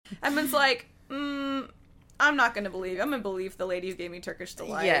Edmund's like, I'm not going to believe. I'm going to believe the lady who gave me Turkish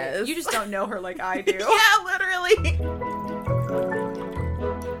Delight. Yes. You just don't know her like I do. Yeah, literally.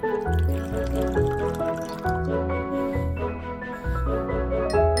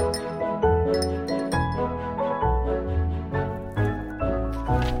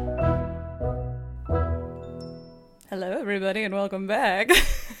 Hello, everybody, and welcome back.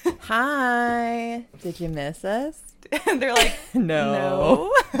 Hi. Did you miss us? And they're like,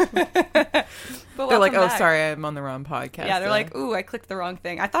 no. But They're like, oh, back. sorry, I'm on the wrong podcast. Yeah, they're like, ooh, I clicked the wrong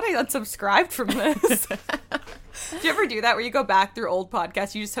thing. I thought I unsubscribed from this. Do you ever do that where you go back through old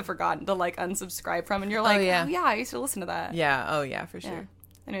podcasts you just have forgotten to like unsubscribe from, and you're like, oh yeah, I used to listen to that. Yeah, oh yeah, for sure. Yeah.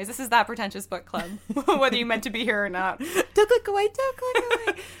 Anyways, this is That Pretentious Book Club, whether you meant to be here or not. Don't click away, don't click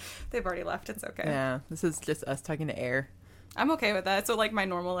away. They've already left. It's okay. Yeah, this is just us talking to air. I'm okay with that. So like my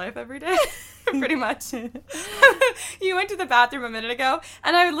normal life every day, pretty much. You went to the bathroom a minute ago,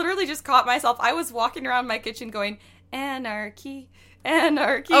 and I literally just caught myself. I was walking around my kitchen going, anarchy.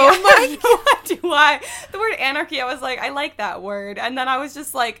 Anarchy. Oh my God. Why? The word anarchy, I was like, I like that word. And then I was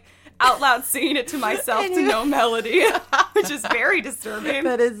just like out loud singing it to myself to no melody, which is very disturbing.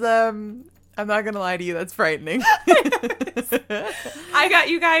 That is, I'm not gonna lie to you, that's frightening. I got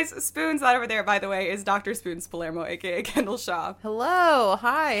you guys spoons. That over there, by the way, is Dr. Spoons Palermo, aka Kendall Shaw. Hello,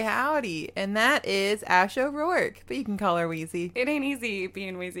 hi, howdy. And that is Ash O'Rourke, but you can call her Wheezy. It ain't easy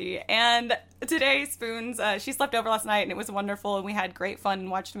being Wheezy. And today, Spoons, she slept over last night, and it was wonderful, and we had great fun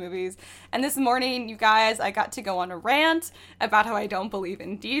and watched movies. And this morning, you guys, I got to go on a rant about how I don't believe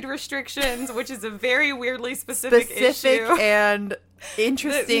in deed restrictions, which is a very weirdly specific issue. And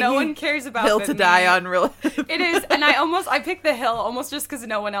interesting. No one cares about hill to die on, really. It is, and I picked the hill almost just because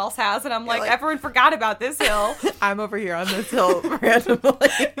no one else has, and I'm like, everyone forgot about this hill. I'm over here on this hill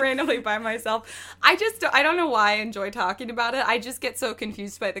randomly by myself. I don't know why I enjoy talking about it. I just get so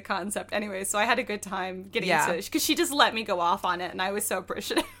confused by the concept. Anyway, so I had a good time getting to it because she just let me go off on it, and I was so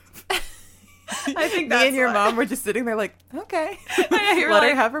appreciative. I think that's me and your mom were just sitting there like, okay, let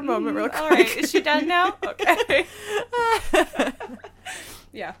her have her moment real quick. All right, is she done now? Okay.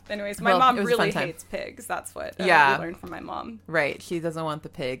 Yeah. Anyways, my mom really hates pigs. That's what we learned from my mom. Right. She doesn't want the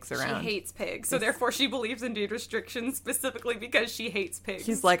pigs around. She hates pigs. So therefore she believes in deed restrictions specifically because she hates pigs.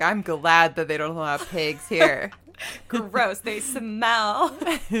 She's like, I'm glad that they don't allow pigs here. Gross. They smell.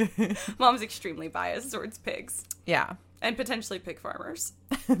 Mom's extremely biased towards pigs. Yeah. And potentially pig farmers.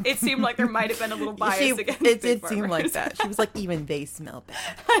 It seemed like there might have been a little bias against pig farmers. It did seem like that. She was like, even they smell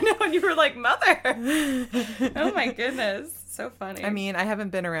bad. I know, and you were like, mother. Oh my goodness. So funny. I mean, I haven't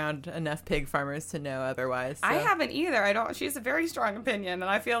been around enough pig farmers to know otherwise. So. I haven't either. She has a very strong opinion, and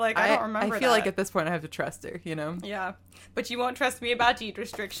I feel like I don't remember I feel like at this point I have to trust her, you know? Yeah. But you won't trust me about deed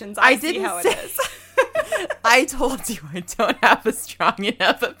restrictions. I see didn't how say- it is. I told you I don't have a strong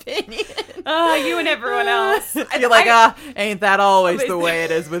enough opinion. You and everyone else. You're like, ain't that always the way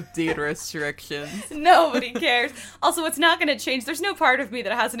it is with deed restrictions? Nobody cares. Also, it's not going to change. There's no part of me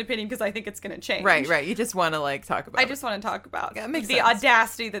that has an opinion because I think it's going to change. Right. You just want to, talk about it. I just want to talk about the sense.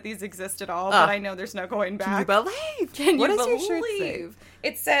 audacity that these exist at all, but I know there's no going back. Can you believe? What does your shirt say?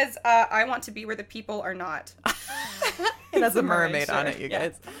 It says, I want to be where the people are not. It has a mermaid on it, you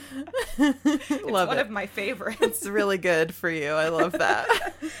guys. It's Love one it. of my favorites. It's really good for you. I love that.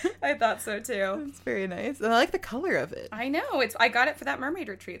 I thought so too. It's very nice. And I like the color of it. I know. I got it for that mermaid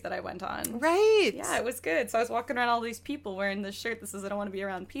retreat that I went on. Right. Yeah, it was good. So I was walking around all these people wearing this shirt that says I don't want to be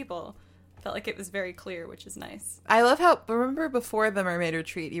around people. Felt like it was very clear, which is nice. I love how, remember before the mermaid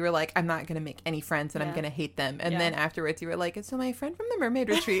retreat, you were like, I'm not going to make any friends and I'm going to hate them. And then afterwards you were like, so my friend from the mermaid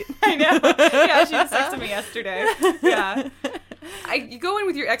retreat. I know. Yeah, she just texted me yesterday. Yeah. You go in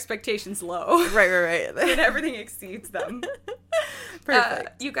with your expectations low. Right. And everything exceeds them.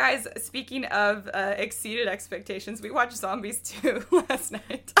 Perfect. You guys, speaking of exceeded expectations, we watched Zombies 2 last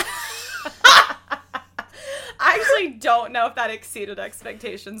night. I actually don't know if that exceeded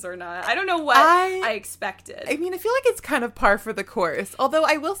expectations or not. I don't know what I expected. I mean, I feel like it's kind of par for the course. Although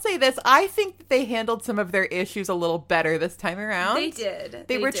I will say this, I think that they handled some of their issues a little better this time around. They did.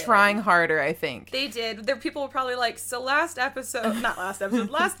 They were trying harder, I think. They did. People were probably like, so last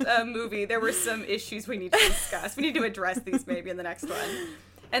movie, there were some issues we need to discuss. We need to address these maybe in the next one.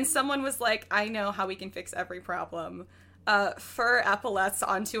 And someone was like, I know how we can fix every problem. Fur epaulets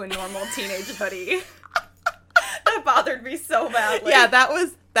onto a normal teenage hoodie. That bothered me so badly. Yeah, that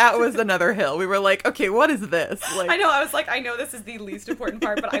was another hill. We were like, okay, what is this? I know. I was like, I know this is the least important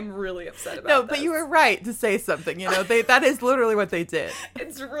part, but I'm really upset about No, but you were right to say something. You know, that is literally what they did.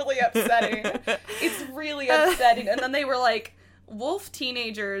 It's really upsetting. It's really upsetting. And then they were like, wolf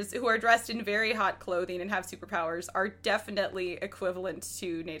teenagers who are dressed in very hot clothing and have superpowers are definitely equivalent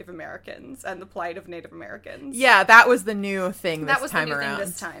to Native Americans and the plight of Native Americans. Yeah, that was the new thing That was the new around. thing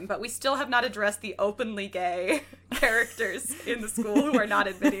this time, but we still have not addressed the openly gay characters in the school who are not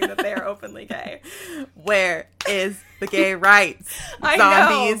admitting that they are openly gay. Where is the gay rights? I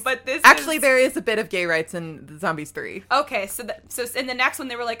Zombies. know, but this Actually, is... there is a bit of gay rights in the Zombies 3. Okay, so in the next one,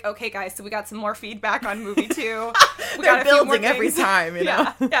 they were like, okay, guys, so we got some more feedback on movie 2. They're building every time, you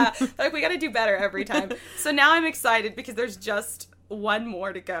know? Yeah. Like, we got to do better every time. So now I'm excited because there's just one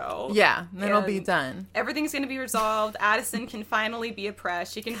more to go. Yeah, then it'll be done. Everything's going to be resolved. Addison can finally be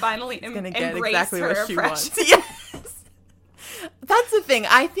oppressed. She can finally embrace exactly her what she oppression. wants. Yes. That's the thing.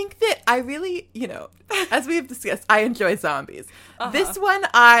 I think that I really, as we've discussed, I enjoy zombies. This one,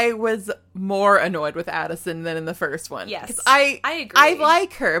 I was more annoyed with Addison than in the first one. Yes. Because I agree. I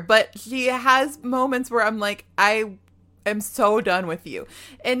like her, but she has moments where I'm like, I am so done with you.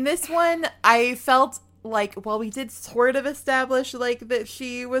 In this one, I felt like, while we did sort of establish, like, that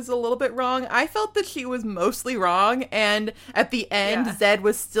she was a little bit wrong, I felt that she was mostly wrong, and at the end, Zed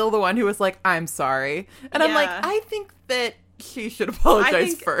was still the one who was like, I'm sorry. And I'm like, I think that she should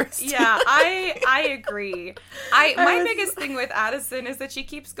apologize first. Yeah, I agree. My biggest thing with Addison is that she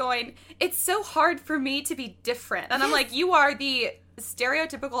keeps going, it's so hard for me to be different. And I'm like, you are the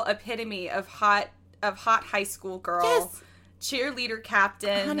stereotypical epitome of hot high school girl. Yes. Cheerleader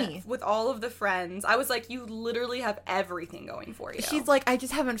captain. Honey. With all of the friends. I was like, you literally have everything going for you. She's like, I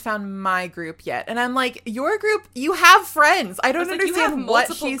just haven't found my group yet. And I'm like, your group, you have friends. I don't understand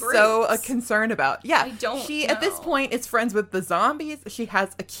what she's so concerned about. Yeah. I don't She, know. at this point, is friends with the zombies. She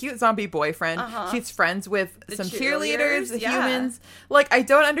has a cute zombie boyfriend. She's friends with some cheerleaders, the humans. Like, I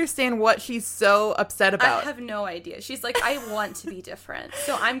don't understand what she's so upset about. I have no idea. She's like, I want to be different.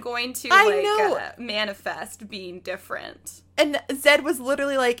 So I'm going to, manifest being different. And Zed was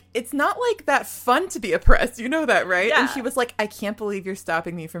literally like, it's not like that fun to be oppressed. You know that, right? Yeah. And she was like, I can't believe you're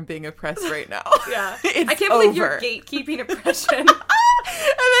stopping me from being oppressed right now. Yeah. It's I can't believe you're over. gatekeeping oppression. And then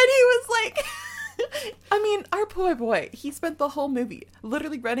he was like, I mean, our poor boy, he spent the whole movie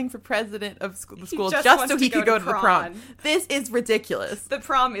literally running for president of the school just so he could go to the prom. This is ridiculous. The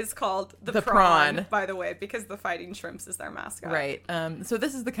prom is called the prawn, by the way, because the fighting shrimps is their mascot. Right. So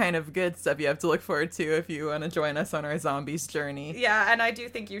this is the kind of good stuff you have to look forward to if you want to join us on our zombies journey. Yeah, and I do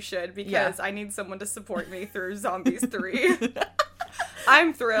think you should, because I need someone to support me through Zombies 3.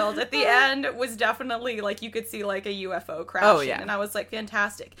 I'm thrilled. At the end was definitely, like, you could see, like, a UFO crashing. Oh, yeah. And I was like,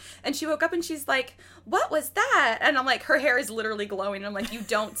 fantastic. And she woke up and she's like, what was that? And I'm like, her hair is literally glowing. And I'm like, you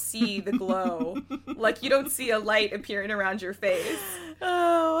don't see the glow. Like, you don't see a light appearing around your face.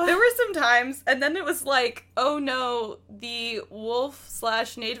 Oh. There were some times, and then it was like, oh no, the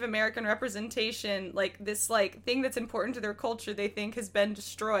wolf/Native American representation, like, this, like, thing that's important to their culture they think has been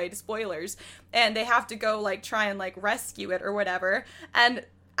destroyed, spoilers, and they have to go, like, try and, like, rescue it or whatever, and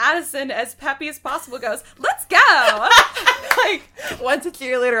Addison, as peppy as possible, goes, let's go! Like, once a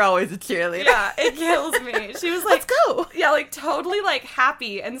cheerleader, always a cheerleader. Yeah, it kills me. She was like, let's go! Yeah, like, totally, like,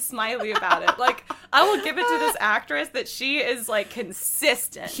 happy and smiley about it. Like, I will give it to this actress that she is, like,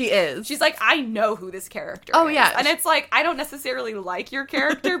 consistent. She is. She's like, I know who this character is. Yeah. And it's like, I don't necessarily like your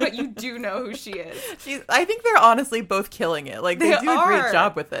character, but you do know who she is. I think they're honestly both killing it. Like, they do a great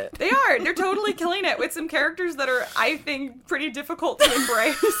job with it. They are. They're totally killing it with some characters that are, I think, pretty difficult to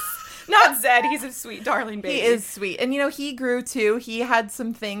embrace. Not Zed. He's a sweet, darling baby. He is sweet. And, he grew, too. He had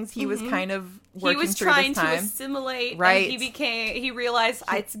some things he was kind of working through this time. He was trying to assimilate. Right. And he realized,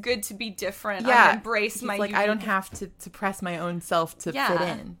 it's good to be different. Yeah. I embrace my like, I don't have to suppress my own self to fit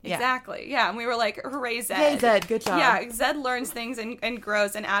in. Yeah, exactly. Yeah, and we were like, hooray, Zed. Hey, Zed, good job. Yeah, Zed learns things and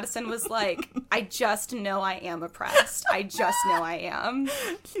grows, and Addison was like, I just know I am oppressed. I just know I am.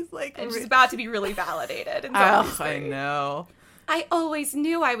 She's like... And she's about to be really validated. I know. I always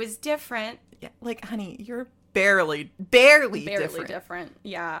knew I was different. Yeah, like, honey, you're barely different.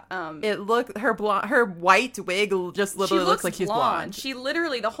 Yeah. It looked her white wig just literally looks like she's blonde. She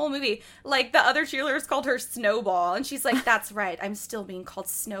literally, the whole movie, like, the other cheerleaders called her Snowball, and she's like, that's right, I'm still being called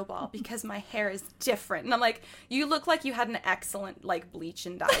Snowball because my hair is different. And I'm like, you look like you had an excellent, like, bleach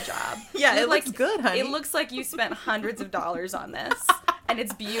and dye job. Yeah, it looks good, honey. It looks like you spent hundreds of dollars on this. And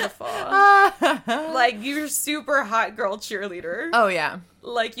it's beautiful. Like, you're super hot girl cheerleader. Oh, yeah.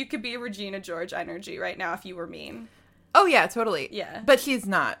 Like, you could be Regina George energy right now if you were mean. Oh, yeah, totally. Yeah. But she's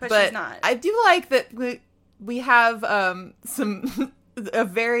not. But she's not. I do like that we have some a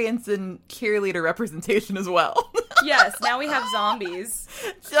variance in cheerleader representation as well. Yes, now we have zombies.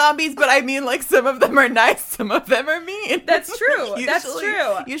 Zombies, but I mean, like, some of them are nice, some of them are mean. That's true. That's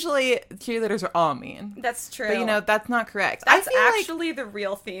true. Usually, cheerleaders are all mean. That's true. But, you know, that's not correct. That's I feel actually the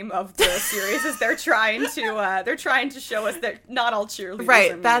real theme of the series, is they're trying to show us that not all cheerleaders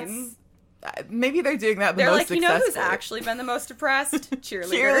are mean. That's... maybe they're doing that the they're most like, you know who's successfully. actually been the most oppressed?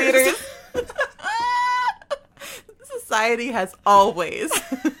 Cheerleaders. Society has always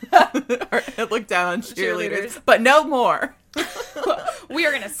looked down on cheerleaders, Cheerleaders. but no more. We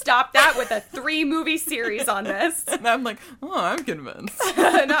are going to stop that with a 3-movie series on this. And I'm like, oh, I'm convinced.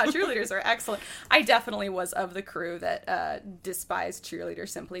 No, cheerleaders are excellent. I definitely was of the crew that despised cheerleaders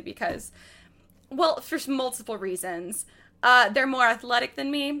simply because, well, for multiple reasons. They're more athletic than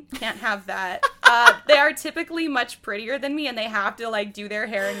me. Can't have that. They are typically much prettier than me, and they have to, like, do their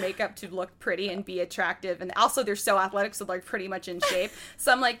hair and makeup to look pretty and be attractive. And also, they're so athletic, so they're pretty much in shape.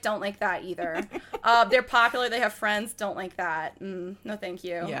 So I'm like, don't like that either. They're popular. They have friends. Don't like that. No, thank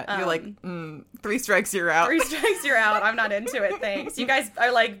you. Yeah, you're like, 3 strikes, you're out. 3 strikes, you're out. I'm not into it, thanks. You guys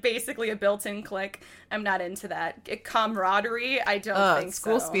are, like, basically a built-in clique. I'm not into that. Camaraderie, I don't think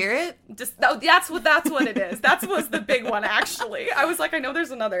school so. spirit? Just that's what it is. That was the big one, actually. I was like, I know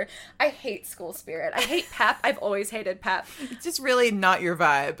there's another. I hate school spirit. I hate pep. I've always hated pep. It's just really not your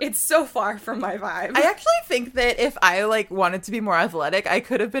vibe. It's so far from my vibe. I actually think that if I, like, wanted to be more athletic, I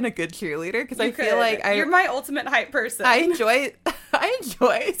could have been a good cheerleader, because I feel like you're my ultimate hype person. I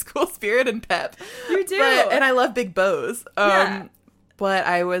enjoy school spirit and pep. You do. And I love big bows. Yeah. But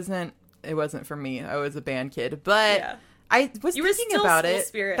it wasn't for me. I was a band kid. But Yeah. I was thinking about it.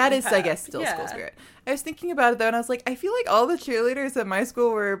 Spirit That and is, pep. I guess, still school spirit. I was thinking about it, though, and I was like, I feel like all the cheerleaders at my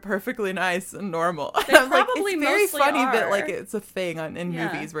school were perfectly nice and normal. They I'm like, probably it's very mostly funny are. that, like, it's a thing in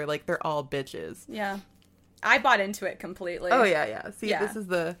Yeah. movies where, like, they're all bitches. Yeah. I bought into it completely. Oh, yeah. See, Yeah. this is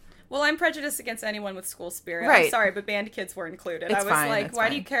the... Well, I'm prejudiced against anyone with school spirit. Right. I'm sorry, but band kids were included. It's I was fine, like, it's why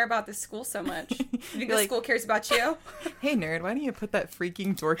fine. do you care about this school so much? You think You're the like- school cares about you? Hey, nerd, why don't you put that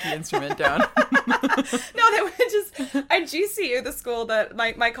freaking dorky instrument down? No, they would just at GCU, the school that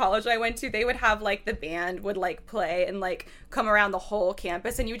my college I went to, they would have like the band would like play and like come around the whole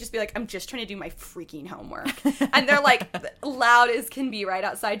campus, and you would just be like, I'm just trying to do my freaking homework, and they're like loud as can be right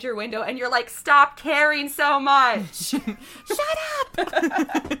outside your window, and you're like, stop caring so much. Shut up!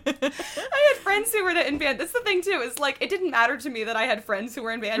 I had friends who were in band. That's the thing too, is like it didn't matter to me that I had friends who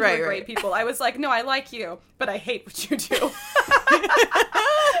were in band who Right, were right. great people. I was like, no, I like you, but I hate what you do.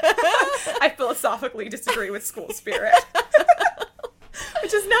 I philosophically disagree with school spirit.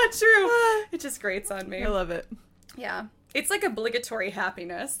 Which is not true. It just grates on me. I love it. Yeah. It's like obligatory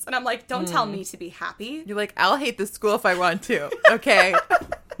happiness. And I'm like, don't tell me to be happy. You're like, I'll hate this school if I want to. Okay.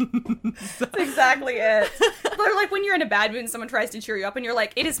 That's exactly it. But like when you're in a bad mood and someone tries to cheer you up and you're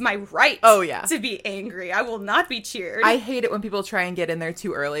like, it is my right Oh, yeah. to be angry. I will not be cheered. I hate it when people try and get in there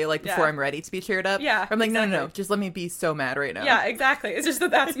too early, like before Yeah. I'm ready to be cheered up. Yeah, I'm like, no, exactly. just let me be so mad right now. Yeah, exactly. It's just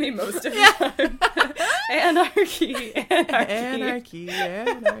that that's me most of the time. Anarchy. Anarchy.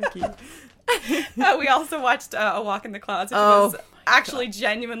 We also watched A Walk in the Clouds, which was actually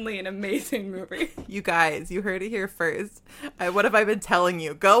genuinely an amazing movie. You guys, you heard it here first. What have I been telling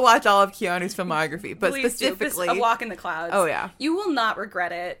you? Go watch all of Keanu's filmography, but Please specifically... do. A Walk in the Clouds. Oh, yeah. You will not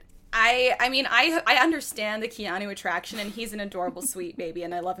regret it. I mean, I understand the Keanu attraction, and he's an adorable, sweet baby,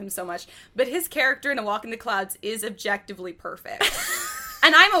 and I love him so much. But his character in A Walk in the Clouds is objectively perfect.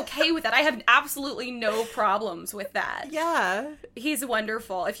 And I'm okay with that. I have absolutely no problems with that. Yeah. He's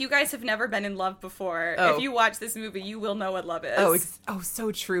wonderful. If you guys have never been in love before, Oh. if you watch this movie, you will know what love is.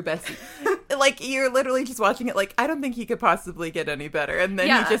 So true, Bessie. Like, you're literally just watching it like, I don't think he could possibly get any better. And then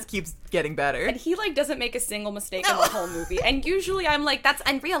Yeah. he just keeps getting better. And he, like, doesn't make a single mistake in the whole movie. And usually I'm like, that's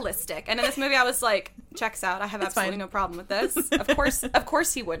unrealistic. And in this movie, I was like, checks out. I have absolutely fine. no problem with this. Of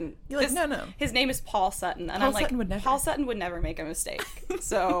course he wouldn't. You're like, no. His name is Paul Sutton. And I'm like, Paul Sutton would never make a mistake.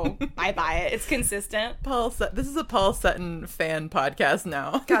 So I buy it. It's consistent. This is a Paul Sutton fan podcast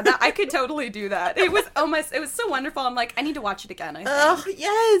now. God, I could totally do that. It was so wonderful. I'm like, I need to watch it again, I think. Oh,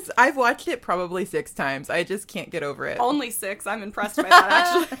 yes. I've watched it probably 6 times. I just can't get over it. Only 6. I'm impressed by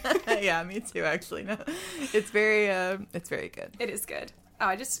that, actually. Yeah, me too, actually. No. It's very good. It is good. Oh,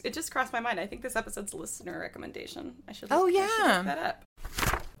 it just crossed my mind. I think this episode's a listener recommendation. I should Oh, look yeah. that up.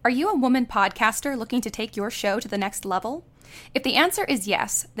 Are you a woman podcaster looking to take your show to the next level? If the answer is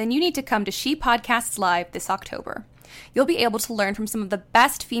yes, then you need to come to She Podcasts Live this October. You'll be able to learn from some of the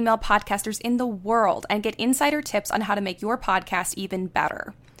best female podcasters in the world and get insider tips on how to make your podcast even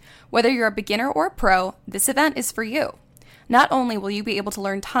better. Whether you're a beginner or a pro, this event is for you. Not only will you be able to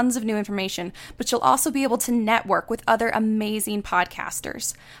learn tons of new information, but you'll also be able to network with other amazing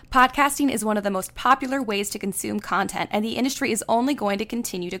podcasters. Podcasting is one of the most popular ways to consume content, and the industry is only going to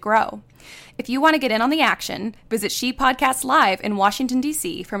continue to grow. If you want to get in on the action, visit She Podcasts Live in Washington,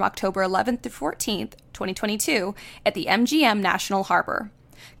 D.C. from October 11th to 14th, 2022 at the MGM National Harbor.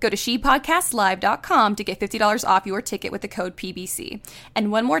 Go to shepodcastlive.com to get $50 off your ticket with the code PBC.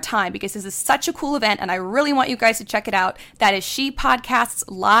 And one more time, because this is such a cool event and I really want you guys to check it out, that is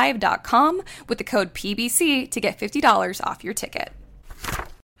shepodcastslive.com with the code PBC to get $50 off your ticket.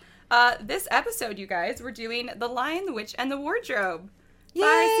 This episode, you guys, we're doing The Lion, the Witch, and the Wardrobe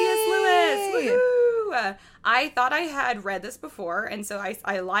by C.S. Lewis. Woohoo! I thought I had read this before, and so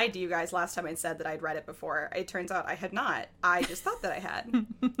I lied to you guys last time I said that I'd read it before. It turns out I had not. I just thought that I had.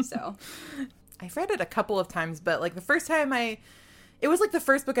 So I've read it a couple of times, but like the first time it was like the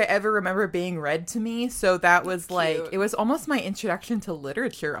first book I ever remember being read to me, so that was like, it was almost my introduction to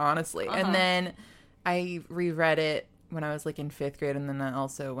literature, honestly. And then I reread it when I was like in 5th grade, and then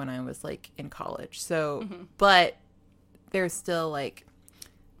also when I was like in college. So, but there's still like,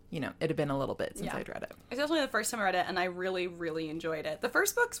 you know, it had been a little bit since I'd read it. It's definitely the first time I read it, and I really, really enjoyed it. The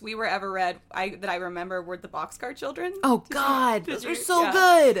first books we were ever read that I remember were the Boxcar Children. Oh, God. Those are so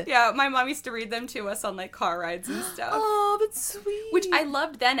good. Yeah, my mom used to read them to us on, like, car rides and stuff. Oh, that's sweet. Which I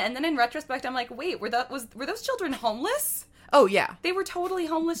loved then, and then in retrospect, I'm like, wait, were those children homeless? Oh, yeah. They were totally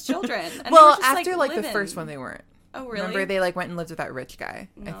homeless children. And well, they were just, after, like, living. the first one, they weren't. Oh, really? Remember, they, like, went and lived with that rich guy,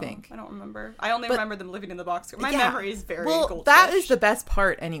 No, I think. I don't remember. I only remember them living in the boxcar. My Yeah. memory is very goldfish. That is the best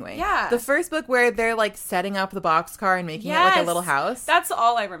part, anyway. Yeah. The first book where they're, like, setting up the boxcar and making it like a little house. That's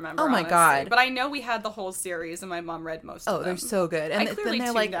all I remember, Oh, my honestly. God. But I know we had the whole series, and my mom read most of them. Oh, they're so good. And I then clearly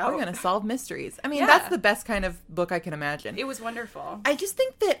they're like, tuned we're out. going to solve mysteries. I mean, Yeah. that's the best kind of book I can imagine. It was wonderful. I just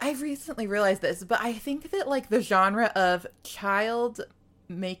think that I've recently realized this, but I think that, like, the genre of child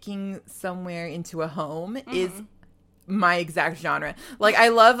making somewhere into a home is my exact genre. Like, I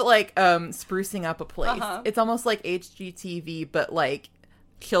love, like, sprucing up a place. It's almost like HGTV, but, like,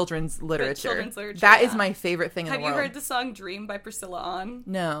 children's literature. That is my favorite thing in the world. Have you heard the song Dream by Priscilla On?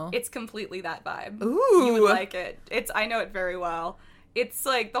 No. It's completely that vibe. Ooh. You would like it. I know it very well. It's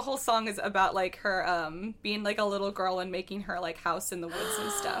like the whole song is about like her being like a little girl and making her like house in the woods and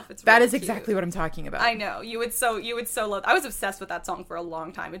stuff. It's that really is exactly cute. what I'm talking about. I know. You would so love. I was obsessed with that song for a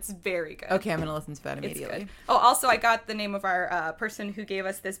long time. It's very good. Okay, I'm gonna listen to that It's immediately. good. Oh, also I got the name of our person who gave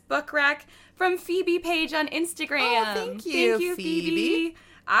us this book rack from Phoebe Page on Instagram. Oh, thank you, Phoebe.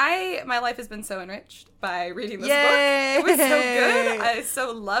 My life has been so enriched by reading this Yay! book. It was so good. I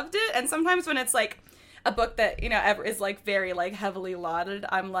so loved it. And sometimes when it's like a book that, you know, ever is like very like heavily lauded,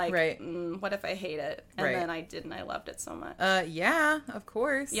 I'm like, what if I hate it? And then I didn't. I loved it so much. Yeah, of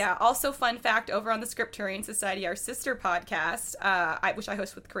course. Yeah. Also, fun fact, over on the Scripturian Society, our sister podcast, which I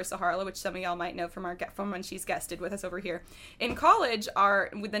host with Carissa Harlow, which some of y'all might know from when she's guested with us over here. In college,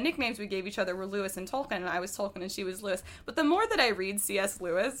 with the nicknames we gave each other were Lewis and Tolkien, and I was Tolkien and she was Lewis. But the more that I read C.S.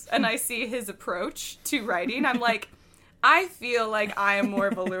 Lewis and I see his approach to writing, I'm like, I feel like I am more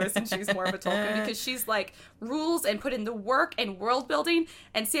of a Lewis and she's more of a Tolkien, because she's like rules and put in the work and world building,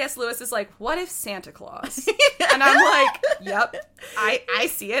 and C.S. Lewis is like, what if Santa Claus? And I'm like, yep, I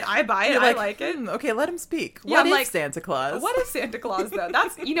see it, I buy it, I like it. Okay, let him speak. Yeah, What I'm if like, Santa Claus? What if Santa Claus, though?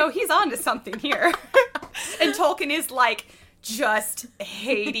 That's, you know, he's on to something here. And Tolkien is like, just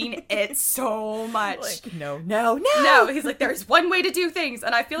hating it so much. Like, no. No, he's like, there's one way to do things.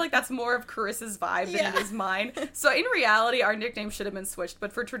 And I feel like that's more of Carissa's vibe than it is mine. So in reality, our nickname should have been switched,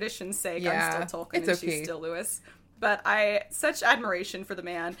 but for tradition's sake, I'm still Tolkien and she's still Lewis. But such admiration for the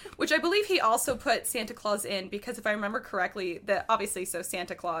man, which I believe he also put Santa Claus in, because if I remember correctly, obviously, so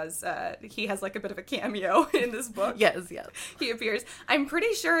Santa Claus, he has like a bit of a cameo in this book. Yes. He appears. I'm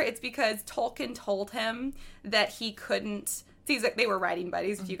pretty sure it's because Tolkien told him that he couldn't. They were writing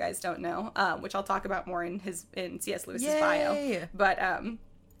buddies, if you guys don't know, which I'll talk about more in C.S. Lewis's bio. But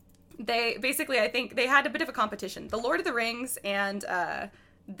they basically, I think they had a bit of a competition. The Lord of the Rings and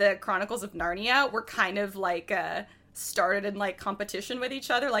the Chronicles of Narnia were kind of like started in like competition with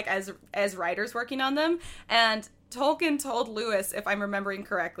each other, like as writers working on them. And Tolkien told Lewis, if I'm remembering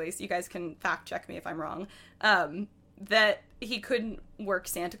correctly, so you guys can fact check me if I'm wrong, that he couldn't work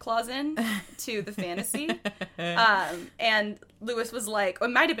Santa Claus in to the fantasy. And Lewis was like, it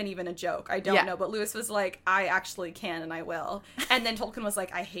might have been even a joke, I don't know, but Lewis was like, I actually can and I will. And then Tolkien was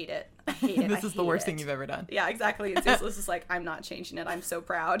like, I hate it. This is the worst thing you've ever done. Yeah, exactly. And Lewis was like, I'm not changing it. I'm so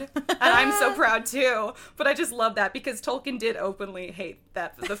proud. And I'm so proud too. But I just love that, because Tolkien did openly hate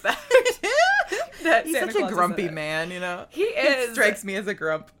the fact. that He's Santa such a Claus is grumpy in it. man, you know? He is. Strikes me as a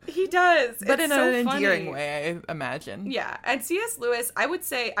grump. He does. But It's in so an endearing funny. way, I imagine. Yeah, and C.S. Lewis, I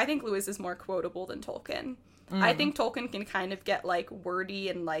think Lewis is more quotable than Tolkien. I think Tolkien can kind of get, like, wordy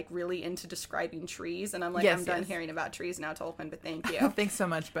and, like, really into describing trees, and I'm like, Yes, I'm done yes. hearing about trees now, Tolkien, but thank you. Thanks so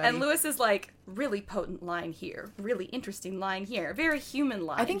much, buddy. And Lewis is like, really potent line here, really interesting line here, very human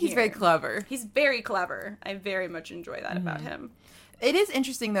line I think he's here. very clever. He's very clever. I very much enjoy that about him. It is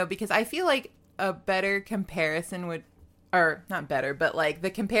interesting, though, because I feel like a better comparison would, or not better, but, like, the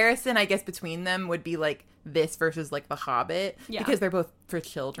comparison, I guess, between them would be, like, this versus, like, The Hobbit. Yeah. Because they're both for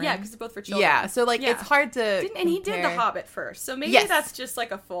children. Yeah, because they're both for children. Yeah, so, like, Yeah. it's hard to And he did The compare. Hobbit first, so maybe Yes. that's just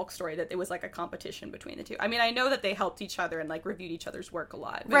like a folk story that it was like a competition between the two. I mean, I know that they helped each other and like reviewed each other's work a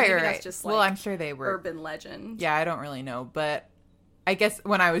lot. But Right, maybe right, that's right. just like Well, I'm sure they were. urban legend. Yeah, I don't really know, but I guess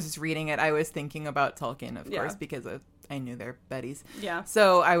when I was just reading it, I was thinking about Tolkien, of Yeah. course, because I knew they're buddies. Yeah.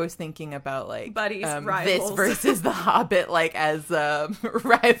 So I was thinking about, like, Buddies, this rivals. versus The Hobbit, like, as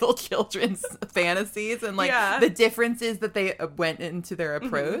rival children's fantasies, and, like, Yeah. the differences that they went into their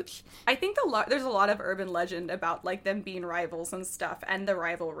approach. I think there's a lot of urban legend about like them being rivals and stuff and the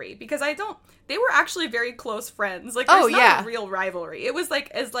rivalry because they were actually very close friends. Like there's Oh, not yeah. a real rivalry. It was like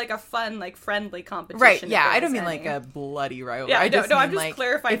as like a fun, like friendly competition. Right, if yeah, there I don't was mean, like, any. a bloody rivalry. Yeah, I I'm mean, just like,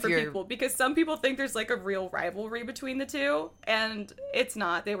 clarifying if for you're- people because some people think there's like a real rivalry between the two, and it's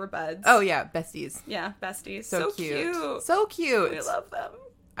not. They were buds. Oh, yeah, besties. yeah, besties. So cute. So cute. I love them.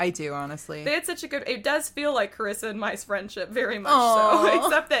 I do, honestly. They had such a good. It does feel like Carissa and my friendship very much Aw. so,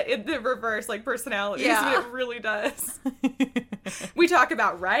 except that in the reverse, like personalities. Yeah. But it really does. We talk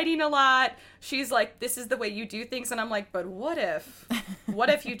about writing a lot. She's like, "This is the way you do things," and I'm like, "But what if? What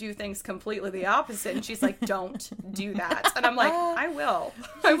if you do things completely the opposite?" And she's like, "Don't do that." And I'm like, "I will.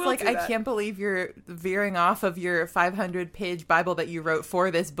 I will." Like, do I that." can't believe you're veering off of your 500-page Bible that you wrote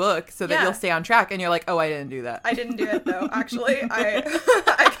for this book so that Yeah. you'll stay on track. And you're like, oh, I didn't do that. I didn't do it though. Actually, I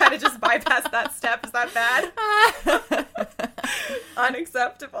kind of just bypassed that step. Is that bad?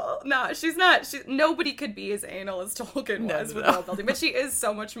 Unacceptable. No, she's not. Nobody could be as anal as Tolkien was with world building, but she is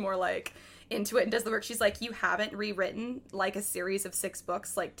so much more like into it and does the work. She's like, you haven't rewritten like a series of 6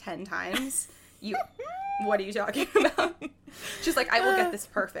 books like 10 times. What are you talking about? She's like, I will get this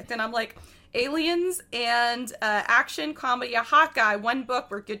perfect, and I'm like, aliens and action comedy, a hot guy, 1 book,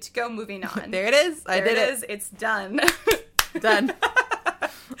 we're good to go. Moving on. There it is. I did it. It's done. Done.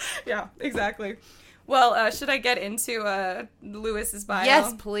 Yeah, exactly. Well, should I get into Lewis's bio?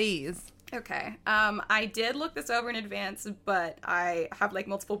 Yes, please. Okay. I did look this over in advance, but I have like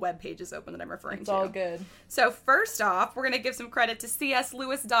multiple web pages open that I'm referring It's to. all good. So first off, we're going to give some credit to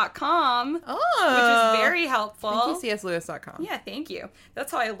cslewis.com, Oh. which is very helpful. Thank you, cslewis.com. Yeah, thank you.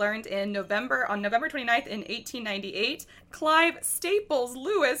 That's how I learned on November 29th in 1898, Clive Staples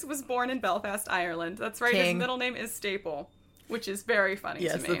Lewis was born in Belfast, Ireland. That's right. King. His middle name is Staple, which is very funny to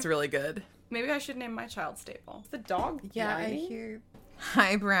Yes, me. that's really good. Maybe I should name my child Staple. Is the dog Yeah, whining? I hear.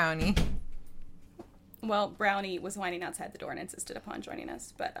 Hi, Brownie. Well, Brownie was whining outside the door and insisted upon joining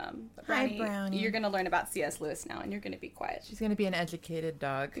us. But Brownie, Brownie. you're going to learn about C.S. Lewis now, and you're going to be quiet. She's going to be an educated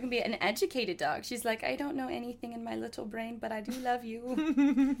dog. You're going to be an educated dog. She's like, I don't know anything in my little brain, but I do love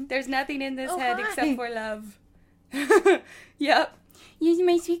you. There's nothing in this Oh, head hi. except for love. Yep. You're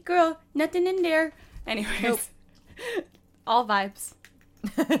my sweet girl. Nothing in there. Anyways. Nope. All vibes.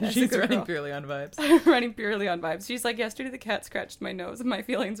 She's good running girl. purely on vibes. Running purely on vibes. She's like, yesterday the cat scratched my nose and my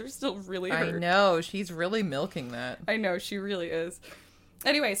feelings are still really hurt. I know. She's really milking that. I know, she really is.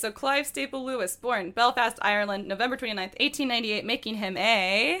 Anyway, so Clive Staple Lewis, born Belfast, Ireland, November 29th, 1898, making him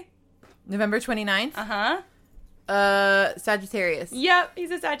a... November 29th? Uh-huh. Sagittarius. Yep,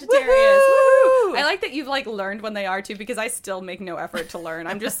 he's a Sagittarius. Woohoo! Woohoo! I like that you've, like, learned when they are, too, because I still make no effort to learn.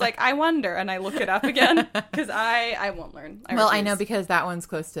 I'm just like, I wonder, and I look it up again, because I won't learn. Well, I refuse. know because that one's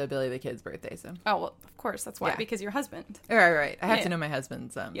close to Billy the Kid's birthday, so. Oh, well, of course, that's why, Yeah. because your husband. Right. I have Yeah. to know my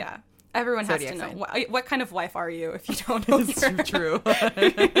husband's. Yeah. Everyone has to Zodiac know. sign. What kind of wife are you if you don't know It's your, true.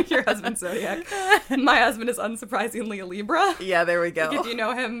 your husband's zodiac? My husband is unsurprisingly a Libra. Yeah, there we Like, go. if you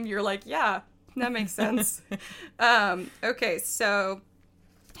know him, you're like, yeah, that makes sense. Okay, so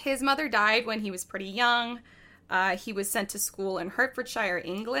his mother died when he was pretty young. He was sent to school in Hertfordshire,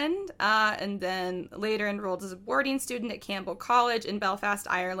 England, and then later enrolled as a boarding student at Campbell College in Belfast,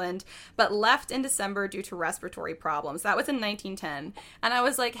 Ireland, but left in December due to respiratory problems. That was in 1910. And I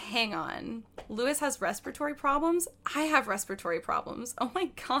was like, hang on. Lewis has respiratory problems? I have respiratory problems. Oh my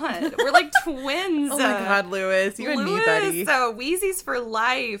God. We're like twins. Oh my God, Lewis. You and me, buddy. So Wheezy's for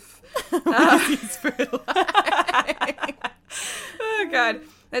life. He's for life. Oh God.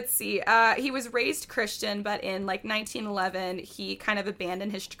 Let's see. He was raised Christian, but in like 1911, he kind of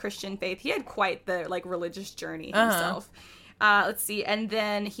abandoned his Christian faith. He had quite the like religious journey himself. Let's see. And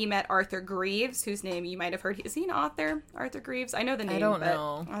then he met Arthur Greeves, whose name you might have heard. Is he an author? Arthur Greeves? I know the name, I don't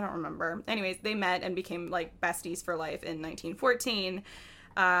know. I don't remember. Anyways, they met and became like besties for life in 1914.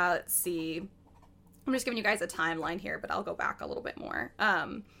 Let's see. I'm just giving you guys a timeline here, but I'll go back a little bit more.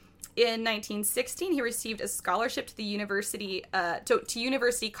 In 1916, he received a scholarship to the University to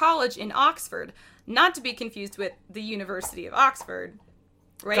University College in Oxford, not to be confused with the University of Oxford,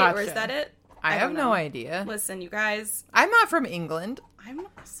 right? Gotcha. Or is that it? I have don't no know. idea. Listen, you guys, I'm not from England, I'm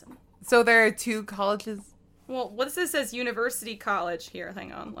not. Listen. so there are two colleges. Well, what this says University College here.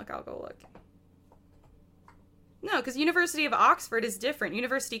 Hang on, look, I'll go look. No, because University of Oxford is different.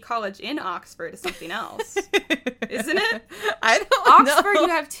 University College in Oxford is something else, isn't it? I don't know. Oxford, you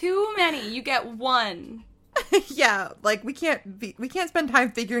have too many. You get one. Yeah, like we can't spend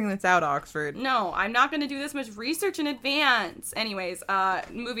time figuring this out, Oxford. No, I'm not going to do this much research in advance. Anyways,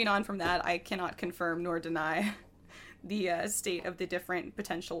 moving on from that, I cannot confirm nor deny the state of the different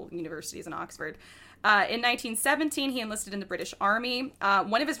potential universities in Oxford. In 1917, he enlisted in the British Army.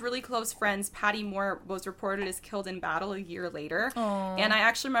 One of his really close friends, Patty Moore, was reported as killed in battle a year later. Aww. And I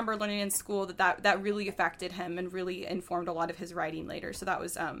actually remember learning in school that really affected him and really informed a lot of his writing later. So that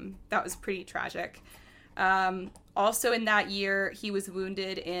was pretty tragic. Also in that year, he was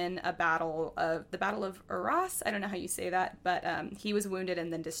wounded in the Battle of Arras. I don't know how you say that, but he was wounded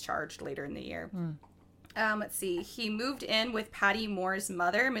and then discharged later in the year. Let's see. He moved in with Patty Moore's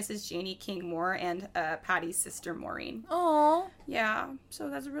mother, Mrs. Janie King Moore, and Patty's sister, Maureen. Aww. Yeah, so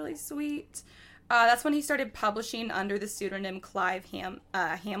that's really sweet. That's when he started publishing under the pseudonym Clive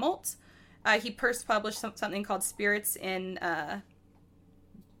Hammelt. He first published something called Spirits in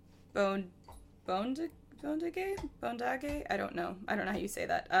Bondage? I don't know how you say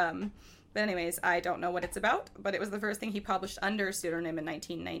that. But anyways, I don't know what it's about, but it was the first thing he published under a pseudonym in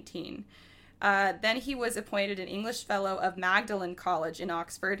 1919. Then he was appointed an English Fellow of Magdalen College in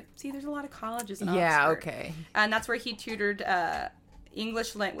Oxford. See, there's a lot of colleges in Oxford. Yeah, okay. And that's where he tutored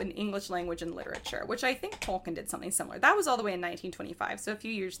English language and literature, which I think Tolkien did something similar. That was all the way in 1925, so a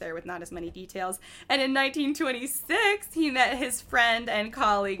few years there with not as many details. And in 1926, he met his friend and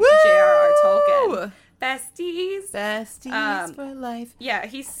colleague J.R.R. Tolkien. Besties For life. Yeah,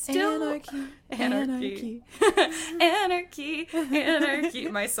 he's still Anarchy. Anarchy.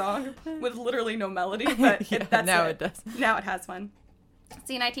 My song with literally no melody, but Yeah, that's now it. it does. Now it has one.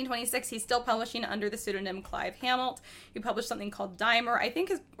 See, in 1926, he's still publishing under the pseudonym Clive Hammelt. He published something called Dimer. I think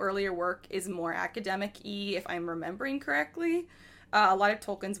his earlier work is more academic-y, if I'm remembering correctly. A lot of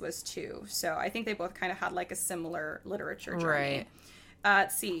Tolkien's was too, so I think they both kind of had like a similar literature journey. Right.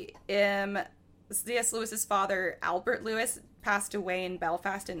 Let's see. C.S. Lewis's father, Albert Lewis, passed away in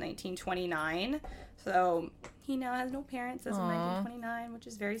Belfast in 1929. So he now has no parents as of 1929, which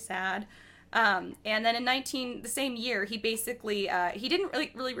is very sad. And then in the same year, he basically, he didn't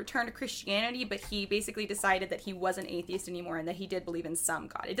really return to Christianity, but he basically decided that he wasn't atheist anymore and that he did believe in some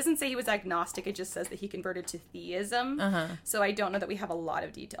God. It doesn't say he was agnostic, it just says that he converted to theism. So I don't know that we have a lot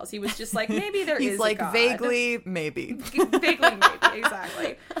of details. He was just like, maybe there is He's like, a God. vaguely, maybe. Vaguely, maybe,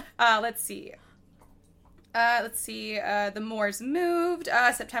 exactly. Let's see. The Moores moved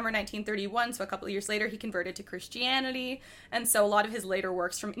September 1931, so a couple of years later he converted to Christianity, and so a lot of his later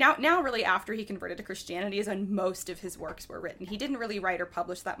works from now really after he converted to Christianity is when most of his works were written. He didn't really write or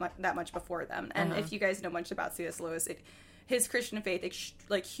publish that much before them, and if you guys know much about C.S. Lewis, his Christian faith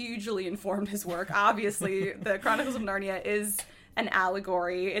hugely informed his work. Obviously, the Chronicles of Narnia is an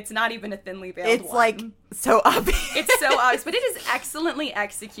allegory. It's not even a thinly veiled It's one. like so obvious. It's so obvious, but it is excellently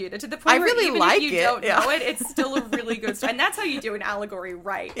executed to the point I where really even like if you it, don't yeah. know it, it's still a really good story. And that's how you do an allegory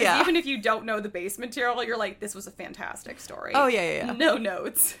right. Is Yeah. Even if you don't know the base material, you're like, this was a fantastic story. Oh, yeah. No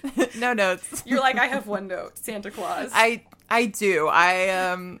notes. No notes. You're like, I have one note, Santa Claus. I do.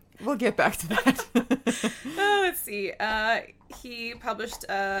 We'll get back to that. Let's see. He published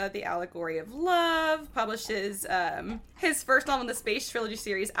The Allegory of Love, published his first novel in the space trilogy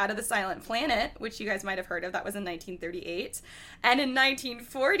series, Out of the Silent Planet, which you guys might have heard of. That was in 1938. And in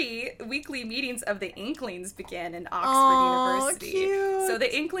 1940, weekly meetings of the Inklings began in Oxford University. Cute. So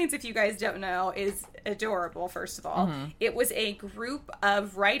the Inklings, if you guys don't know, is adorable, first of all. It was a group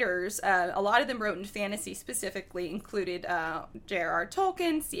of writers. A lot of them wrote in fantasy specifically, included J.R.R.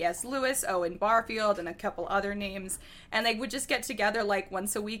 Tolkien, C.S. Lewis, Owen Barfield, and a couple other names. And they would just get together like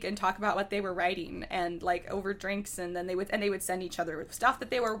once a week and talk about what they were writing and like over drinks, and then they would send each other stuff that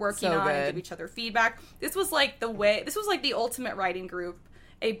they were working So on good. and give each other feedback. This was like the ultimate writing group.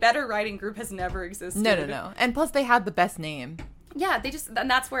 A better writing group has never existed. No. And plus they had the best name. Yeah, and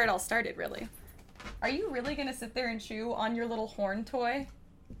that's where it all started, really. Are you really going to sit there and chew on your little horn toy?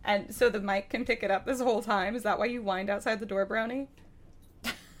 And so the mic can pick it up this whole time? Is that why you whined outside the door, Brownie?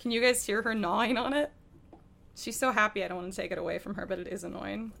 Can you guys hear her gnawing on it? She's so happy I don't want to take it away from her, but it is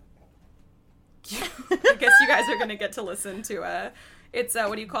annoying. I guess you guys are going to get to listen to, it's,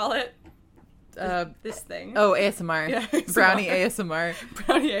 what do you call it? This thing. Oh, ASMR. Yeah, ASMR. Brownie ASMR.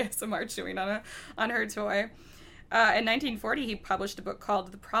 Brownie ASMR chewing on her toy. In 1940, he published a book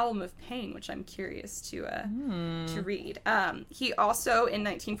called The Problem of Pain, which I'm curious to read. He also, in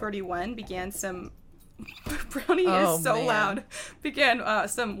 1941, began some... Brownie is so loud. Began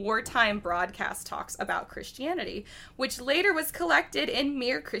some wartime broadcast talks about Christianity, which later was collected in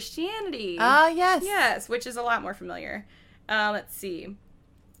Mere Christianity. Yes. Yes, which is a lot more familiar. Let's see.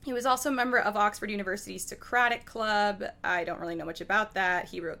 He was also a member of Oxford University's Socratic Club. I don't really know much about that.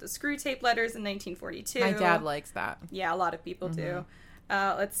 He wrote the Screw Tape Letters in 1942. My dad likes that. Yeah, a lot of people do.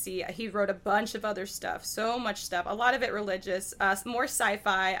 Let's see. He wrote a bunch of other stuff. So much stuff. A lot of it religious. More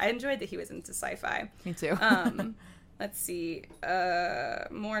sci-fi. I enjoyed that he was into sci-fi. Me too. Let's see.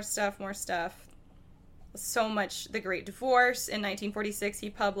 More stuff. So much. The Great Divorce in 1946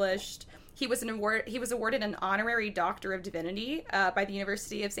 he published. He was awarded an honorary Doctor of Divinity by the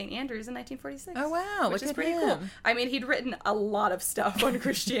University of St. Andrews in 1946. Oh, wow. Which Look is at pretty him. cool. I mean, he'd written a lot of stuff on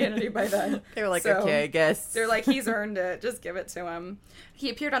Christianity by then. They were like, So, okay, I guess. They're like, he's earned it. Just give it to him.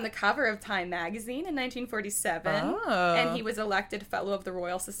 He appeared on the cover of Time magazine in 1947. Oh. And he was elected Fellow of the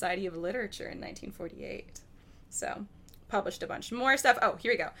Royal Society of Literature in 1948. So, published a bunch more stuff. Oh,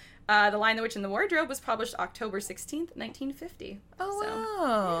 here we go. The Lion, the Witch, and the Wardrobe was published October 16th, 1950. Oh, So,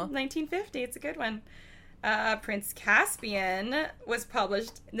 wow. 1950. It's a good one. Prince Caspian was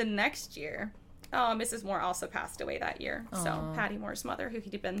published the next year. Oh, Mrs. Moore also passed away that year. Aww. So, Patty Moore's mother, who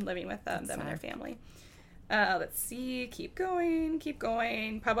he'd been living with them and their sad. family. Let's see. Keep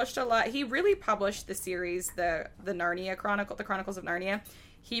going. Published a lot. He really published the series, the Narnia Chronicle, the Chronicles of Narnia.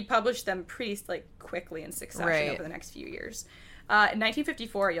 He published them pretty quickly in succession over the next few years. In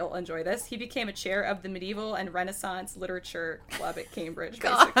 1954, you'll enjoy this, he became a chair of the Medieval and Renaissance Literature Club at Cambridge,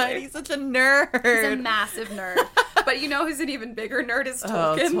 God, basically. he's such a nerd. He's a massive nerd. But you know who's an even bigger nerd is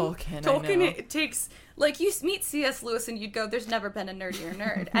Tolkien. Tolkien, Tolkien, I know. it takes... Like, you meet C.S. Lewis and you'd go, there's never been a nerdier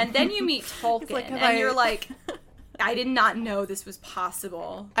nerd. And then you meet Tolkien like, and you're like, I did not know this was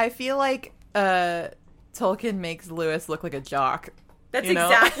possible. I feel like Tolkien makes Lewis look like a jock. That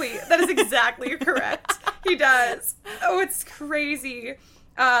is exactly correct. He does. Oh, it's crazy.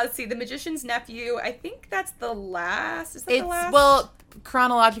 Let's see, The Magician's Nephew. I think that's the last. Is that the last? Well,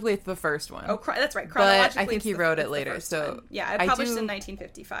 chronologically, it's the first one. Oh, that's right. But Chronologically, I think it's he the- wrote it's it the later. first So one. Yeah, it published in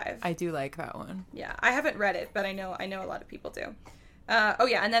 1955. I do like that one. Yeah, I haven't read it, but I know a lot of people do. Oh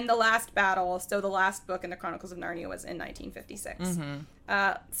yeah, and then The Last Battle. So the last book in the Chronicles of Narnia was in 1956.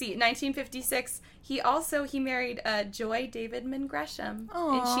 1956. He married Joy Davidman Gresham,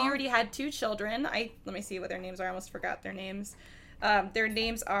 and she already had 2 children. Let me see what their names are. I almost forgot their names. Their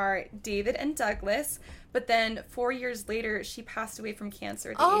names are David and Douglas. But then 4 years later, she passed away from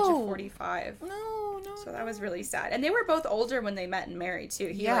cancer at the age of 45. No. So that was really sad. And they were both older when they met and married, too.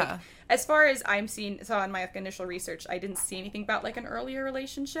 Yeah. As far as saw in my initial research, I didn't see anything about, an earlier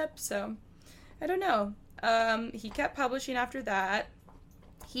relationship. So, I don't know. He kept publishing after that.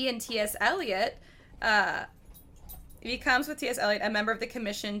 He and T.S. Eliot, becomes with T.S. Eliot a member of the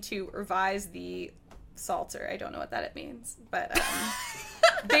commission to revise the Psalter. I don't know what that means. But,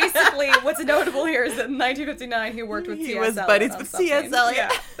 basically, what's notable here is that in 1959, he worked with T.S. Eliot. He was buddies on with something. T.S.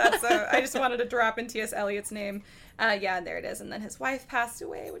 Eliot. Yeah, I just wanted to drop in T.S. Eliot's name. Yeah, there it is. And then his wife passed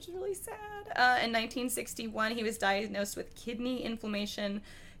away, which is really sad. In 1961, he was diagnosed with kidney inflammation.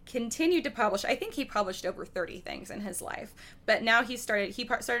 Continued to publish. I think he published over 30 things in his life. But now he started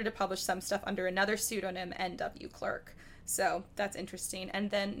to publish some stuff under another pseudonym, N.W. Clerk. So that's interesting. And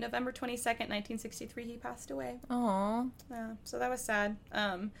then November 22nd, 1963, he passed away. Aww. Yeah, so that was sad.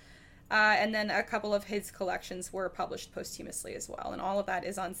 And then a couple of his collections were published posthumously as well. And all of that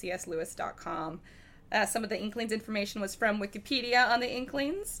is on cslewis.com. Some of the Inklings information was from Wikipedia on the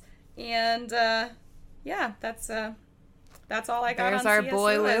Inklings. And, yeah, that's all I got There's on our C.S.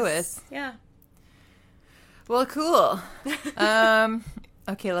 boy Lewis. Yeah. Well, cool.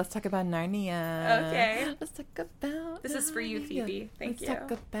 Okay, let's talk about Narnia. Okay. Let's talk about This is for you, Narnia. Phoebe. Thank you. Let's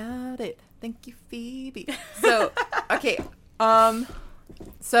talk about it. Thank you, Phoebe. So, okay.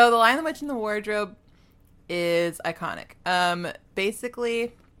 So The Lion, the Witch, and the Wardrobe is iconic.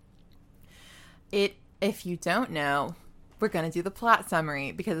 Basically, if you don't know, we're going to do the plot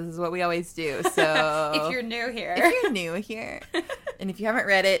summary because this is what we always do. So If you're new here. if you're new here, and if you haven't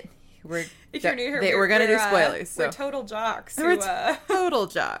read it, If you're new here, we're gonna do spoilers. So we're total jocks. We're total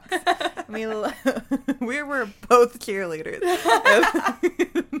jocks. we were both cheerleaders.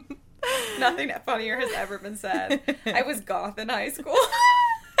 Nothing funnier has ever been said. I was goth in high school.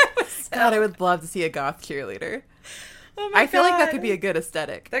 God, I would love to see a goth cheerleader. Oh my I feel like that God. could be a good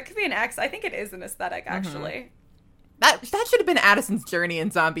aesthetic. That could be an I think it is an aesthetic, actually. That should have been Addison's journey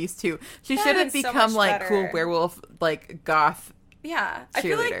in Zombies too. She That should have is so become much like better. cool werewolf, like goth. Yeah. I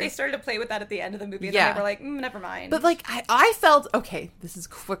feel like Cheerleader. they started to play with that at the end of the movie, and Yeah. then they were like, never mind. But like I felt okay. This is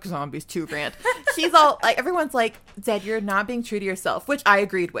quick Zombies 2 rant. She's all like, everyone's like, Zed, you're not being true to yourself, which I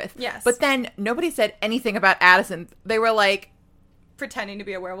agreed with. Yes. But then nobody said anything about Addison. They were like, pretending to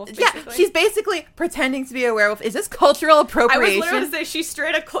be a werewolf, yeah, basically. she's basically pretending to be a werewolf. Is this cultural I appropriation? was literally going to say she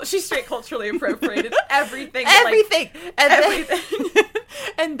straight culturally appropriated everything. Like, Everything. And everything. Then,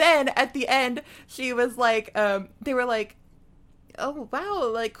 and then at the end, she was like, they were like, oh,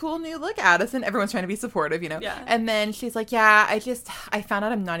 wow, like, cool new look, Addison. Everyone's trying to be supportive, you know? Yeah. And then she's like, yeah, I found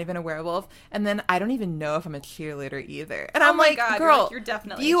out I'm not even a werewolf. And then I don't even know if I'm a cheerleader either. And I'm my like, God, girl, you're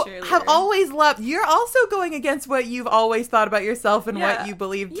definitely a you cheerleader. have always loved, you're also going against what you've always thought about yourself and Yeah. what you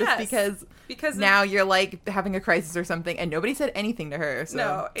believe just Yes. because now you're like having a crisis or something. And nobody said anything to her. So.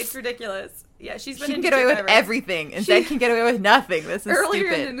 No, it's ridiculous. Yeah, she's been She can into get away with forever. everything, and Zed can get away with nothing. This is Earlier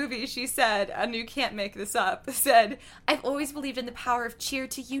stupid. in the movie, she said, and you can't make this up, said, I've always believed in the power of cheer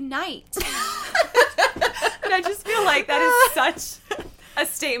to unite. And I just feel like that is such a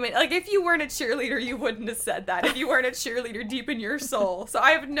statement. Like, if you weren't a cheerleader, you wouldn't have said that. If you weren't a cheerleader deep in your soul. So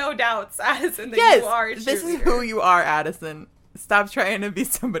I have no doubts, Addison, that Yes, you are a cheerleader. this is who you are, Addison. Stop trying to be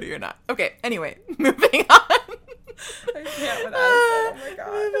somebody you're not. Okay, anyway, moving on. I can't with Addison. Oh my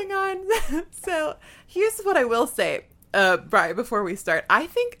God. Moving on. So, here's what I will say. Right before we start, I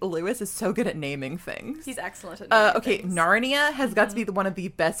think Lewis is so good at naming things. He's excellent at naming Okay, things. Narnia has got to be one of the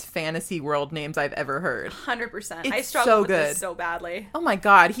best fantasy world names I've ever heard. 100%. It's I struggle so with good. this so badly. Oh my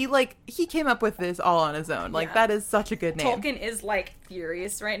god, he came up with this all on his own. Like, Yeah. that is such a good name. Tolkien is like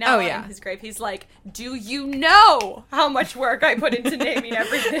furious right now. Oh, yeah. In his grave, he's like, "Do you know how much work I put into naming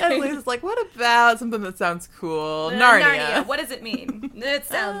everything?" And Lewis is like, what about something that sounds cool? Narnia. What does it mean? It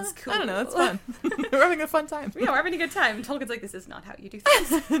sounds cool. I don't know, it's fun. We're having a fun time. Yeah, we're having a good time. And Tolkien's like, "This is not how you do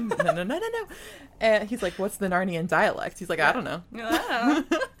things." No. And he's like, what's the Narnian dialect? He's like, I don't know. I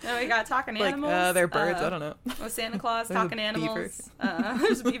don't know. Then we got talking Like, animals. they're birds. I don't know. Was Santa Claus There's a talking animals? beaver.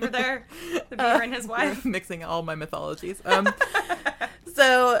 There's a beaver there. The beaver and his wife. Mixing all my mythologies.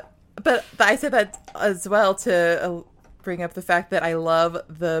 So, but I said that as well to bring up the fact that I love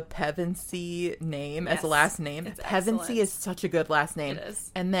the Pevensey name as a Yes, last name. it's Pevensey excellent. is such a good last name. It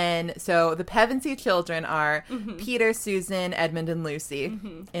is. And then, so the Pevensey children are Peter, Susan, Edmund, and Lucy,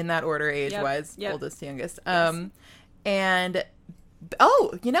 in that order age-wise, Yep. oldest to youngest. And,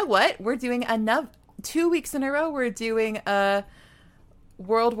 oh, you know what? We're doing 2 weeks in a row, we're doing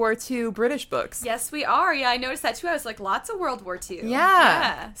World War II British books. Yes, we are. Yeah, I noticed that too. I was like, lots of World War II.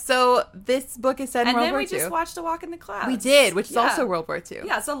 Yeah. So this book is set in And World then War we II. just watched A Walk in the Clouds. We did, which is Yeah. also World War II.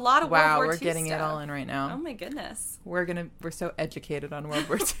 Yeah, it's a lot of Wow, World War we're II getting stuff. it all in right now. Oh my goodness. We're so educated on World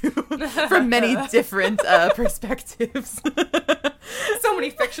War II from many different perspectives. So many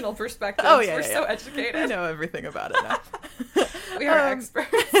fictional perspectives. Oh, yeah, We're yeah, so yeah. educated. I know everything about it now. We are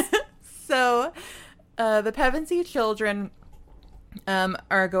experts. So, the Pevensey children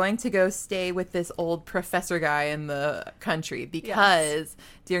are going to go stay with this old professor guy in the country because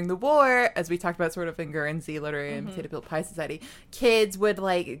during the war, as we talked about sort of in Guernsey Literary and Potato Peel Pie Society, kids would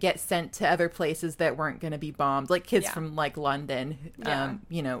like get sent to other places that weren't going to be bombed, like kids Yeah. from like London, Yeah.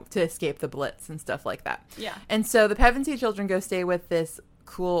 to escape the Blitz and stuff like that. Yeah. And so the Pevensey children go stay with this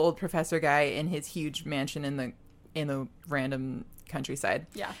cool old professor guy in his huge mansion in the random countryside.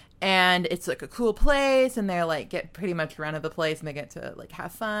 Yeah. And it's like a cool place, and they're like get pretty much run of the place, and they get to like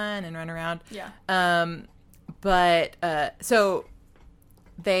have fun and run around. Yeah. So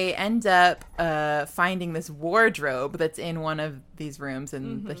they end up finding this wardrobe that's in one of these rooms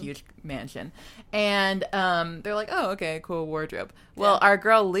in the huge mansion, and they're like, "Oh, okay, cool wardrobe." Well, our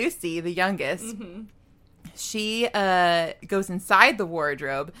girl Lucy, the youngest, she goes inside the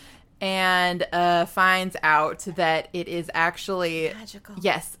wardrobe and finds out that it is actually Magical.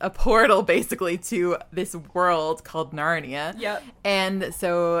 Yes, a portal basically to this world called Narnia. Yep. And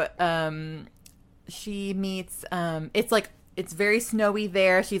so she meets it's very snowy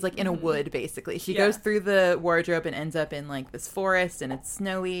there. She's like in a wood basically. She Yeah. goes through the wardrobe and ends up in like this forest, and it's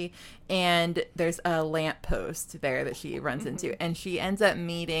snowy, and there's a lamppost there that she runs into, and she ends up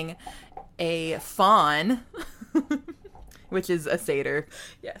meeting a fawn which is a satyr.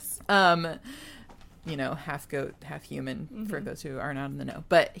 Yes. half goat, half human, for those who are not in the know.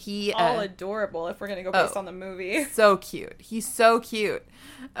 But he... all adorable if we're going to go based on the movie. So cute. He's so cute.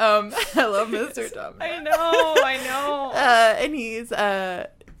 I love Mr. Tumnus. I know. And he's...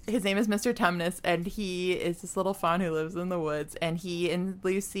 his name is Mr. Tumnus, and he is this little fawn who lives in the woods, and he and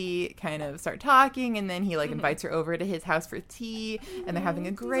Lucy kind of start talking, and then he invites her over to his house for tea, and they're having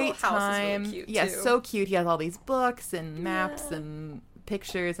a great time. Really cute, yes, too. so cute. He has all these books and maps and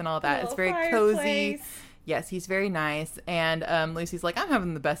pictures and all that. It's very fireplace. cozy. Yes, he's very nice, and Lucy's like, I'm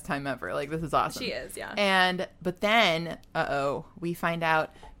having the best time ever. Like, this is awesome. She is, yeah. But then, we find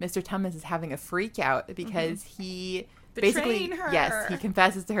out Mr. Tumnus is having a freak out because he... Betraying her. Yes, he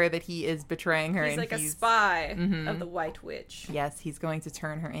confesses to her that he is betraying her. He's like a spy of the White Witch. Yes, he's going to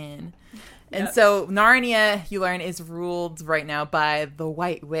turn her in. And so Narnia, you learn, is ruled right now by the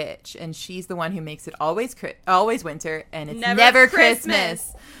White Witch. And she's the one who makes it always winter, and it's never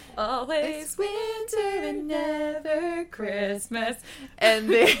Christmas. Always winter and never Christmas. And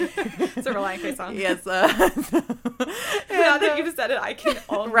they... It's a Reliant K song. Yes. Now that you've said it, I can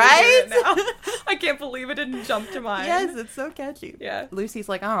only right? hear it now. I can't believe it didn't jump to mind. Yes, it's so catchy. Yeah. Lucy's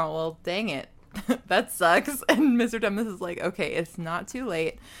like, oh, well, dang it. That sucks. And Mr. Tumnus is like, okay, it's not too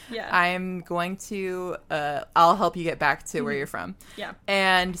late. Yeah. I'm going to, I'll help you get back to where you're from. Yeah.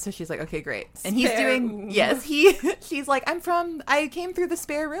 And so she's like, okay, great. And he's Spare doing, room. yes, she's like, I came through the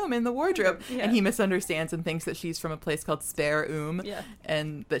spare room in the wardrobe. Yeah. And he misunderstands and thinks that she's from a place called Spare Room. Yeah.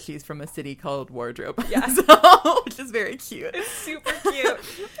 And that she's from a city called Wardrobe. Yeah. So, which is very cute. It's super cute.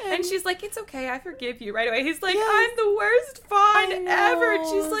 And she's like, it's okay, I forgive you right away. He's like, Yes. I'm the worst fawn I ever. And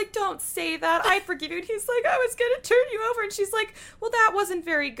know. she's like, don't say that. I forgive you. And he's like, I was going to turn you over. And she's like, well, that wasn't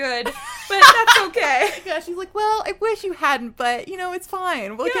very good, but that's okay. Yeah, she's like, well, I wish you hadn't, but, it's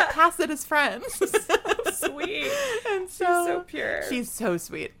fine. We'll get past it as friends. So sweet. And She's so pure. She's so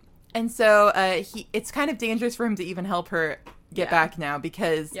sweet. And so it's kind of dangerous for him to even help her get back now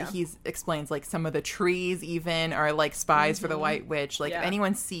because he explains some of the trees even are spies for the White Witch. If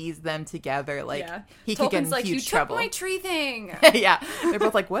anyone sees them together, he could get in like, huge you trouble. took my tree thing. Yeah, they're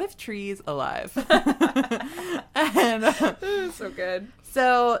both like, what if trees alive? And So good.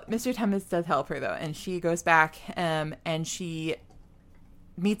 so Mr. Tumnus does help her though, and she goes back and she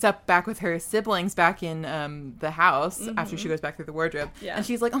meets up back with her siblings back in the house after she goes back through the wardrobe. Yeah. And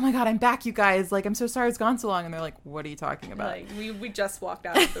she's like, oh my god, I'm back, you guys. I'm so sorry it's gone so long. And they're like, what are you talking about? We just walked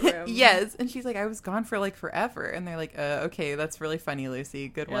out of the room. Yes. And she's like, I was gone for forever. And they're like, okay, that's really funny, Lucy.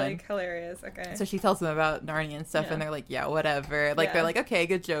 Good one. Hilarious. Okay. So she tells them about Narnia and stuff, and they're like, yeah, whatever. They're like, okay,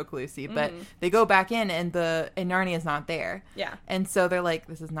 good joke, Lucy. But they go back in, and Narnia's not there. Yeah. And so they're like,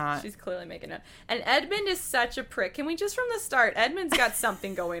 this is not... She's clearly making it. And Edmund is such a prick. Can we just from the start, Edmund's got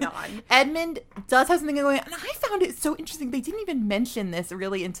something going on. Edmund does have something going on. And I found it so interesting. They didn't even mention this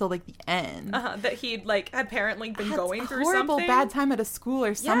really until the end. That he'd apparently been going through horrible something. bad time at a school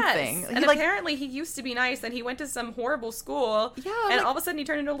or something. Yes. And apparently he used to be nice and he went to some horrible school. Yeah. And all of a sudden he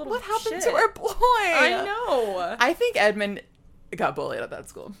turned into a little What happened shit. to our boy? I know. I think Edmund got bullied at that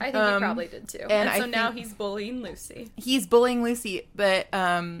school. I think he probably did too. And so now he's bullying Lucy. He's bullying Lucy, but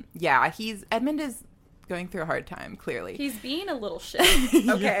Edmund is going through a hard time, clearly. He's being a little shit.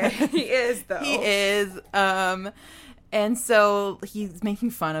 Okay. He is though. He is. And so he's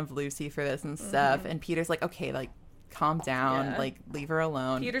making fun of Lucy for this and stuff, and Peter's like, okay, calm down, leave her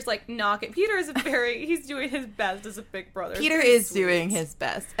alone. Peter's like, knock it. Peter is he's doing his best as a big brother. Peter is doing his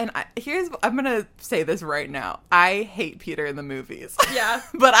best. And I'm going to say this right now. I hate Peter in the movies. Yeah.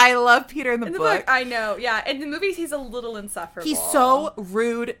 But I love Peter in the book. I know. Yeah. In the movies, he's a little insufferable. He's so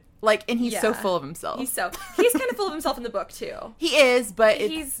rude. And he's so full of himself. He's kind of full of himself in the book too. He is, but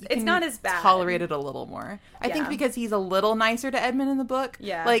it's not as bad. Tolerated a little more. I think because he's a little nicer to Edmund in the book.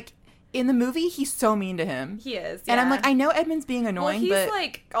 Yeah. In the movie, he's so mean to him. He is, yeah. And I'm like, I know Edmund's being annoying, well,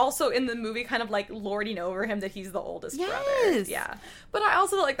 he's but... also in the movie kind of lording over him that he's the oldest brother. Yes. Yeah. But I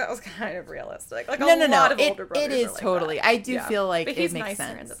also feel like that was kind of realistic. No. Lot of older brothers it is totally. That. I do feel like but it makes nicer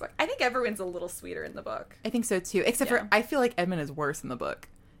sense. In the book. I think everyone's a little sweeter in the book. I think so too. Except for, I feel like Edmund is worse in the book.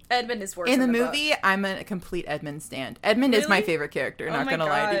 Edmund is worse in the movie. I'm a complete Edmund stan. Edmund is my favorite character. Not gonna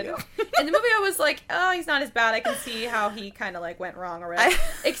lie to you. In the movie, I was like, oh, he's not as bad. I can see how he kind of went wrong already.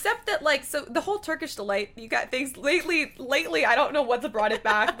 Except that so the whole Turkish delight. You got things lately. I don't know what's brought it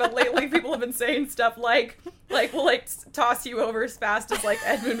back, but lately people have been saying stuff we'll toss you over as fast as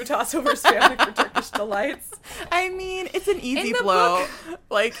Edmund would toss over his family for Turkish delights. I mean, it's an easy blow.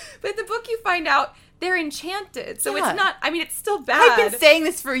 But in the book, you find out. They're enchanted, so it's not. I mean, it's still bad. I've been saying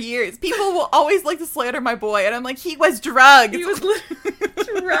this for years. People will always like to slander my boy, and I'm like, he was drugged. He was drugged.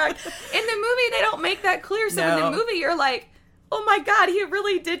 In the movie, they don't make that clear. So in the movie, you're like, oh my god, he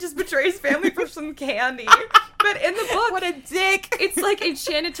really did just betray his family for some candy. But in the book, what a dick. It's like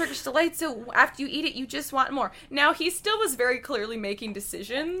enchanted Turkish delight, so after you eat it, you just want more. Now, he still was very clearly making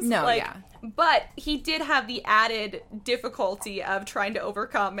decisions. No, like, yeah. But he did have the added difficulty of trying to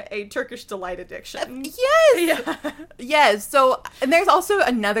overcome a Turkish delight addiction. Yes! Yeah. Yes, so, and there's also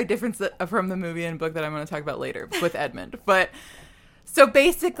another difference from the movie and book that I'm going to talk about later with Edmund, but... So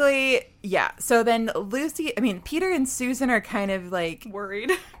basically, yeah. So then Peter and Susan are kind of like...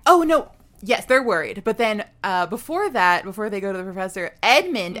 Worried. Oh, no. Yes, they're worried. But then before they go to the professor,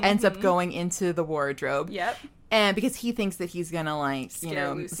 Edmund ends up going into the wardrobe. Yep. And because he thinks that he's going to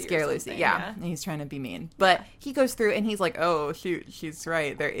scare Lucy. Yeah. And he's trying to be mean. But he goes through and he's like, oh, shoot, she's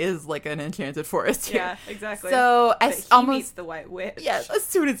right. There is like an enchanted forest here. Yeah, exactly. So he meets the White Witch. Yeah, as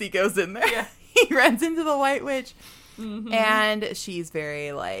soon as he goes in there, yeah. he runs into the White Witch. Mm-hmm. And she's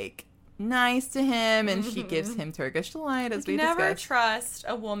very, like, nice to him, and she gives him Turkish delight, as we discussed. Never trust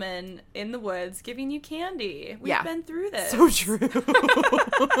a woman in the woods giving you candy. We've been through this. So true.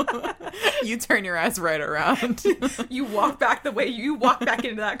 You turn your ass right around. You walk back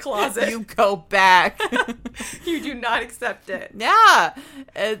into that closet. You go back. You do not accept it. Yeah.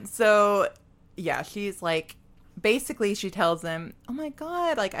 And so, yeah, she's like... Basically, she tells him, oh my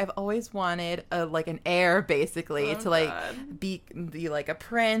god, like, I've always wanted an heir, basically, to, like, be like, a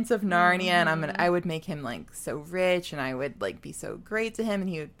prince of Narnia, and I would make him, like, so rich, and I would, like, be so great to him, and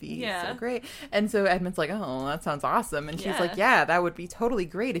he would be so great. And so Edmund's like, oh, that sounds awesome. And she's like, yeah, that would be totally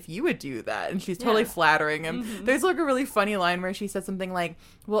great if you would do that. And she's totally flattering him. There's, like, a really funny line where she says something like,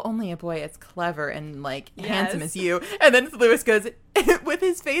 well, only a boy as clever and, like, handsome as you. And then Lewis goes, with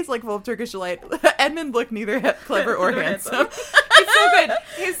his face, like, full of Turkish delight, Edmund looked neither clever or handsome. It's so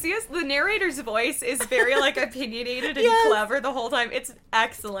good. The narrator's voice is very, like, opinionated and clever the whole time. It's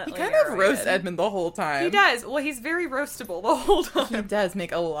excellently He kind of roasts Edmund the whole time. He does. Well, he's very roastable the whole time. He does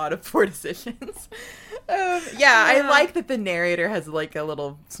make a lot of poor decisions. I like that the narrator has, like, a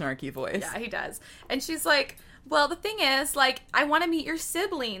little snarky voice. Yeah, he does. And she's like... Well, the thing is, like, I want to meet your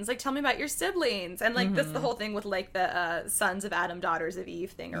siblings. Like, tell me about your siblings. And, like, that's the whole thing with, like, the sons of Adam, daughters of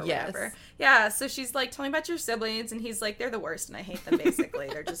Eve thing or whatever. Yeah, so she's like, tell me about your siblings. And he's like, they're the worst and I hate them, basically.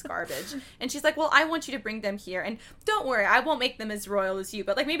 They're just garbage. And she's like, well, I want you to bring them here. And don't worry, I won't make them as royal as you.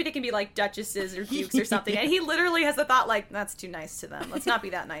 But, like, maybe they can be, like, duchesses or dukes or something. And he literally has the thought, like, that's too nice to them. Let's not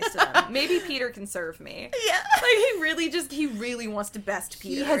be that nice to them. Maybe Peter can serve me. Yeah. Like, he really wants to best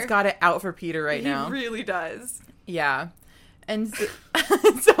Peter. He has got it out for Peter right now. He really does. Yeah. And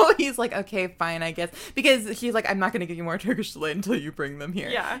so he's like, okay, fine, I guess. Because she's like, I'm not going to give you more Turkish delight until you bring them here.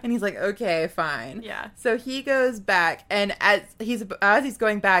 Yeah. And he's like, okay, fine. Yeah. So he goes back, and as he's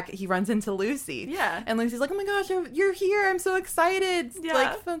going back, he runs into Lucy. Yeah. And Lucy's like, oh my gosh, you're here. I'm so excited. Yeah.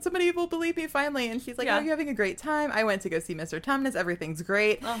 Like, somebody will believe me finally. And she's like, oh, you're having a great time. I went to go see Mr. Tumnus. Everything's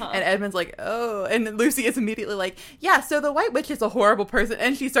great. And Edmund's like, oh. And Lucy is immediately like, yeah, so the White Witch is a horrible person.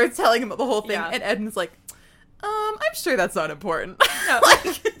 And she starts telling him the whole thing. Yeah. And Edmund's like, I'm sure that's not important. No.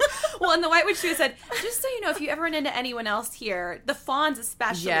 Well, and the White Witch too said, just so you know, if you ever run into anyone else here, the fawns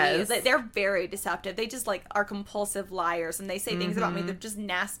especially, they're very deceptive. They just, like, are compulsive liars, and they say things about me that are just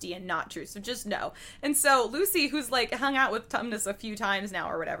nasty and not true, so just know. And so Lucy, who's, like, hung out with Tumnus a few times now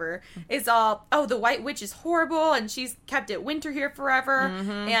or whatever, is all, oh, the White Witch is horrible, and she's kept it winter here forever,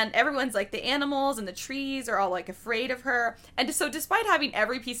 and everyone's, like, the animals and the trees are all, like, afraid of her. And so despite having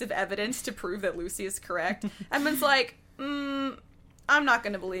every piece of evidence to prove that Lucy is correct, Edmund's like, I'm not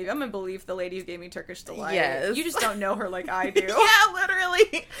going to believe. I'm going to believe the lady who gave me Turkish delight. Yes. You just don't know her like I do. Yeah,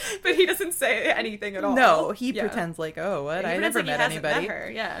 literally. But he doesn't say anything at all. No, he pretends like, oh, what? I never met anybody. Met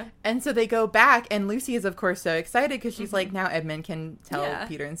her. Yeah. And so they go back, and Lucy is, of course, so excited because she's like, now Edmund can tell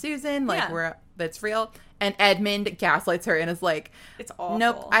Peter and Susan, like, that's real. And Edmund gaslights her and is like, it's awful.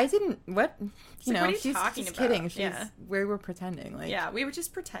 Nope, I didn't. What? You know, what are you she's talking just about? kidding. We were pretending. Like, yeah, we were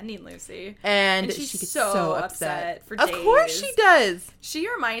just pretending, Lucy. And she gets so upset for days. Of course she does. Lucy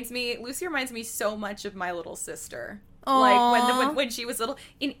reminds me so much of my little sister. Aww. Like when she was little,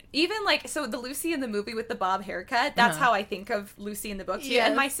 even like, so the Lucy in the movie with the bob haircut, that's how I think of Lucy in the book too. Yes.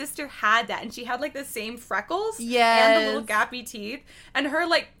 And my sister had that, and she had like the same freckles and the little gappy teeth. And her,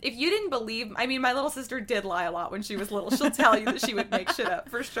 like, if you didn't believe, I mean, my little sister did lie a lot when she was little. She'll tell you that she would make shit up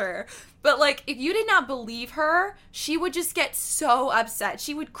for sure. But like, if you did not believe her, she would just get so upset.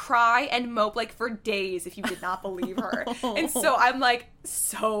 She would cry and mope like for days if you did not believe her. And so I'm like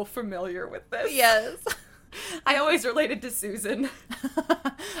so familiar with this. Yes. I always related to Susan,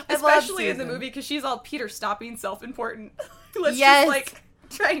 especially in the movie, because she's all, Peter, stop being self-important. Let's just, like,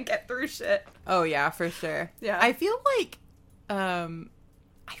 try and get through shit. Oh, yeah, for sure. Yeah. I feel like,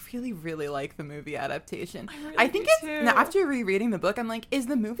 I really, really like the movie adaptation. Really I think do it's too. now after rereading the book, I'm like, is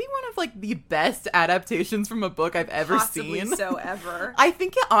the movie one of like the best adaptations from a book I've ever Possibly seen? so ever. I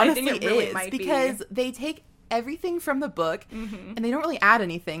think it honestly it really is might be. because they take everything from the book and they don't really add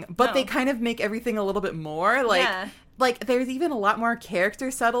anything, but No. they kind of make everything a little bit more Yeah. like there's even a lot more character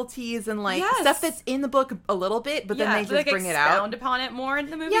subtleties and like Yes. stuff that's in the book a little bit, but then they just bring it out. expound upon it more in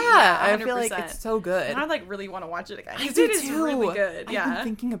the movie. Yeah, I feel 100%. like it's so good. And I like really want to watch it again. I It do is too. really good. I've Yeah. been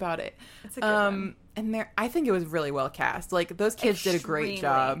thinking about it. It's a good one. And I think it was really well cast. Like those kids did a great Extremely.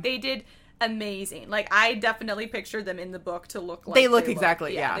 job. They did amazing. Like I definitely pictured them in the book to look like They look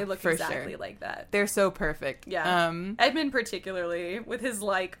exactly- yeah, they look for exactly sure. like that. They're so perfect. Yeah. Edmund particularly with his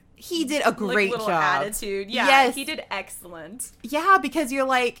like He did a great little job. attitude. Yeah, Yes. he did excellent. Yeah, because you're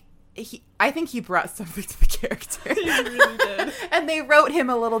like, I think he brought something to the character. He really did. And they wrote him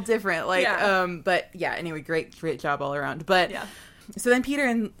a little different. Like, Yeah. but yeah, anyway, great job all around. But Yeah. so then Peter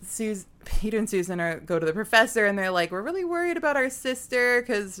and Susan go to the professor and they're like, we're really worried about our sister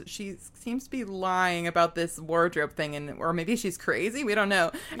because she seems to be lying about this wardrobe thing, or maybe she's crazy. We don't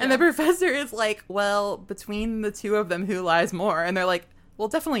know. And the professor is like, well, between the two of them, who lies more? And they're like, well,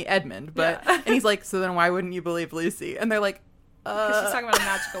 definitely Edmund. But Yeah. and he's like, so then why wouldn't you believe Lucy? And they're like, Because she's talking about a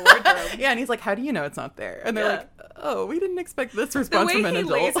magical wardrobe. yeah, and he's like, how do you know it's not there? And they're Yeah. like, oh, we didn't expect this The response way from an he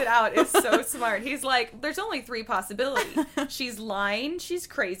adult. lays it out is so smart. He's like, there's only 3 possibilities. She's lying, she's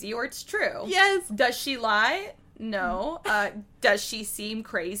crazy, or it's true. Yes. Does she lie? No. Does she seem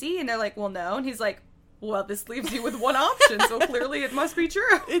crazy? And they're like, well, no. And he's like, well, this leaves you with one option, so clearly it must be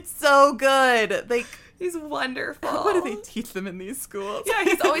true. It's so good. Like, He's wonderful. what do they teach them in these schools? Yeah,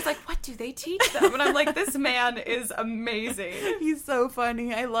 he's always like, what do they teach them? And I'm like, this man is amazing. He's so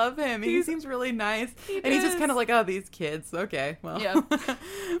funny. I love him. He seems really nice. And he's just is. kind of like, oh, these kids. Okay, well. Yeah.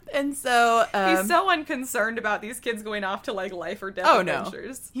 And so... He's so unconcerned about these kids going off to like life or death Oh, no.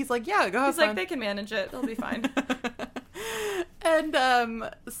 adventures. He's like, yeah, go have He's fun. like, they can manage it. They'll be fine. And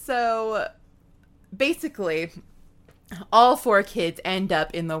so basically all 4 kids end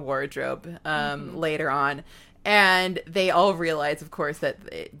up in the wardrobe later on, and they all realize, of course, that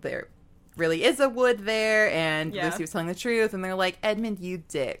there really is a wood there, and Yeah. Lucy was telling the truth, and they're like, Edmund, you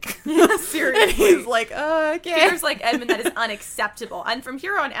dick. Seriously. And he's like, oh, okay. Peter's like, Edmund, that is unacceptable. And from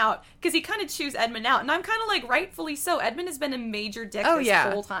here on out, because he kind of chews Edmund out, and I'm kind of like, rightfully so. Edmund has been a major dick Oh, this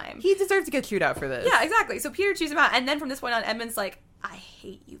yeah. whole time. He deserves to get chewed out for this. Yeah, exactly. So Peter chews him out, and then from this point on, Edmund's like, I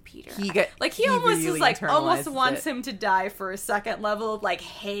hate you, Peter. He he almost really is like, almost internalizes wants it. him to die for a second level, like,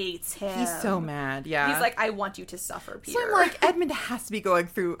 hates him. He's so mad, yeah. He's like, I want you to suffer, Peter. So I'm like, Edmund has to be going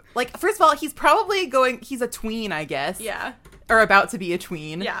through, like, first of all, he's a tween, I guess. yeah. Or about to be a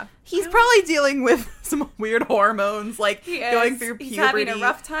tween. Yeah. He's probably dealing with some weird hormones, like He is. going through puberty. He's having a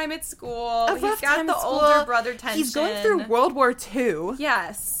rough time at school. A He's rough got time the at school. older brother tension. He's going through World War II.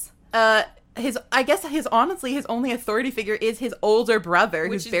 Yes. I guess his only authority figure is his older brother,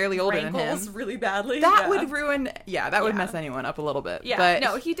 Which who's is barely older than him. rankles really badly. That Yeah. would ruin. Yeah, that would Yeah. mess anyone up a little bit. Yeah. but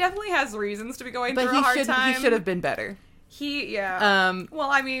No, he definitely has reasons to be going but through a hard time. he should have been better. Yeah. Um, Well,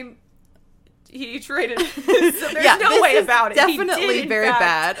 I mean, he traded. So there's Yeah, no this way is about it. definitely He did, in very fact,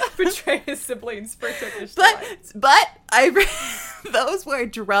 bad. Betray his siblings for Turkish delights. But those were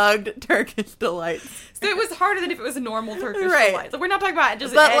drugged Turkish delights. So it was harder than if it was a normal Turkish Right. delights. Like, we're not talking about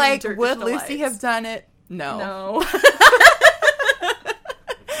just But any like, Turkish would delights. Lucy have done it? No. No.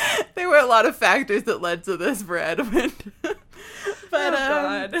 There were a lot of factors that led to this for Edmund. But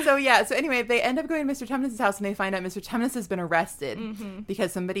God. so anyway, they end up going to Mr. Tumnus' house, and they find out Mr. Tumnus has been arrested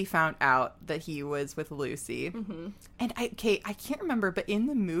because somebody found out that he was with Lucy. And I can't remember, but in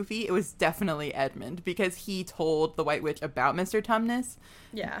the movie it was definitely Edmund because he told the White Witch about Mr. Tumnus.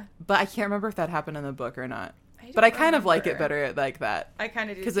 Yeah. But I can't remember if that happened in the book or not. don't But I kind of like it remember. better like that I kind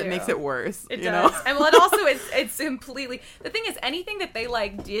of do because it makes it worse. It you does. know? And well, it also it's completely the thing is anything that they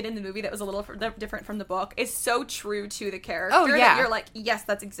like did in the movie that was a little different from the book is so true to the character Oh, yeah. that you're like, yes,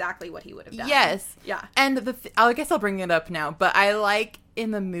 that's exactly what he would have done. Yes. Yeah. And I guess I'll bring it up now, but I like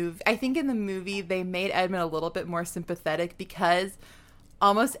in the movie, I think in the movie they made Edmund a little bit more sympathetic because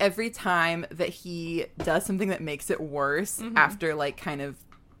almost every time that he does something that makes it worse after like kind of,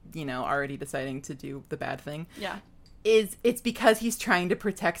 you know, already deciding to do the bad thing. Yeah. It's because he's trying to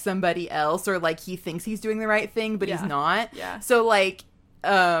protect somebody else or like he thinks he's doing the right thing, but he's Yeah. not. Yeah. So like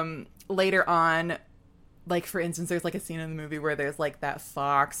later on, like for instance, there's like a scene in the movie where there's like that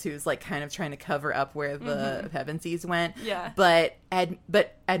fox who's like kind of trying to cover up where the Pevensies went. Yeah. But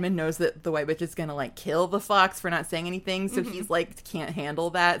Edmund knows that the White Witch is gonna like kill the fox for not saying anything, so he's like can't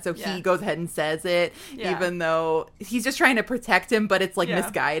handle that. So Yeah. he goes ahead and says it, Yeah. even though he's just trying to protect him, but it's like Yeah.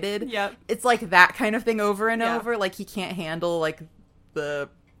 misguided. Yep. It's like that kind of thing over and Yeah. over. Like he can't handle like the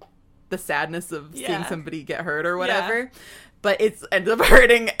the sadness of seeing Yeah. somebody get hurt or whatever. But it ends up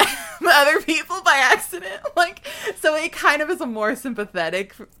hurting other people by accident. Like, so it kind of is a more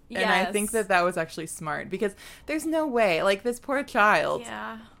sympathetic. And I think Yes. that was actually smart because there's no way, like, this poor child,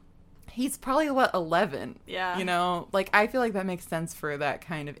 Yeah. he's probably, 11? Yeah. You know, like, I feel like that makes sense for that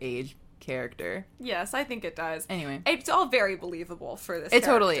kind of age character. Yes, I think it does. Anyway. It's all very believable for this It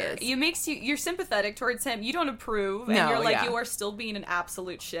totally character. is. You're sympathetic towards him. You don't approve, and No, you're like, yeah. you are still being an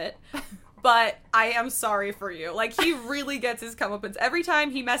absolute shit. But I am sorry for you. Like, he really gets his comeuppance. Every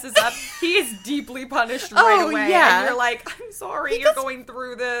time he messes up, he is deeply punished right Oh, away. yeah. And you're like, I'm sorry you're going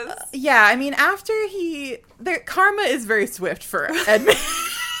through this. Yeah, I mean, after karma is very swift for Edmund.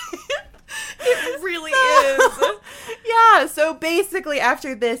 It really is. Yeah, so basically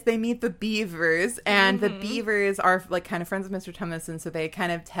after this, they meet the Beavers, and the Beavers are, like, kind of friends with Mr. Tennyson, so they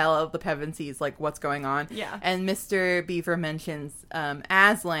kind of tell the Pevensies, like, what's going on. Yeah. And Mr. Beaver mentions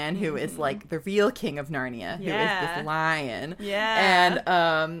Aslan, who is, like, the real king of Narnia, who is Yeah. this lion. Yeah.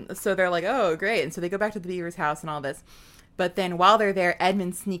 And so they're like, oh, great. And so they go back to the Beaver's house and all this. But then while they're there,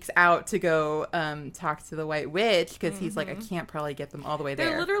 Edmund sneaks out to go talk to the White Witch because he's like, I can't probably get them all the way there.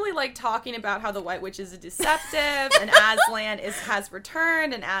 They're literally like talking about how the White Witch is a deceptive, and Aslan has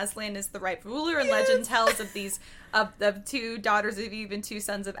returned, and Aslan is the rightful ruler. And legend tells of these of 2 daughters of Eve and 2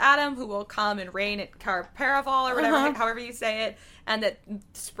 sons of Adam who will come and reign at Car Paraval or whatever, however you say it, and that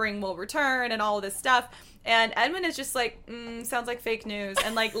spring will return and all of this stuff. And Edmund is just like, sounds like fake news,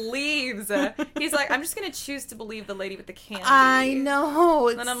 and like leaves. He's like, I'm just gonna choose to believe the lady with the candy. I know,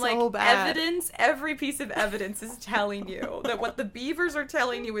 it's And I'm so like, bad. evidence, every piece of evidence is telling you that what the Beavers are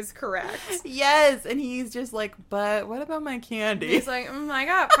telling you is correct. Yes, and he's just like, but what about my candy? He's like, I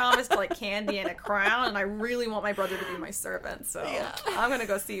got promised like candy and a crown, and I really want my brother to be my servant, so I'm gonna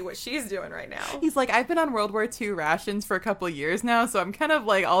go see what she's doing right now. He's like, I've been on World War II rations for a couple of years now, so I'm kind of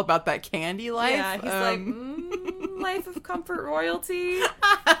like all about that candy life. Yeah, he's like, life of comfort royalty.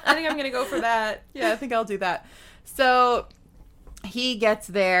 I think I'm gonna go for that. yeah, I think I'll do that. So he gets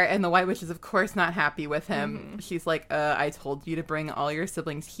there, and the White Witch is, of course, not happy with him. She's like, I told you to bring all your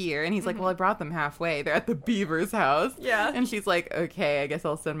siblings here. And he's like, well, I brought them halfway. They're at the Beaver's house. Yeah. And she's like, okay, I guess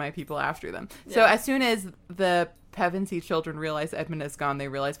I'll send my people after them. So Yeah. as soon as the Pevensey children realize Edmund is gone, they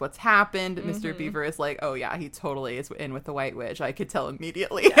realize what's happened. Mr. Beaver is like, oh, yeah, he totally is in with the White Witch. I could tell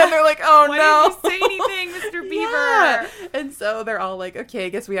immediately. And they're like, oh, Why no. didn't you say anything, Mr. Beaver? Yeah. And so they're all like, okay, I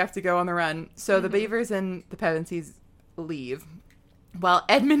guess we have to go on the run. So the Beavers and the Pevensies leave, while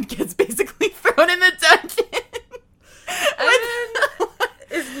Edmund gets basically thrown in the dungeon. Edmund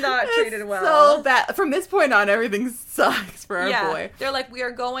is not treated It's well. so bad. From this point on, everything sucks for our boy. They're like, we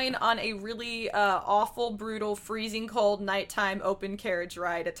are going on a really awful, brutal, freezing cold nighttime open carriage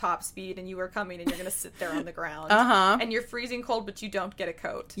ride at top speed, and you are coming and you're going to sit there on the ground. And you're freezing cold, but you don't get a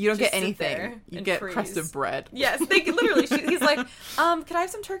coat. You don't Just get sit there anything. You and get freeze. crust of bread. Yes, they literally. He's like, "Can I have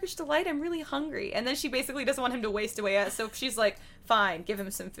some Turkish delight? I'm really hungry." And then she basically doesn't want him to waste away, so she's like, "Fine, give him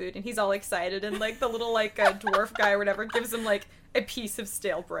some food." And he's all excited, and like the little like dwarf guy or whatever gives him like a piece of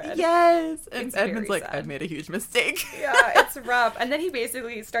stale bread. Yes. And It's Edmund's very like, sad. I've made a huge mistake. Yeah, it's rough. And then he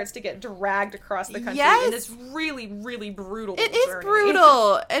basically starts to get dragged across the country Yes. in this really, really brutal It is journey.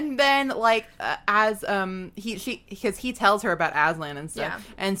 brutal. And then, like, as because he tells her about Aslan and stuff,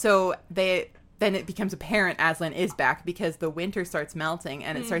 Yeah. and so then it becomes apparent Aslan is back because the winter starts melting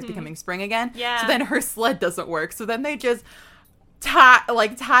and it starts becoming spring again. Yeah. So then her sled doesn't work. So then they just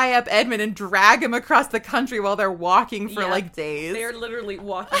tie up Edmund and drag him across the country while they're walking for Yeah. like days. They're literally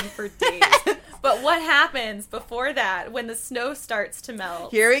walking for days. But what happens before that when the snow starts to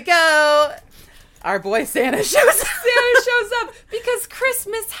melt? Here we go. Our boy Santa shows up. Santa shows up because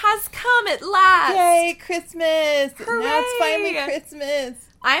Christmas has come at last. Yay, Christmas! Now Hooray! it's finally Christmas.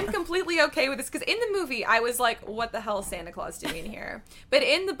 I'm completely okay with this because in the movie I was like, what the hell is Santa Claus doing here? But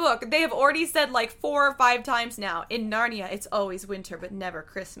in the book, they have already said like 4 or 5 times now, in Narnia, it's always winter but never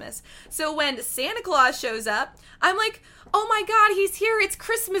Christmas. So when Santa Claus shows up, I'm like, oh my god, he's here, it's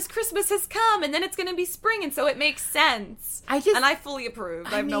Christmas, Christmas has come, and then it's going to be spring, and so it makes sense. And I fully approve.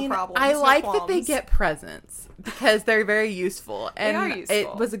 I have no problem. I no like that they qualms. get presents because they're very useful. And are useful.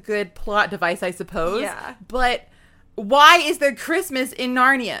 it was a good plot device, I suppose. Yeah. But why is there Christmas in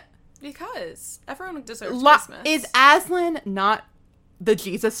Narnia? Because everyone deserves Christmas. Is Aslan not the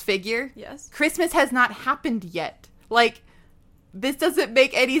Jesus figure? Yes. Christmas has not happened yet. Like, this doesn't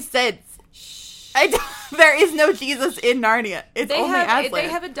make any sense. There is no Jesus in Narnia. It's only Aslan. They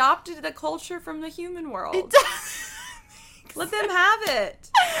have adopted the culture from the human world. It does. Let them have it.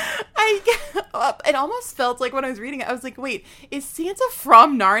 It almost felt like when I was reading it, I was like, wait, is Santa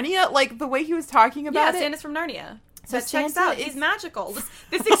from Narnia? Like, the way he was talking about Yeah, it? Santa's from Narnia. So that checks Santa out. He's magical.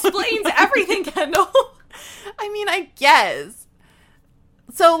 This explains everything, Kendall. I mean, I guess.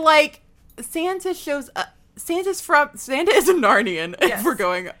 So, like, Santa shows up. Santa is a Narnian, Yes. if we're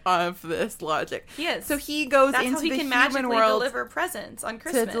going off this logic. He is. So he goes That's into how he the can human magically world, deliver presents on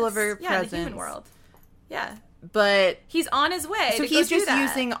Christmas. deliver in the presents. human world. Yeah. but He's on his way. so to he's go do just that.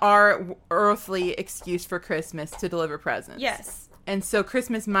 using our earthly excuse for Christmas to deliver presents. Yes. And so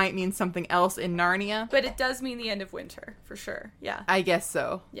Christmas might mean something else in Narnia. But it does mean the end of winter, for sure. Yeah. I guess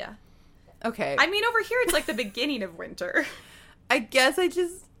so. Yeah. Okay. I mean, over here, it's like the beginning of winter. I guess I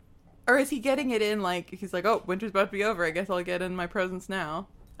just... Or is he getting it in like... He's like, oh, winter's about to be over. I guess I'll get in my presents now.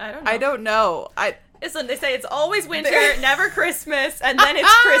 I don't know. I don't know. Listen, they say it's always winter, never Christmas, and then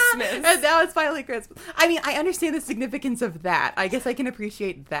it's Christmas. And now it's finally Christmas. I mean, I understand the significance of that. I guess I can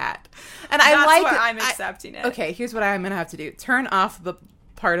appreciate that. And That's I like why it. I'm accepting it. Okay, here's what I'm going to have to do. Turn off the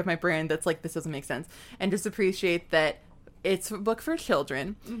part of my brain that's like, this doesn't make sense. And just appreciate that it's a book for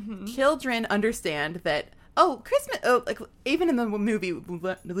children. Mm-hmm. Children understand that, oh, Christmas, oh, like, even in the movie,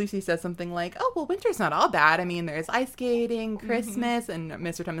 Lucy says something like, oh, well, winter's not all bad. I mean, there's ice skating, Christmas, and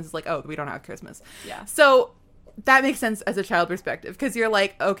Mr. Thomas is like, oh, we don't have Christmas. Yeah. So that makes sense as a child perspective, because you're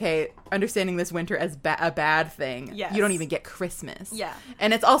like, okay, understanding this winter as a bad thing, Yes. you don't even get Christmas. Yeah.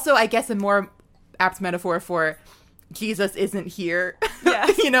 And it's also, I guess, a more apt metaphor for Jesus isn't here.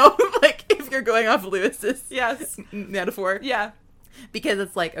 Yes. You know, like, if you're going off Lewis's Yes. metaphor. Yeah. Because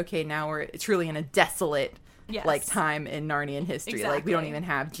it's like, okay, now we're truly in a desolate, Yes. like, time in Narnian history. Like, we don't Exactly. even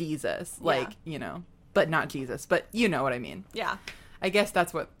have Jesus. Yeah. Like, you know, but not Jesus. But you know what I mean. Yeah. I guess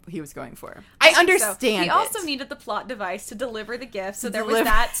that's what he was going for. I think so. understand He also it. needed the plot device to deliver the gift, so there was Deliver-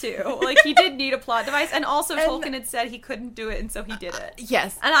 that too. Like, he did need a plot device, and also And- Tolkien had said he couldn't do it, and so he did it.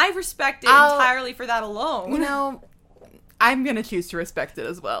 Yes. And I respect it I'll- entirely for that alone. You know, I'm gonna choose to respect it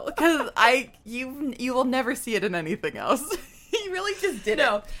as well, because you will never see it in anything else. He really just did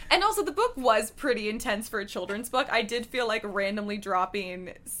No. it. And also, the book was pretty intense for a children's book. I did feel like randomly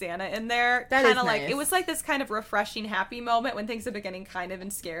dropping Santa in there. That is Kinda like, nice. it was like this kind of refreshing, happy moment when things have been getting kind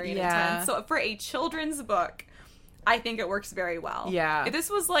of scary and Yeah. intense. So for a children's book, I think it works very well. Yeah. If this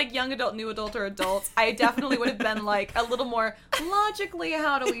was like young adult, new adult, or adults, I definitely would have been like a little more logically,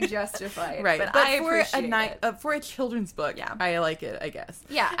 how do we justify it? Right, But, but I for a appreciate it. for a children's book, Yeah. I like it. I guess.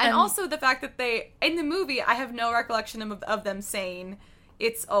 Yeah, and also the fact that they, in the movie, I have no recollection of them saying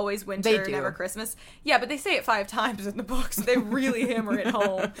it's always winter, They do. never Christmas. Yeah, but they say it 5 times in the book, so they really hammer it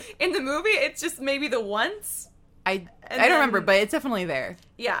home. In the movie, it's just maybe the once. I And don't remember, then- but it's definitely there.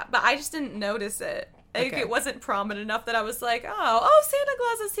 Yeah, but I just didn't notice it. Like, Okay. it wasn't prominent enough that I was like, oh, Santa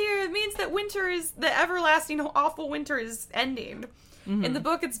Claus is here. It means that the everlasting, awful winter is ending. Mm-hmm. In the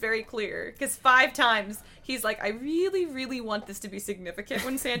book, it's very clear, because 5 times he's like, I really, really want this to be significant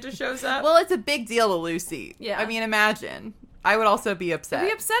when Santa shows up. Well, it's a big deal to Lucy. Yeah. I mean, imagine. I would also be upset. It'd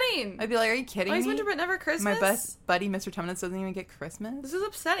be upsetting. I'd be like, are you kidding Always me? winter, but never Christmas. My best buddy, Mr. Tumnus, doesn't even get Christmas. This is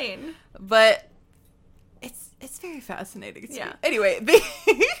upsetting. But it's very fascinating to Yeah. me. Anyway,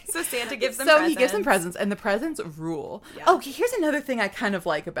 So Santa gives them so presents. he gives them presents, and the presents rule. Yeah. Okay, here's another thing I kind of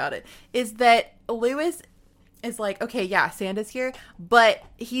like about it, is that Lewis is like, okay, yeah, Santa's here, but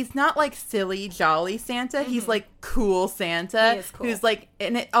he's not like silly, jolly Santa. He's like cool Santa. Mm-hmm. He is cool. Who's like,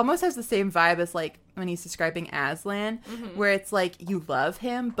 and it almost has the same vibe as like when he's describing Aslan, Mm-hmm. where it's like you love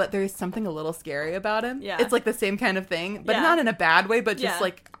him, but there's something a little scary about him. Yeah. It's like the same kind of thing, but Yeah. not in a bad way, but just Yeah.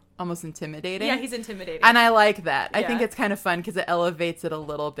 like almost intimidating. Yeah, he's intimidating. And I like that. I think Yeah. it's kind of fun because it elevates it a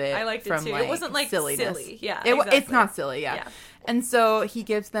little bit. I liked it from, too. Like, It wasn't, like, silliness. silly. Yeah, It's exactly. not silly. Yeah. Yeah. And so he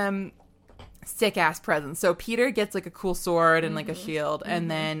gives them sick ass presents. So Peter gets like a cool sword and like a shield, and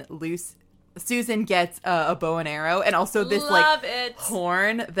then Susan gets a bow and arrow, and also this Love like it.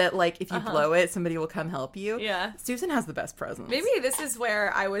 horn that like if you blow it, somebody will come help you. Yeah. Susan has the best presents. Maybe this is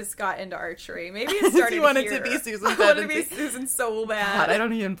where I got into archery. Maybe it started You wanted to here. be Susan I wanted to be Pevensey. Susan so bad. God, I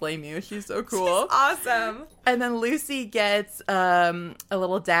don't even blame you. She's so cool. Awesome. And then Lucy gets a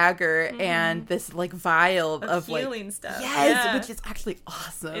little dagger and this like vial of like Healing stuff. yes, Yeah. which is actually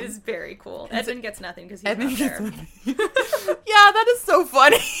awesome. It is very cool. Edmund gets nothing because he's Edmund not gets there. nothing. Yeah, that is so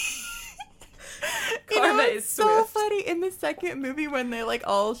funny. Karma it's is so swift. funny in the second movie when they like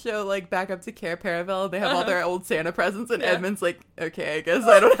all show like back up to Care Paravel. They have all their old Santa presents, and Yeah. Edmund's like, okay, I guess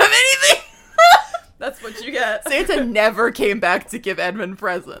I don't have anything. That's what you get. Santa never came back to give Edmund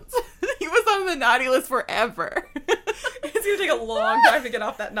presents. He was on the naughty list forever. It's gonna take a long time to get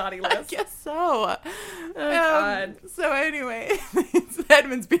off that naughty I list. guess so. God. So anyway,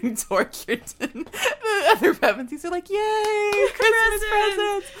 Edmund's being tortured, and the other Pevensies are like, "Yay, Christmas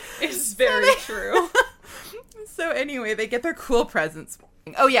presents!" It's very true. So anyway, they get their cool presents.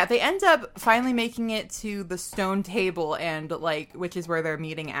 Oh yeah, they end up finally making it to the stone table, and like, which is where they're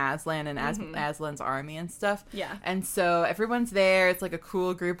meeting Aslan and Aslan's army and stuff. Yeah. And so everyone's there. It's like a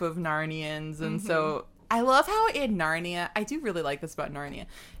cool group of Narnians, and so I love how in Narnia, I do really like this about Narnia.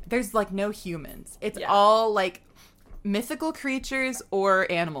 There's like no humans. It's all like mythical creatures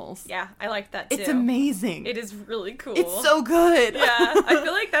or animals. Yeah, I like that too. It's amazing. It is really cool. It's so good. Yeah, I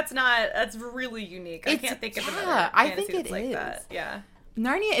feel like that's really unique. I can't think of another I think fantasy it that's like is. that. Yeah.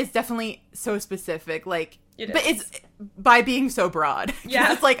 Narnia is definitely so specific, like, but is. it's by being so broad.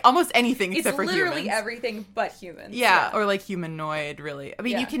 Yeah. It's like almost anything except for It's humans. literally everything but humans. Yeah, or like humanoid, really. I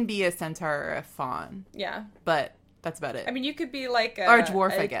mean, Yeah. you can be a centaur or a fawn, Yeah. but that's about it. I mean, you could be like Or a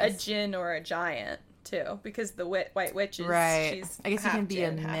dwarf, I guess. a djinn or a giant too, because the White Witch is right. she's I guess you half can be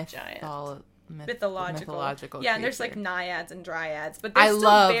djinn, a half giant. mythological Yeah, and there's like creature. naiads and dryads, but they're I still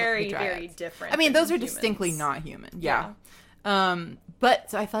love very, the very dryads. different. I mean, those are than distinctly humans. not human. Yeah.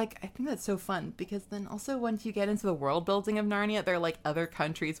 But so I think that's so fun because then also once you get into the world building of Narnia, there are like other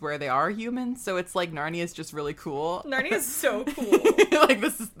countries where they are humans, so it's like Narnia is just really cool. Narnia is so cool. Like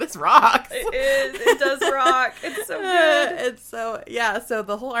this rocks. It is. It does rock. It's so good. It's so so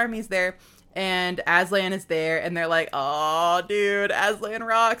the whole army's there. And Aslan is there, and they're like, "Oh, dude, Aslan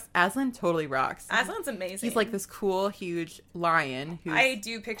rocks." Aslan totally rocks. Aslan's amazing. He's like this cool, huge lion. I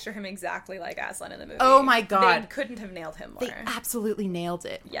do picture him exactly like Aslan in the movie. Oh my God. They couldn't have nailed him more. They absolutely nailed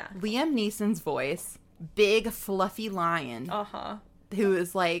it. Yeah. Liam Neeson's voice, big, fluffy lion, who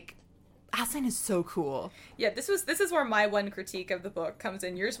is like, Aslan is so cool. Yeah, this is where my one critique of the book comes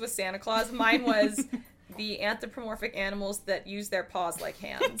in. Yours was Santa Claus. Mine was the anthropomorphic animals that use their paws like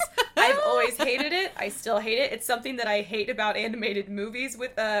hands. I've always hated it. I still hate it. It's something that I hate about animated movies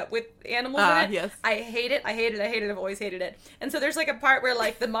with animals in it. Yes. I hate it. I hate it. I hate it. I've always hated it. And so there's like a part where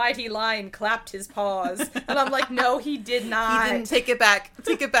like the mighty lion clapped his paws, and I'm like, no, he did not. He didn't. Take it back.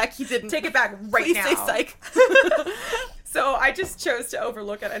 Take it back. He didn't. Take it back right Please now. say psych. So I just chose to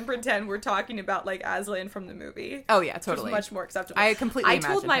overlook it and pretend we're talking about like Aslan from the movie. Oh yeah, Which totally. is much more acceptable. I completely I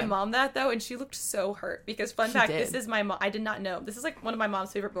told imagined my him. mom that though, and she looked so hurt because fun She fact, did. this is my mom. I did not know. This is like one of my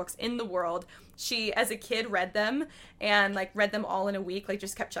mom's favorite books in the world. She, as a kid, read them and like read them all in a week. Like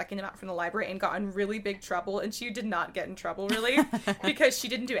just kept checking them out from the library and got in really big trouble. And she did not get in trouble really because she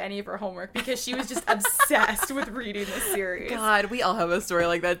didn't do any of her homework because she was just obsessed with reading this series. God, we all have a story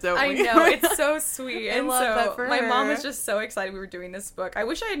like that, don't I we? know, it's so sweet. I And love so that for my mom her. was just so excited we were doing this book. I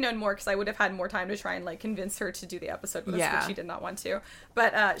wish I had known more because I would have had more time to try and like convince her to do the episode with us, Yeah. but she did not want to.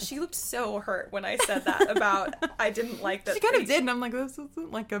 But she looked so hurt when I said that about I didn't like that. She kind of did, and I'm like, this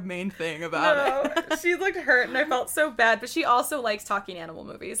isn't like a main thing about it. No, she looked hurt and I felt so bad, but she also likes talking animal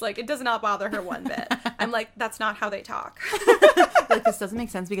movies. Like, it does not bother her one bit. I'm like, that's not how they talk. Like, this doesn't make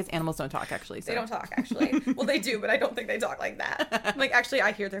sense because animals don't talk, actually. So. They don't talk, actually. Well, they do, but I don't think they talk like that. I'm like, actually,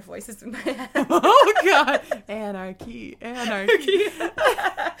 I hear their voices in my head. Oh, God. Anarchy.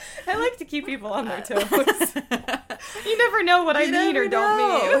 I like to keep people on their toes. You never know what I You never never don't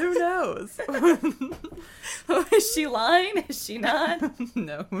know. mean. Who knows? Is she lying? Is she not?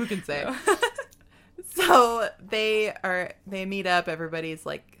 No, who can say? So they meet up. Everybody's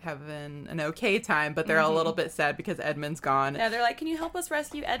like having an okay time, but they're a little bit sad because Edmund's gone. Yeah, they're like, can you help us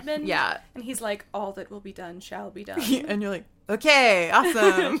rescue Edmund? Yeah. And he's like, all that will be done shall be done. And you're like, okay,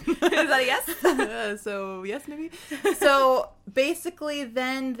 awesome. Is that a yes? So yes, maybe. So basically,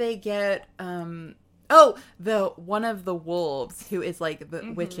 then they get the one of the wolves who is like the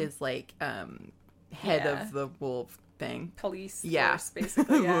which is like head Yeah. of the wolf thing. Police Yeah, force,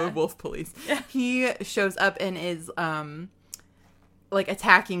 basically. Yeah. wolf police. Yeah. He shows up and is like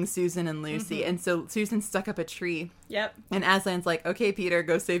attacking Susan and Lucy, and so Susan's stuck up a tree. Yep. And Aslan's like, okay, Peter,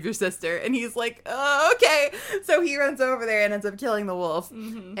 go save your sister. And he's like, oh, okay. So he runs over there and ends up killing the wolf.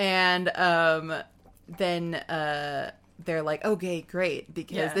 And then they're like, okay, great.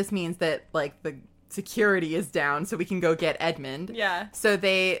 Because this means that, like, the security is down so we can go get Edmund. Yeah. So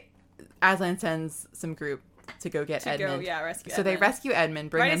Aslan sends some group to go get Edmund. Rescue So Edmund. they rescue Edmund,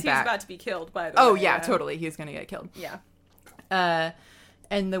 bring right him as he was back. about to be killed, by the way. Oh, yeah, totally. He was going to get killed. Yeah.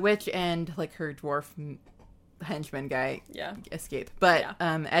 And the witch and like her dwarf henchman guy escape. But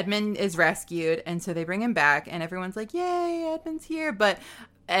Yeah. Edmund is rescued, and so they bring him back, and everyone's like, yay, Edmund's here. But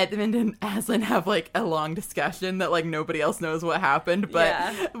Edmund and Aslan have like a long discussion that like nobody else knows what happened.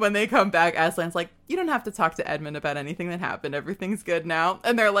 But when they come back, Aslan's like, you don't have to talk to Edmund about anything that happened. Everything's good now.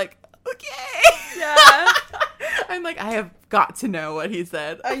 And they're like, okay. Yeah. I'm like, I have got to know what he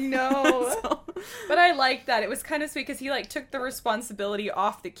said. I know. So- But I like that. It was kind of sweet because he like took the responsibility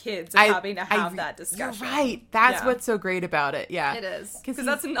off the kids of having to have that discussion. You're right. That's Yeah. what's so great about it. Yeah. It is. 'Cause Because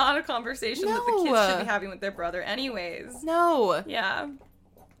that's not a conversation that the kids No. should be having with their brother anyways. No. Yeah.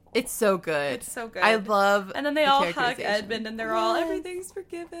 It's so good. It's so good. I love And then they all hug characterization. Edmund, and they're all, everything's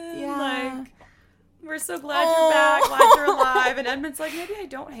forgiven. Yeah. Like, we're so glad you're back, glad you're alive. And Edmund's like, maybe I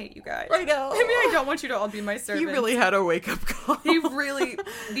don't hate you guys. I know. Maybe I don't want you to all be my servants. He really had a wake-up call. He really,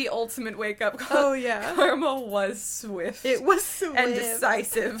 the ultimate wake-up call. Oh, yeah. Karma was swift. It was swift. And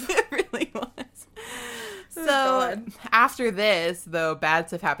decisive. It really was. Oh, So, God. after this, though, bad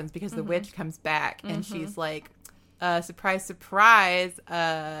stuff happens because the witch comes back, and she's like, surprise, surprise,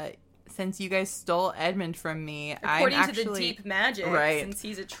 since you guys stole Edmund from me, According I'm to the actually... deep magic, Right. since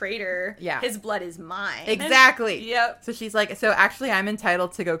he's a traitor, Yeah. his blood is mine. Exactly. Yep. So she's like, so actually I'm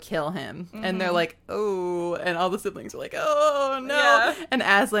entitled to go kill him. And they're like, oh, and all the siblings are like, oh, no. Yeah. And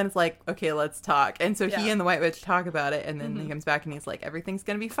Aslan's like, okay, let's talk. And so he Yeah. and the White Witch talk about it, and then he comes back and he's like, everything's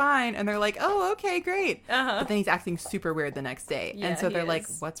going to be fine. And they're like, oh, okay, great. Uh-huh. But then he's acting super weird the next day. Yeah, and so he they're like,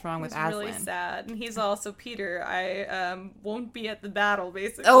 is. what's wrong with He's Aslan? really sad. And he's also, Peter, I won't be at the battle,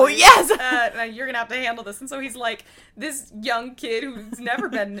 basically. Oh, yes! And you're going to have to handle this. And so he's like, this young kid who's never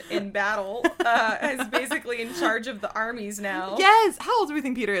been in battle is basically in charge of the armies now. Yes. How old do we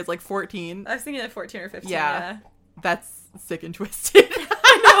think Peter is? Like 14? I was thinking like 14 or 15. Yeah. That's sick and twisted.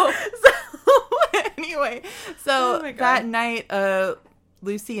 I So, anyway, so Oh my God. that night,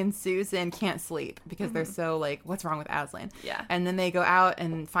 Lucy and Susan can't sleep because they're so like, what's wrong with Aslan? Yeah. And then they go out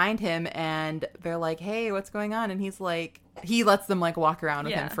and find him, and they're like, hey, what's going on? And he's like, he lets them like walk around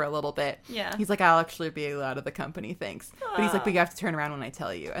with Yeah. him for a little bit. Yeah. He's like, I'll actually be out of the company, thanks. But he's like, Ah. but you have to turn around when I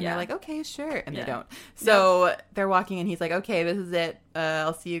tell you. And Yeah. they're like, okay, sure. And Yeah. they don't. So they're walking, and he's like, okay, this is it.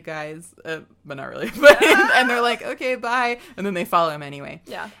 I'll see you guys. But not really. But, and they're like, okay, bye. And then they follow him anyway.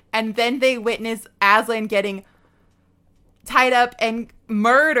 Yeah. And then they witness Aslan getting tied up and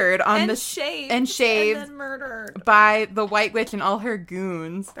murdered on the shaved. and shaved And then murdered. by the White Witch and all her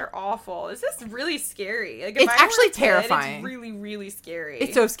goons. They're awful. This is really scary. Like, if It's I were actually a kid, terrifying. It's really, really scary.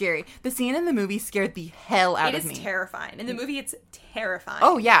 It's so scary. The scene in the movie scared the hell out It of is me. terrifying. In the movie, it's terrifying.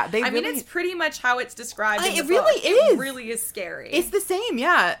 Oh yeah, they I mean, really. it's pretty much how it's described in the It really book. is. It really is scary. It's the same,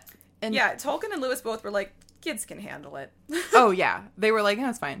 yeah. And yeah, Tolkien and Lewis both were like, kids can handle it. oh yeah, they were like, no,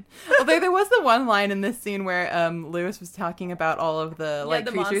 it's fine. Well, there was the one line in this scene where Lewis was talking about all of the like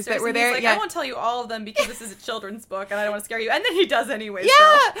the creatures monsters, that were and he's there. like, Yeah, I won't tell you all of them because this is a children's book and I don't want to scare you. And then he does anyway.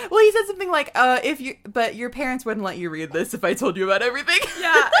 yeah. Well, he said something like, but your parents wouldn't let you read this if I told you about everything.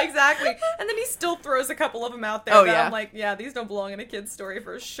 Yeah, exactly. And then he still throws a couple of them out there. Oh, that yeah. I'm like, yeah, these don't belong in a kid's story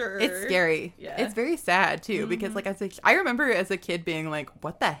for sure. It's scary. Yeah. It's very sad too because like I remember as a kid being like,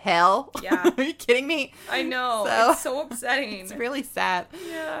 what the hell? Yeah. Are you kidding me? I know. So- It's so upsetting. It's really sad.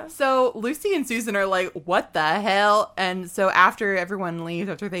 Yeah. So Lucy and Susan are like, what the hell? And so after everyone leaves,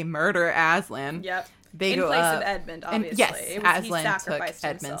 after they murder Aslan, Yep. they in go place up. of Edmund, And obviously. yes, He Aslan took sacrificed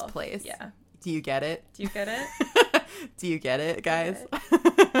Edmund's himself. place. Yeah. Do you get it? Do you get it? Do you get it, guys?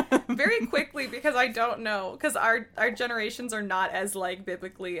 Very quickly, because I don't know, because our generations are not as like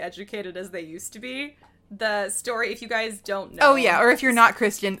biblically educated as they used to be. The story, if you guys don't know, Oh yeah, or if you're not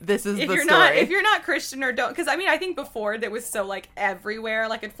Christian, this is the story. if you're not Christian or don't, because I mean, I think before that was so like everywhere,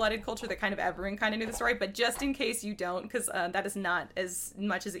 like in flooded culture, that kind of everyone kind of knew the story. But just in case you don't, because that is not as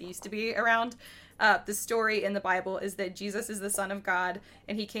much as it used to be around. The story in the Bible is that Jesus is the Son of God,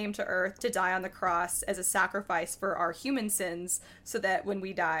 and he came to earth to die on the cross as a sacrifice for our human sins, so that when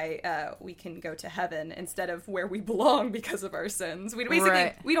we die, we can go to heaven instead of where we belong because of our sins. We basically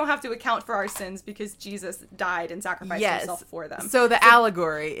Right. we don't have to account for our sins because Jesus died and sacrificed himself for them. So the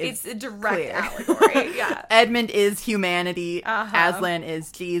allegory is It's a direct clear. allegory, yeah. Edmund is humanity. Uh-huh. Aslan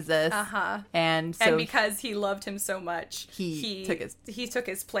is Jesus. Uh-huh. And so And because he loved him so much, He took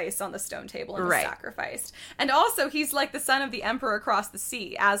his place on the stone table and Right. was sacrificed. And also, he's like the son of the emperor across the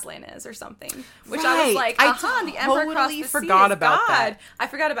sea, Aslan is, or something. Which I was Right. like, I the emperor across totally the forgot sea is about God. that. I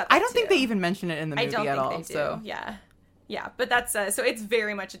forgot about that I don't think too. they even mention it in the I movie don't at think all. they do. So Yeah, but that's so it's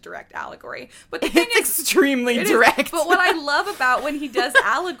very much a direct allegory. But the thing it's is, extremely it is- direct. but what I love about when he does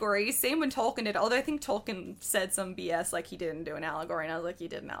allegory, same when Tolkien did, although I think Tolkien said some BS, like he didn't do an allegory, and I was like, he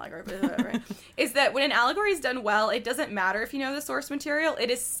did an allegory, but whatever. Is that when an allegory is done well, it doesn't matter if you know the source material,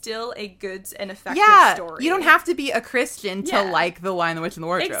 it is still a good and effective story. You don't have to be a Christian to Yeah. like The Lion, the Witch, and the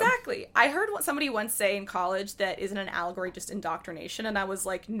Wardrobe. Exactly. I heard what somebody once say in college that isn't an allegory, just indoctrination, and I was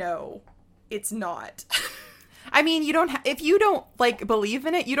like, no, it's not. I mean, you don't. If you don't like believe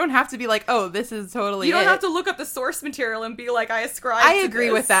in it, you don't have to be like, oh, this is totally. You don't have to look up the source material and be like, I ascribe. I to agree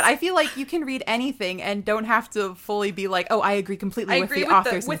this. with that. I feel like you can read anything and don't have to fully be like, oh, I agree completely with the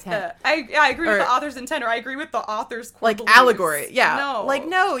author's intent. I agree with the author's intent, or I agree with the author's core like beliefs. allegory. Yeah, No, like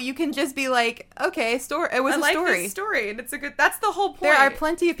no, you can just be like, okay, story. It was I a like story. this story, and it's a good. That's the whole point. There are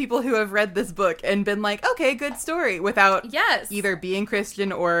plenty of people who have read this book and been like, okay, good story, without either being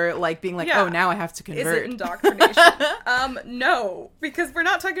Christian or like being like, oh, now I have to convert. Is it indoctrination? No, because we're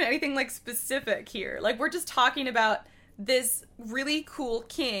not talking anything like specific here. Like, we're just talking about this really cool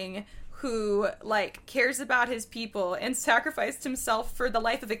king who like cares about his people and sacrificed himself for the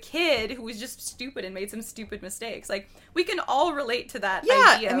life of a kid who was just stupid and made some stupid mistakes. Like, we can all relate to that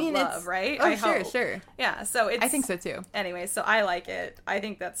idea of love, right? Oh, sure. Yeah, so it's... I think so too. Anyway, so I like it. I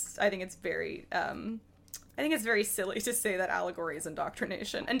think it's very silly to say that allegory is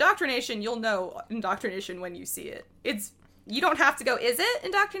indoctrination. Indoctrination, you'll know indoctrination when you see it. You don't have to go, is it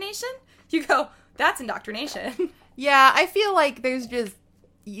indoctrination? You go, that's indoctrination. Yeah, I feel like there's just,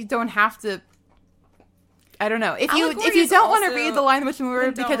 you don't have to, I don't know. If you don't want to read The Lion, the Witch, and the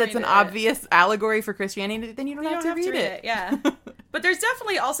Wardrobe because it's an obvious allegory for Christianity, then you don't have to read it. Yeah. But there's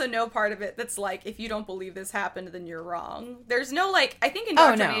definitely also no part of it that's like, if you don't believe this happened, then you're wrong. There's no, like, I think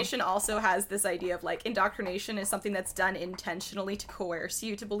indoctrination also has this idea of, like, indoctrination is something that's done intentionally to coerce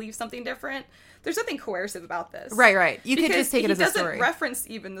you to believe something different. There's nothing coercive about this. Right. You could just take it as a story. He doesn't reference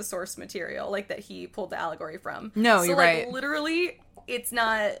even the source material, like, that he pulled the allegory from. No, you're right. So, literally, it's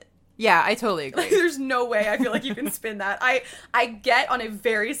not... Yeah, I totally agree. There's no way I feel like you can spin that. I get on a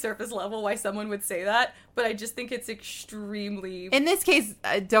very surface level why someone would say that, but I just think it's extremely... In this case,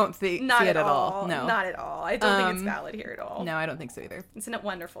 I don't see it at all. No. Not at all. I don't think it's valid here at all. No, I don't think so either. It's a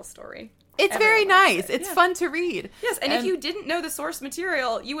wonderful story. It's very nice. It's fun to read. Yes, and if you didn't know the source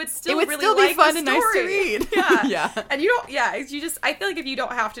material, you would still be fun and nice to read. Yeah. And you don't... Yeah, you just... I feel like if you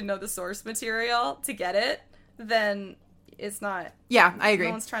don't have to know the source material to get it, then... It's not... Yeah, I agree.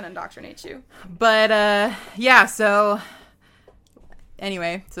 No one's trying to indoctrinate you. But, so...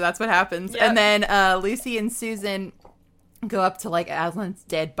 Anyway, so that's what happens. Yep. And then Lucy and Susan go up to, like, Aslan's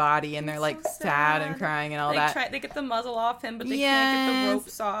dead body, and they're, like, so sad and crying and all that. They get the muzzle off him, but they can't get the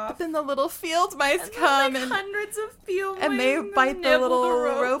ropes off. But then the little field mice come, and hundreds of field mice. And they bite the little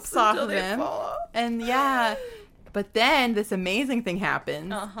ropes off of him. And, but then this amazing thing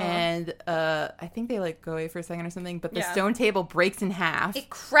happens, and I think they, like, go away for a second or something, but the stone table breaks in half. It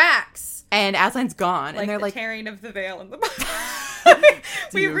cracks. And Aslan's gone. And they're the like... tearing of the veil in the...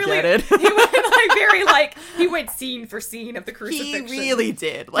 Get it? He went, like, very, like... He went scene for scene of the crucifixion. He really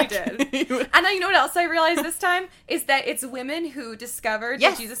did. Like, he did. And you know what else I realized this time? Is that it's women who discovered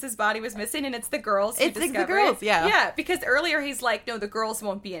that Jesus' body was missing, and it's the girls who discovered the girls, yeah. Yeah, because earlier he's like, no, the girls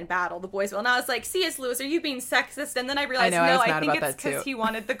won't be in battle, the boys will. And I was like, C.S. Lewis, are you being sexist? And then I realized, I think it's because he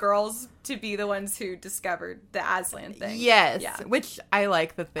wanted the girls to be the ones who discovered the Aslan thing. Yes, which I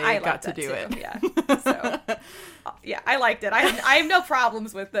like that they got to do too. it. Yeah, so I liked it. I have no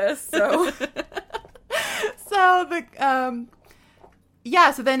problems with this. So, so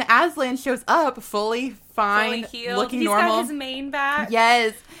then Aslan shows up fully fine, healed, looking normal. He's got his mane back.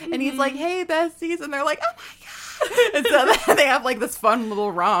 Yes, and he's like, "Hey, besties," and they're like, "Oh my god!" And so then they have like this fun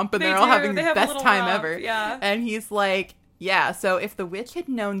little romp, and they're all having the best time ever. Yeah, and he's like. Yeah, so if the witch had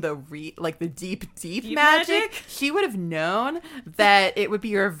known the deep magic, she would have known that it would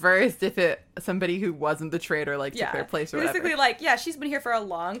be reversed if somebody who wasn't the traitor took their place or whatever. Basically, she's been here for a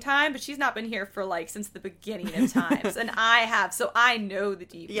long time, but she's not been here for since the beginning of times, and I have, so I know the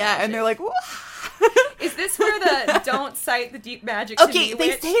deep magic. Yeah, and they're like, what? Is this where the don't cite the deep magic to me,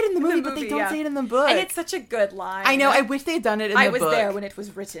 they say it in the movie, but they don't say it in the book. And it's such a good line. I know, I wish they had done it in the book. I was there when it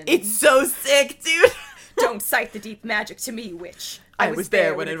was written. It's so sick, dude. Don't cite the deep magic to me, witch. I was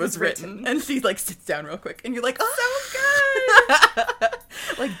there when it was written. And she sits down real quick, and you're like, oh, so good.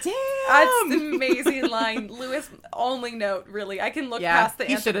 Damn. That's an amazing line. Lewis, only note, really. I can look past the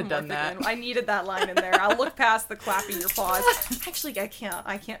he should have done that. I needed that line in there. I'll look past the clapping your paws. Actually, I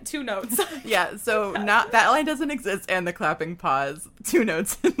can't. 2 notes. Yeah, so that line doesn't exist, and the clapping paws. 2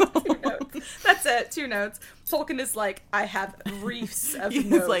 notes in the whole. 2 notes. That's it. 2 notes. Tolkien is like, I have reefs of He's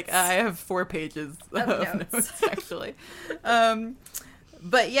notes. Like, I have 4 pages of notes, actually.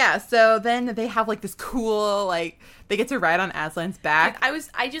 But yeah, so then they have this cool, they get to ride on Aslan's back.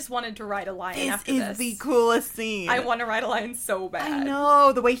 I just wanted to ride a lion after this. This is the coolest scene. I want to ride a lion so bad. I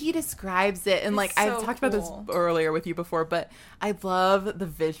know, the way he describes it, and it's I've talked about this earlier with you before, but I love the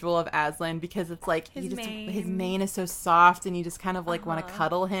visual of Aslan because it's his mane is so soft, and you just kind of want to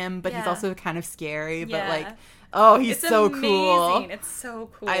cuddle him, but he's also kind of scary, but Oh, he's It's so amazing. cool. It's so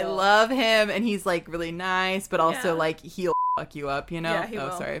cool. I love him, and he's like really nice, but also Yeah. like he'll fuck you up, you know? Yeah, he oh,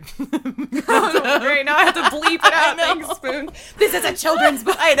 will. sorry. Oh, great. Now I have to bleep it out. I know. Thanks, Spoon. This is a children's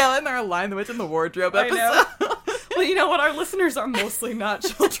book. I know, and our Lion the Witch in the Wardrobe I episode. know. Well, you know what? Our listeners are mostly not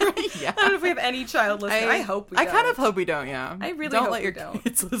children. Yeah. I don't know if we have any child listener. I hope we I don't. kind of hope we don't, yeah. I really don't hope let we your don't.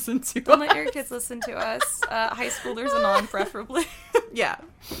 kids listen to Don't us. let your kids listen to us. High schoolers and on, preferably. Yeah.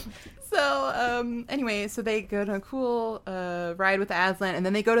 So, anyway, so they go to a cool ride with Aslan, and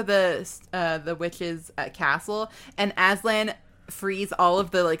then they go to the witch's castle, and Aslan frees all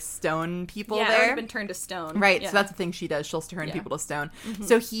of the like stone people Yeah, there. already been turned to stone. Right, Yeah. so that's the thing she does. She'll turn Yeah. people to stone.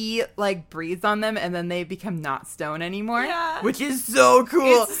 So he like breathes on them, and then they become not stone anymore, Yeah. which is so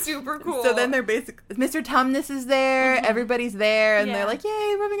cool. It's super cool. So then they're basically Mr. Tumnus is there, everybody's there, and Yeah. they're like,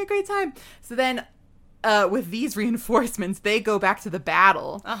 "Yay, we're having a great time." So then, with these reinforcements, they go back to the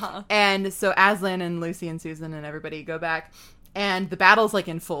battle, and so Aslan and Lucy and Susan and everybody go back, and the battle's like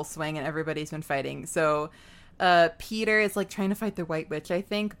in full swing, and everybody's been fighting. So. Peter is like trying to fight the White Witch, I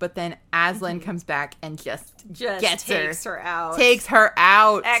think, but then Aslan comes back and just gets takes her out. takes her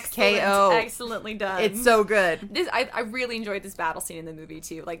out. Excellent. KO. Excellently done. It's so good. I really enjoyed this battle scene in the movie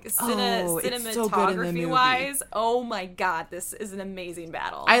too. Like it's so good in the cinematography movie. wise, oh my god, this is an amazing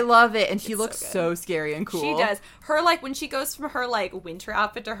battle. I love it, and she It's looks so good. so scary and cool. She does. Her like when she goes from her like winter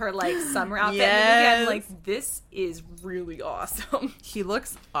outfit to her like summer outfit, Yes. and like this is really awesome. She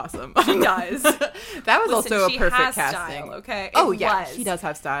looks awesome. She does. That was Listen, also a she perfect has casting. Style, okay. Oh It yeah, was. she does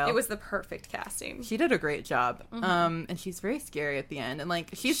have style. It was the perfect casting. She did a great job. Mm-hmm. And she's very scary at the end, and like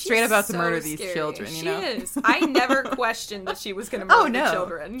she's straight about to so murder these scary. children. You know? She is. I never questioned that she was going to murder Oh no, the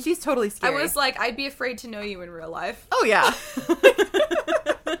children. she's totally I scary. was like, I'd be afraid to know you in real life. Oh yeah.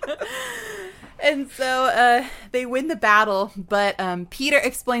 And so they win the battle, but Peter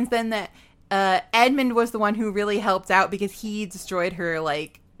explains then that Edmund was the one who really helped out because he destroyed her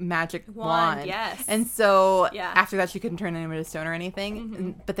like magic wand. Yes. And so Yeah. after that she couldn't turn anyone to stone or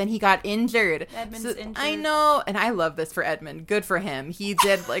anything. But then he got injured. Edmund's So- injured. I know, and I love this for Edmund. Good for him. He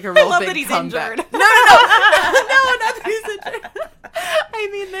did like a I real love big that he's comeback. injured. No, not that he's injured. I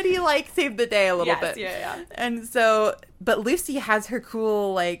mean that he like saved the day a little Yes, bit. yeah. And so, but Lucy has her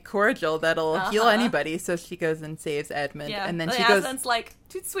cool like cordial that'll heal anybody, so she goes and saves Edmund, Yeah. and then But she goes. Aslan's like,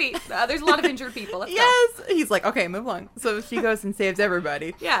 too sweet. There's a lot of injured people. Let's go. Yes, he's like, okay, move along. So she goes and saves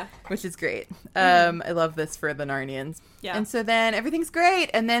everybody. Yeah. Which is great. I love this for the Narnians. Yeah. And so then everything's great,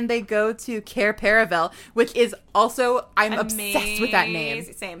 and then they go to Cair Paravel, which is also I'm obsessed with that name.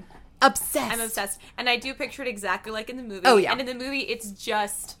 Same. Obsessed. I'm obsessed. And I do picture it exactly like in the movie. Oh, yeah. And in the movie, it's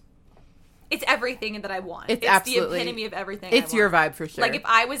everything that I want. It's the absolutely- epitome of everything It's I your want. vibe for sure. Like if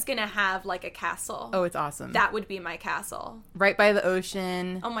I was going to have like a castle, Oh, it's awesome. that would be my castle. Right by the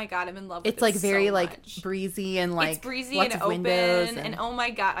ocean. Oh my god, I'm in love with it. It's like very so like much. breezy and like It's breezy lots and of open, windows and oh my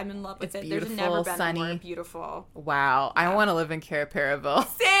god, I'm in love with It's it. There's beautiful, never been sunny. more beautiful. wow, I want to live in Cair Paravel.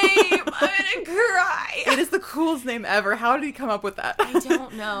 Same. I'm gonna cry. It is the coolest name ever. How did he come up with that? I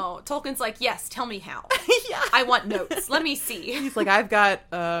don't know. Tolkien's like, yes, tell me how. Yeah. I want notes. Let me see. He's like, I've got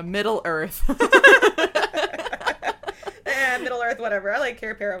Middle Earth. Middle Earth, whatever. I like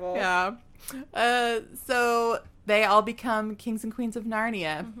Cair Paravel. Yeah. So they all become kings and queens of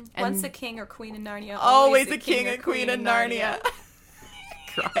Narnia. And Once a king or queen in Narnia, always a king and queen in Narnia.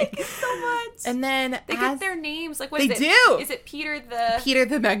 Crying. So much. And then They get their names. Like, what They is it? do. Is it Peter the... Peter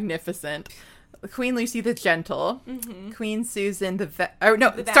the Magnificent, Queen Lucy the Gentle, Queen Susan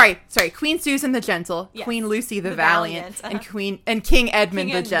Queen Susan the Gentle, Yes. Queen Lucy the The Valiant, Valiant, and King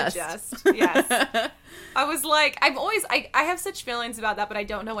Edmund King the and Just. Yes. I was like, I have such feelings about that, but I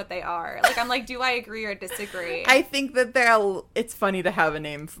don't know what they are. Like, I'm like, do I agree or disagree? I think that it's funny to have a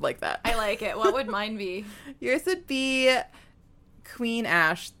name like that. I like it. What would mine be? Yours would be Queen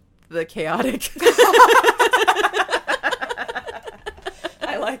Ash the Chaotic.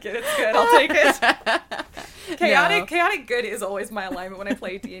 I like it. It's good. I'll take it. No. Chaotic good is always my alignment when I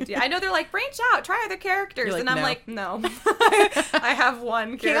play D&D. I know they're like, branch out, try other characters. You're like, And I'm no. like, no. I have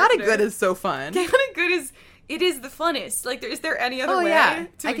one character. Chaotic Good is so fun. Chaotic good is the funnest. Like, is there any other Oh way yeah,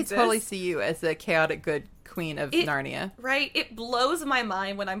 to I could exist? totally see you as the Chaotic Good Queen of Narnia. Right? It blows my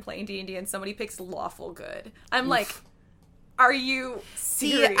mind when I'm playing D&D and somebody picks lawful good. I'm like, are you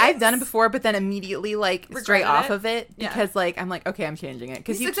See, serious? I've done it before, but then immediately like stray Regretted off it? of it Yeah. because like I'm like, okay, I'm changing it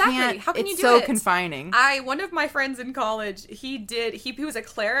because you Exactly. can't. How can it's you do so it? confining. One of my friends in college, he was a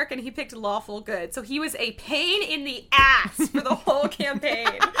cleric and he picked lawful good. So he was a pain in the ass for the whole campaign.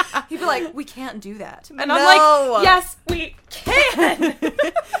 He'd be like, we can't do that. And No. I'm like, yes, we can.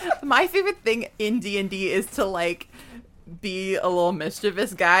 My favorite thing in D&D is to like be a little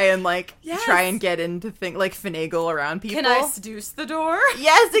mischievous guy and like Yes. try and get into like finagle around people. Can I seduce the door?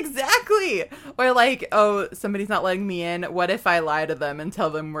 Yes, exactly. Or like, oh, somebody's not letting me in. What if I lie to them and tell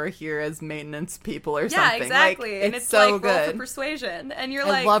them we're here as maintenance people or Yeah, something? exactly. Like, and it's so like roll for good. persuasion, and you're I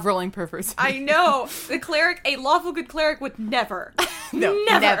like, love rolling for persuasion. I know the cleric, a lawful good cleric would never, No,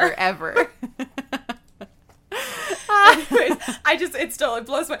 never ever. Anyways, it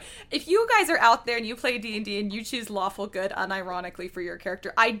blows my. If you guys are out there and you play D&D and you choose lawful good unironically for your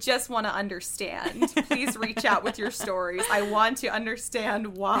character, I just want to understand. Please reach out with your stories. I want to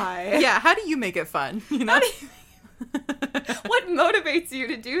understand why. Yeah, how do you make it fun? You know? What motivates you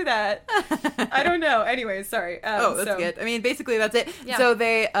to do that? I don't know. Anyways, sorry. That's good. I mean, basically that's it. Yeah. So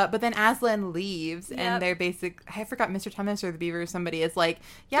they, but then Aslan leaves, Yep. and they're I forgot, Mr. Thomas or the Beaver or somebody is like,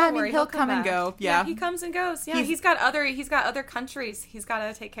 yeah, Don't I mean, worry, he'll come and back. go. Yeah. He comes and goes. Yeah, He's- he's got other countries he's got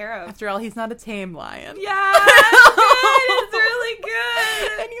to take care of. After all, he's not a tame lion. Yeah, it's good. It's really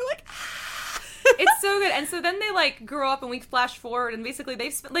good. And you're like, It's so good. And so then they like grow up, and we flash forward, and basically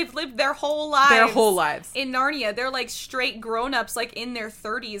they've lived their whole lives. In Narnia. They're like straight grown-ups, like in their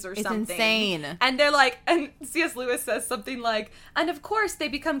 30s or It's something. insane. And they're like, and C.S. Lewis says something like, and of course they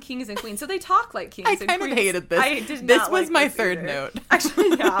become kings and queens. So they talk like kings I and kind queens. of hated this. I did This not was like my this third either. note.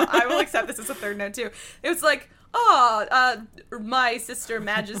 Actually, yeah, I will accept this as a third note too. It was like, my sister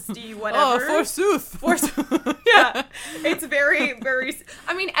majesty, whatever. Oh, forsooth. Yeah, it's very, very.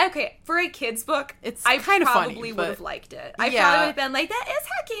 I mean, okay, for a kid's book, It's I kind of funny, probably but- would have liked it. I Yeah. probably would have been like, that is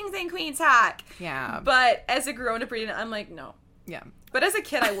how kings and queens talk. Yeah. But as a grown-up reading it, I'm like, no. Yeah. But as a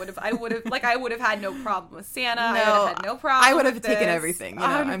kid, I would have had no problem with Santa. I would No, have had no problem. I would have with taken this. everything. You know,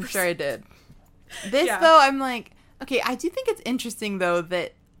 I'm 100%. sure I did. This, Yeah. though, I'm like, okay, I do think it's interesting, though,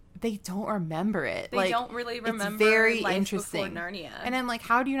 that they don't remember it. They like, don't really remember. It's very life interesting. Before Narnia. And I'm like,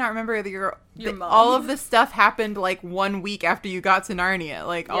 how do you not remember that Your that mom? all of this stuff happened like 1 week after you got to Narnia?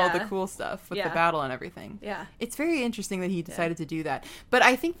 Like all the Yeah. cool stuff with the Yeah. battle and everything. Yeah. It's very interesting that he decided to do that. But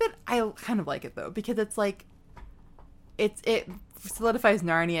I think that I kind of like it though, because it's like it solidifies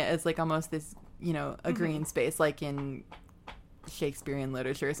Narnia as like almost this, you know, a green space, like in Shakespearean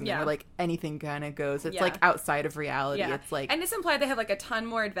literature or something, Yeah. where like anything kind of goes. It's Yeah. like outside of reality. Yeah. It's like, and it's implied they have like a ton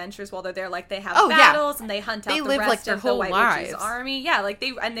more adventures while they're there. Like they have Oh, yeah. battles and they hunt out They the live, rest like, their of the whole White Witch's lives. army. Yeah, like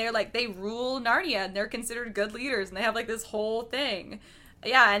they rule Narnia, and they're considered good leaders, and they have like this whole thing.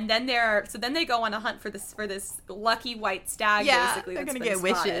 Yeah, and then they go on a hunt for this lucky white stag. Yeah, basically, they're that's gonna been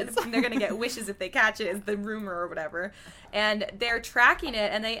get spotted. wishes. And they're gonna get wishes if they catch it, is the rumor or whatever. And they're tracking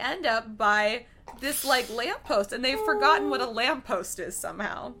it, and they end up by this like lamppost, and they've forgotten what a lamppost is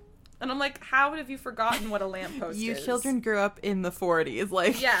somehow. And I'm like, how have you forgotten what a lamppost you is? children grew up in the 40s.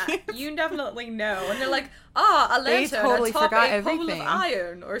 Like, Yeah, you definitely know. And they're like, a They lantern totally atop forgot a pole everything. of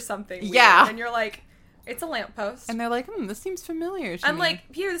iron or something. Weird. Yeah. And you're like, it's a lamppost. and they're like, this seems familiar to I'm me.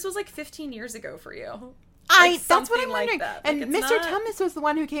 like, Peter, this was like 15 years ago for you. That's what something I'm like wondering. that. And Like, Mr. it's not- Tumnus was the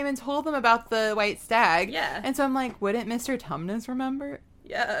one who came and told them about the white stag. Yeah. And so I'm like, wouldn't Mr. Tumnus remember?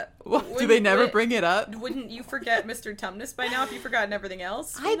 Yeah. Do they never bring it up? Wouldn't you forget Mr. Tumnus by now if you've forgotten everything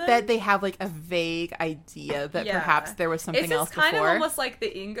else? I bet they have like a vague idea that Yeah. perhaps there was something It's else kind before. of almost like the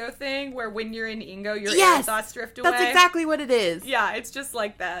Ingo thing, where when you're in Ingo, your Yes! air thoughts drift away. That's exactly what it is. Yeah, it's just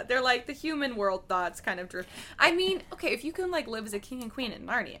like that. They're like the human world thoughts kind of drift. I mean, okay, if you can like live as a king and queen in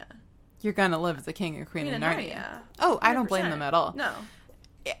Narnia. You're gonna live as a king or queen in Narnia. Oh, I don't blame 100%. them at all. No.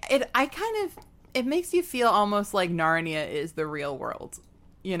 It makes you feel almost like Narnia is the real world.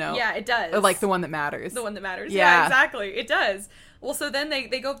 You know? Yeah, it does. Or like the one that matters. The one that matters. Yeah. Yeah, exactly. It does. Well, so then they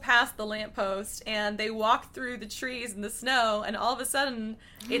go past the lamppost and they walk through the trees and the snow, and all of a sudden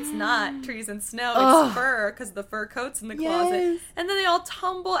it's not trees and snow, Ugh. it's fur, because the fur coat's in the closet. Yes. And then they all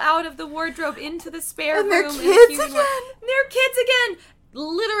tumble out of the wardrobe into the spare And they're room. in the kids human again. world. They're kids again.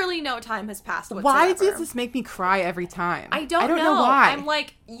 Literally no time has passed whatsoever. Why does this make me cry every time? I don't know why. I'm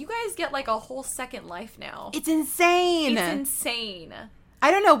like, you guys get like a whole second life now. It's insane. It's insane. I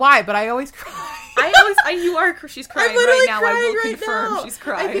don't know why, but I always cry. She's crying I'm literally right now. I crying will right confirm now. she's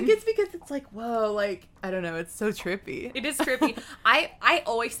crying. I think it's because it's like, whoa, like, I don't know, it's so trippy. It is trippy. I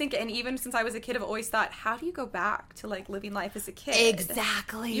always think, and even since I was a kid, I've always thought, how do you go back to like living life as a kid?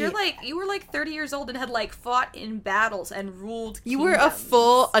 Exactly. You were like 30 years old and had like fought in battles and ruled You were a kingdoms.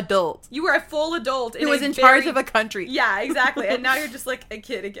 full adult You were a full adult who was in charge of a country. Yeah, exactly. And now you're just like a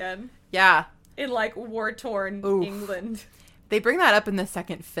kid again Yeah. in like war-torn Oof. England. They bring that up in the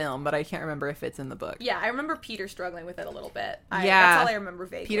second film, but I can't remember if it's in the book. Yeah, I remember Peter struggling with it a little bit. Yeah. That's all I remember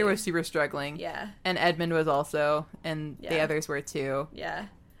vaguely. Peter was super struggling. Yeah. And Edmund was also, and the Yeah. others were too. Yeah.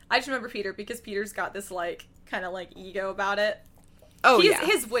 I just remember Peter because Peter's got this like kind of like ego about it. Oh, yeah.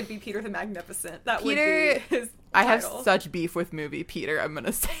 His would be Peter the Magnificent. That Peter, would be his I have title. such beef with movie Peter, I'm going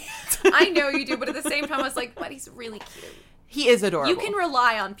to say it. I know you do, but at the same time, I was like, but he's really cute. He is adorable. You can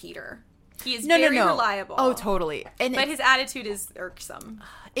rely on Peter. He is no, very no. reliable. Oh, totally. And But his attitude is irksome.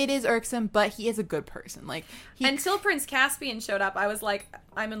 it is irksome, but he is a good person. Like, he Until Prince Caspian showed up, I was like,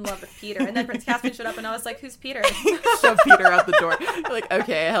 I'm in love with Peter. And then Prince Caspian showed up, and I was like, who's Peter? shoved Peter out the door. You're like,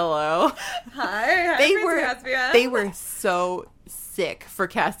 okay, hello. Hi, They Prince were Caspian. they were so sick for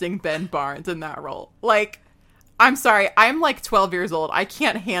casting Ben Barnes in that role. Like, I'm sorry, I'm like 12 years old. I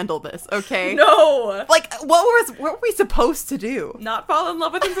can't handle this, okay? No! Like, what were we supposed to do? Not fall in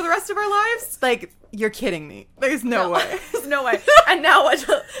love with him for the rest of our lives? Like, you're kidding me. There's no way. There's no way. And now,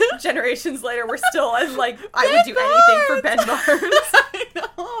 generations later, we're still like, I would do anything for Ben Barnes. I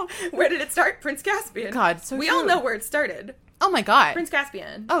know. Where did it start? Prince Caspian. God, so we true. all know where it started. Oh my god. Prince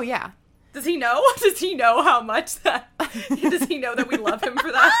Caspian. Oh yeah. Does he know? Does he know how much that? Does he know that we love him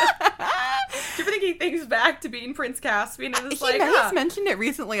for that? Do you ever think he thinks back to being Prince Caspian and is He like, has mentioned it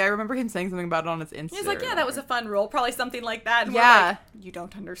recently. I remember him saying something about it on his Instagram. He's like, yeah, that was a fun role. Probably something like that. And Yeah. we're like, you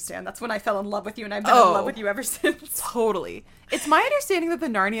don't understand. That's when I fell in love with you, and I've been in Oh. love with you ever since. Totally. It's my understanding that the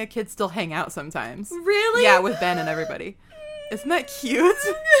Narnia kids still hang out sometimes. Really? Yeah, with Ben and everybody. Isn't that cute?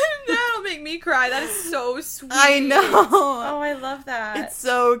 That'll make me cry. That is so sweet. I know. Oh, I love that. It's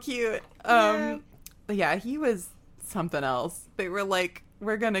so cute. Yeah, he was something else. They were like,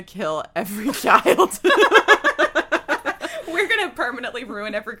 we're gonna kill every child. We're gonna permanently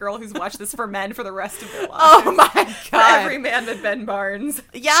ruin every girl who's watched this for men for the rest of their lives. Oh my For god. every man but Ben Barnes.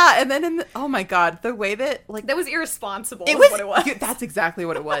 Yeah, and then oh my god, the way that like That was irresponsible. it is was, what it was. that's exactly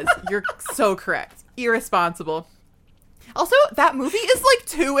what it was. You're so correct. Irresponsible. Also, that movie is like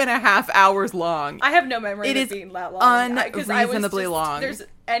 2.5 hours long. I have no memory It of is it being that long. unreasonably long. There's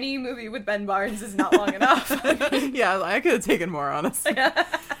any movie with Ben Barnes is not long enough. Yeah, I could have taken more, honestly.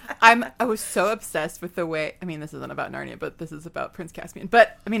 I was so obsessed with the way, I mean, this isn't about Narnia, but this is about Prince Caspian.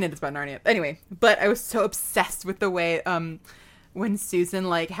 But, I mean, it is about Narnia. Anyway, but I was so obsessed with the way, when Susan,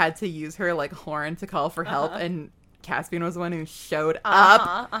 like, had to use her, like, horn to call for help, and Caspian was the one who showed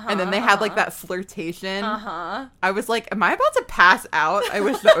up, and then they had, like, that flirtation. I was like, am I about to pass out? I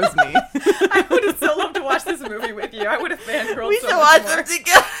wish that was me. I would have so loved to watch this movie with you. I would have fangirled We so should much watch more. them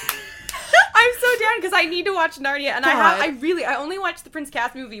together. I'm so down because I need to watch Narnia, and God. I only watched the Prince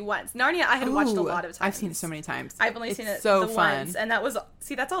Caspian movie once. Narnia I had watched a Ooh, lot of times. I've seen it so many times. I've only It's seen it so the fun. once, and that was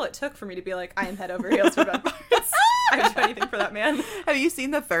that's all it took for me to be like, I am head over heels for Ben Barnes. I would do anything for that man. Have you seen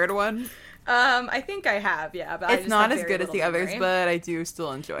the third one? I think I have, yeah, but I It's just not have as very good as little the others, memory. but I do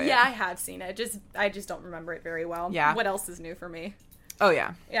still enjoy it. Yeah, I have seen it. I just don't remember it very well. Yeah. What else is new for me? Oh,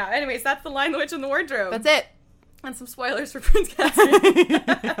 yeah. Yeah. Anyways, that's The Lion, the Witch, and the Wardrobe. That's it. And some spoilers for Prince Caspian.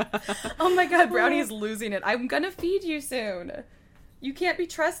 Oh my God, Brownie is losing it. I'm gonna feed you soon. You can't be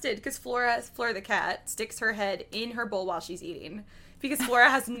trusted because Flora the cat sticks her head in her bowl while she's eating. Because Flora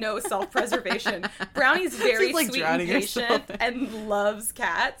has no self-preservation. Brownie's very She's, like, sweet and drowning patient herself. and loves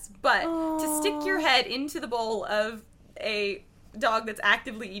cats. But to stick your head into the bowl of a dog that's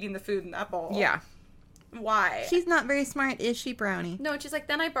actively eating the food in that bowl. Yeah. Why? She's not very smart, is she, Brownie? No, she's like,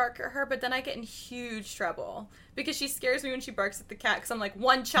 then I bark at her, but then I get in huge trouble. Because she scares me when she barks at the cat, because I'm like,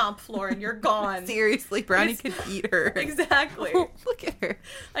 one chomp, Flora, and you're gone. Seriously, Brownie It's- could eat her. Exactly. Look at her.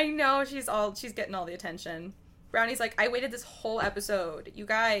 I know, she's getting all the attention. Brownie's like, I waited this whole episode. You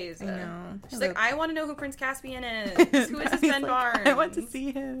guys. I know. She's like, I want to know who Prince Caspian is. Who is this Ben Barnes? I want to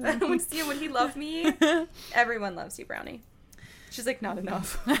see him. I want to see him. Would he love me? Everyone loves you, Brownie. She's like, not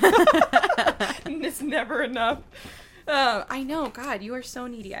enough. It's never enough. I know. God, you are so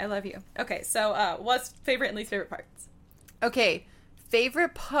needy. I love you. Okay, so what's favorite and least favorite parts? Okay,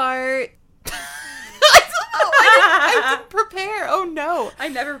 favorite part. I didn't prepare. Oh no. I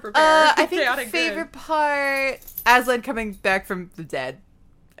never prepare. I think Chaotic favorite good. part, Aslan coming back from the dead,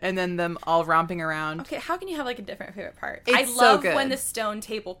 and then them all romping around. Okay, how can you have like a different favorite part? It's I so love good. when the stone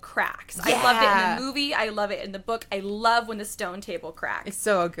table cracks. I Yeah. loved it in the movie. I love it in the book. I love when the stone table cracks. It's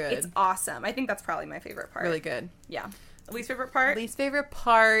so good. It's awesome. I think that's probably my favorite part. really good. Yeah. Least favorite part? Least favorite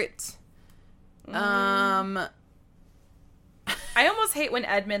part. I almost hate when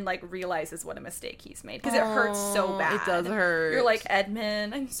Edmund like realizes what a mistake he's made because it hurts so Oh, bad. it does hurt. You're like,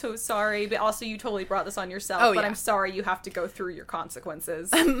 Edmund, I'm so sorry, but also you totally brought this on yourself. Oh, but yeah. I'm sorry you have to go through your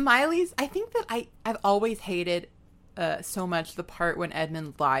consequences. Miley's. I think that I've always hated so much the part when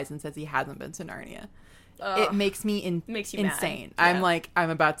Edmund lies and says he hasn't been to Narnia. It makes me Makes you mad. insane. Yeah. I'm like, I'm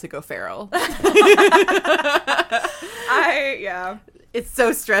about to go feral. Yeah. It's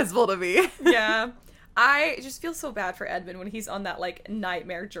so stressful to me. Yeah. I just feel so bad for Edmund when he's on that, like,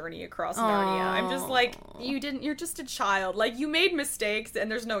 nightmare journey across Narnia. I'm just like, you're just a child. Like, you made mistakes,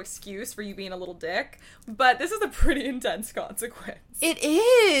 and there's no excuse for you being a little dick, but this is a pretty intense consequence. It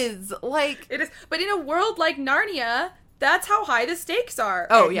is! Like... It is. But in a world like Narnia, that's how high the stakes are.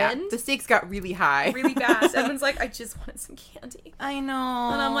 Oh, Edmund. yeah. The stakes got really high. Really fast. Edmund's like, I just wanted some candy. I know.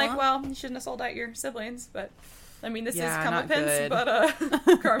 And I'm like, well, you shouldn't have sold out your siblings, but... I mean, this is not comeuppance, good.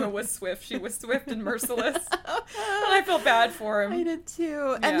 but Karma was swift. She was swift and merciless. And I feel bad for him. I did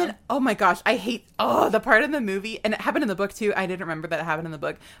too. And Yeah. then, oh my gosh, I hate, the part in the movie, and it happened in the book too. I didn't remember that it happened in the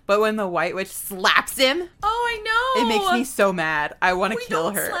book. But when the White Witch slaps him, Oh, I know. it makes me so mad. I want to We kill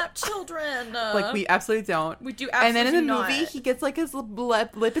don't her. slap children. Like, we absolutely don't. We do And then in the absolutely movie, not. he gets like his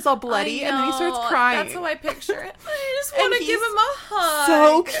lip is all bloody, I and then he starts know. crying. That's how I picture it. I just And want to he's give him a hug.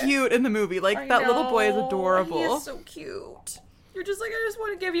 so cute in the movie. Like, I that little boy is know. adorable. He is so cute. You're just like, I just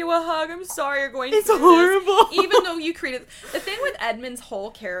want to give you a hug. I'm sorry you're going It's through horrible. this. Even though you created... The thing with Edmund's whole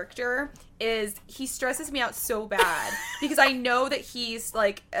character is he stresses me out so bad because I know that he's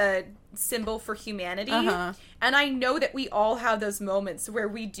like a symbol for humanity. Uh-huh. And I know that we all have those moments where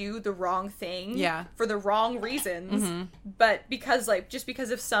we do the wrong thing Yeah. for the wrong reasons, but because just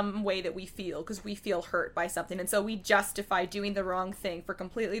because of some way that we feel, because we feel hurt by something. And so we justify doing the wrong thing for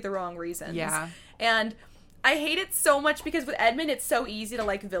completely the wrong reasons. Yeah. And I hate it so much because with Edmund, it's so easy to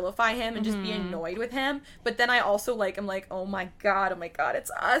like vilify him and just be annoyed with him. But then I also I'm like, oh my god,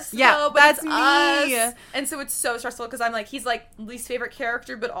 it's us. Yeah, though, but that's it's me. us. And so it's so stressful because I'm like, he's like least favorite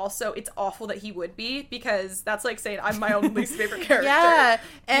character, but also it's awful that he would be because that's like saying I'm my own least favorite character. Yeah.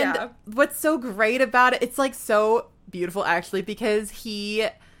 And Yeah. what's so great about it, it's like so beautiful actually, because he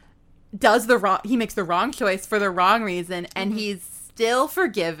makes the wrong choice for the wrong reason, and he's still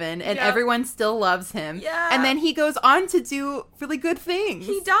forgiven, and Yeah. everyone still loves him. Yeah. And then he goes on to do really good things.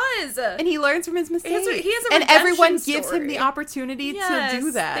 He does. And he learns from his mistakes. He has a and everyone redemption gives him the story. opportunity to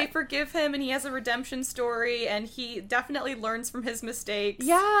do that. They forgive him, and he has a redemption story, and he definitely learns from his mistakes.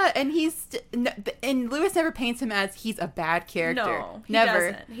 Yeah, and and Lewis never paints him as he's a bad character. No, he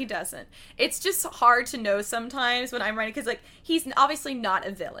never. doesn't. He doesn't. It's just hard to know sometimes when I'm writing because like he's obviously not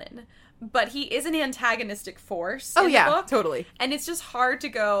a villain, but he is an antagonistic force. Oh in the yeah, book. totally. And it's just hard to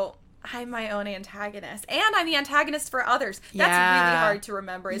go, I'm my own antagonist. And I'm the antagonist for others. That's Yeah. really hard to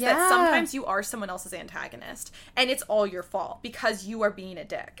remember, is that Yeah. sometimes you are someone else's antagonist. And it's all your fault because you are being a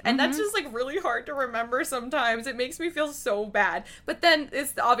dick. And that's just, like, really hard to remember sometimes. It makes me feel so bad. But then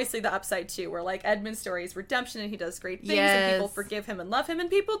it's obviously the upside, too, where, like, Edmund's story is redemption and he does great things and people Yes. forgive him and love him. And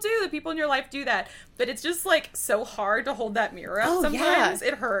people do. The people in your life do that. But it's just, like, so hard to hold that mirror up Oh, sometimes. yeah.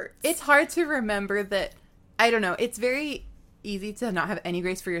 It hurts. It's hard to remember that, I don't know, it's very easy to not have any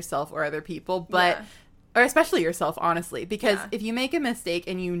grace for yourself or other people, but, Yeah. or especially yourself, honestly, because Yeah. if you make a mistake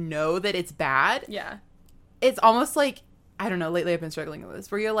and you know that it's bad, Yeah. it's almost like, I don't know, lately I've been struggling with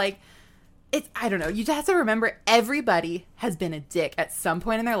this, where you're like, I don't know, you just have to remember everybody has been a dick at some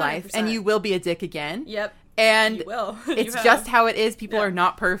point in their life, 100%. and you will be a dick again. Yep. And You will. it's You have. just how it is. People Yeah. are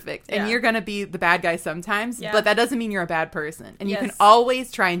not perfect. And Yeah. you're going to be the bad guy sometimes. Yeah. But that doesn't mean you're a bad person. And you can Yes.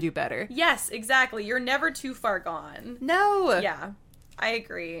 always try and do better. Yes, exactly. You're never too far gone. No. Yeah, I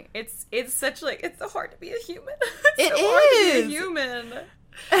agree. It's such like it's so hard to be a human. It it's so hard to be is. a human.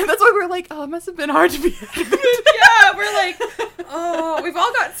 And that's why we're like, oh, it must have been hard to be. Yeah, we're like, oh, we've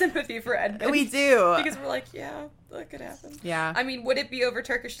all got sympathy for Edmund. We do. because we're like, yeah, that could happen. Yeah. I mean, would it be over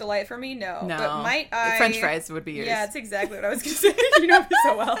Turkish delight for me? No. No. But might I? French fries would be yours. Yeah, it's exactly what I was gonna say. You know me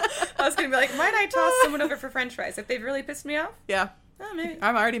so well. I was gonna be like, might I toss someone over for French fries if they've really pissed me off? Yeah. Oh, maybe.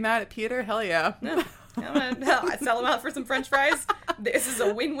 I'm already mad at Peter. Hell yeah. No. I'm gonna sell them out for some French fries. This is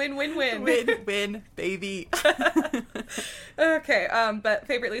a win-win-win-win. Win, baby. Okay, but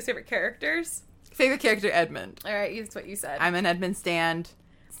least favorite characters? Favorite character, Edmund. All right, that's what you said. I'm an Edmund Stan.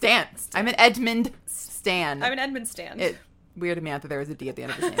 I'm an Edmund Stan. I'm an Edmund stan. It weirded me out that there was a D at the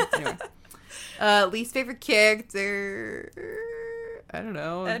end of his name. Anyway. Least favorite character. I don't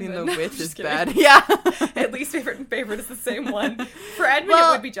know. I mean, the Edmund. witch I'm just is kidding. bad. Yeah. At least favorite is the same one. For Edmund,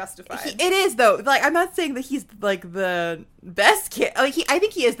 Well, it would be justified. It is though. Like, I'm not saying that he's like the best I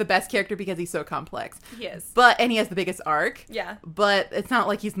think he is the best character because he's so complex. He is. And he has the biggest arc. Yeah. But it's not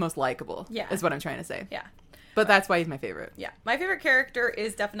like he's most likable. Yeah. Is what I'm trying to say. Yeah. But that's why he's my favorite. Yeah. My favorite character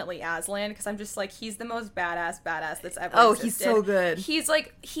is definitely Aslan because I'm just like, he's the most badass that's ever Oh, existed. he's so good.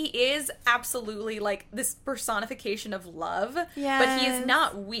 He is absolutely like this personification of love. But he Yes. is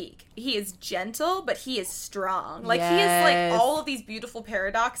not weak. He is gentle, but he is strong. Like, he is Yes. like all of these beautiful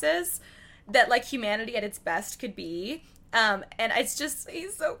paradoxes that like humanity at its best could be. And it's just,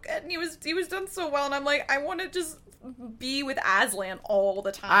 he's so good. And he was done so well. And I'm like, I want to just be with Aslan all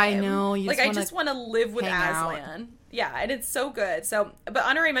the time. I know, you like just I wanna just want to live with hang out. Aslan. Yeah, and it's so good. So, but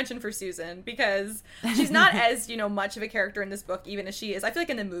honorary mention for Susan, because she's not as, much of a character in this book, even as she is. I feel like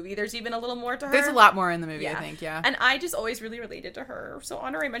in the movie, there's even a little more to her. There's a lot more in the movie, I think, yeah. And I just always really related to her. So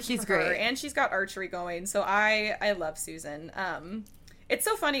honorary mention She's for her. great. And she's got archery going. So I love Susan. It's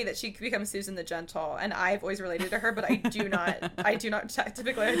so funny that she becomes Susan the Gentle, and I've always related to her, but I do not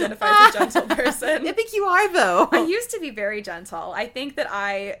typically identify as a gentle person. I think you are, though. I used to be very gentle. I think that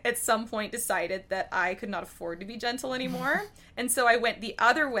I, at some point, decided that I could not afford to be gentle anymore. And so I went the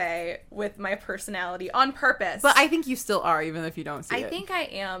other way with my personality on purpose. But I think you still are, even if you don't see it. I think I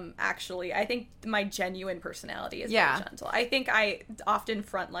am, actually. I think my genuine personality is Yeah. very gentle. I think I often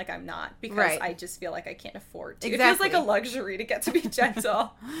front like I'm not, because Right. I just feel like I can't afford to. Exactly. It feels like a luxury to get to be gentle.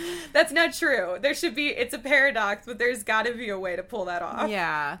 That's not true. It's a paradox, but there's got to be a way to pull that off.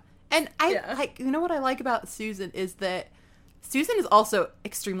 Yeah. And Yeah. like, you know what I like about Susan is that Susan is also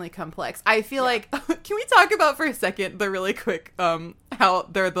extremely complex. I feel like, can we talk about for a second the really quick, how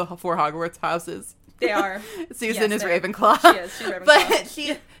they're the 4 Hogwarts houses? They are. Susan Yes, is they are. Ravenclaw. She is. She's Ravenclaw.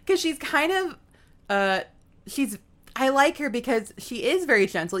 But because she's kind of, I like her because she is very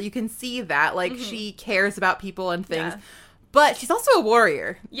gentle. You can see that. Like, she cares about people and things. Yeah. But she's also a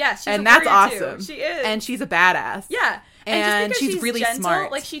warrior. Yeah, she's And a that's warrior, too. awesome. She is. And she's a badass. Yeah. And just because she's really gentle,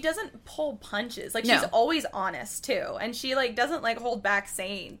 smart. Like, she doesn't pull punches. Like, No. she's always honest, too. And she, like, doesn't, like, hold back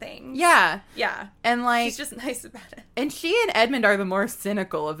saying things. Yeah. Yeah. And, like, She's just nice about it. and she and Edmund are the more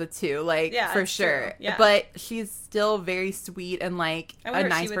cynical of the two, like, Yeah, for it's sure. true. Yeah. But she's still very sweet and, like, I a wonder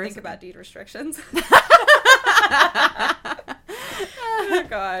nice what she would person. think about deed restrictions. Oh,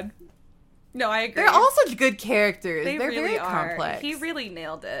 God. No, I agree. They're all such good characters. They They're really very are. complex. He really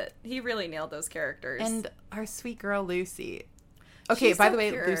nailed it. He really nailed those characters. And our sweet girl Lucy. Okay, She's by so the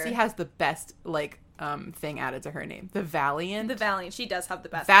way, pure. Lucy has the best, like, thing added to her name. The Valiant. the Valiant, she does have the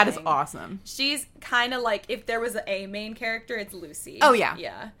best That is thing. awesome. She's kind of like, if there was a main character, it's Lucy. Oh, yeah.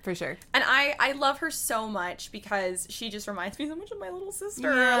 Yeah. For sure. And I love her so much because she just reminds me so much of my little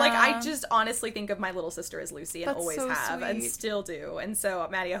sister. Yeah. Like, I just honestly think of my little sister as Lucy, and That's always so have, and sweet. still do. And so,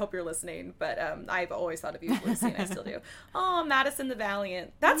 Maddie, I hope you're listening, but I've always thought of you as Lucy, and I still do. Oh, Madison the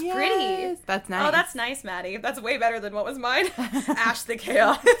Valiant. That's Yes, pretty. That's nice. Oh, that's nice, Maddie. That's way better than what was mine. Ash the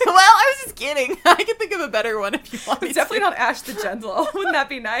Chaos. Well, I was just kidding. I can think of a better one if you want me It's definitely to. not Ash the Gentle. Wouldn't that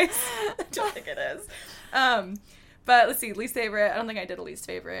be nice? I don't think it is. But let's see, least favorite. I don't think I did a least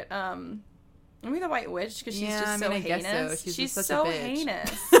favorite. Maybe the White Witch, because she's Yeah, just I so mean, I guess heinous. so. She's She's such a so bitch.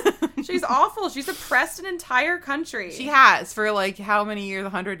 heinous. She's awful. She's oppressed an entire country. She has for like how many years?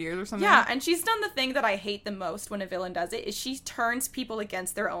 100 years or something? Yeah, and she's done the thing that I hate the most when a villain does it, is she turns people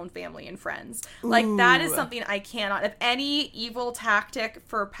against their own family and friends. Like, that is Ooh. something I cannot. If any evil tactic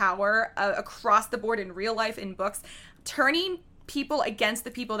for power across the board in real life, in books, turning people against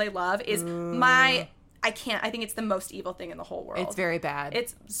the people they love is I can't. I think it's the most evil thing in the whole world. It's very bad.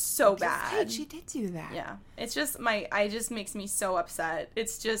 It's so bad. Right, she did do that. Yeah. It's just it just makes me so upset.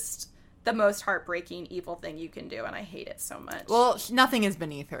 It's just the most heartbreaking evil thing you can do, and I hate it so much. Well, nothing is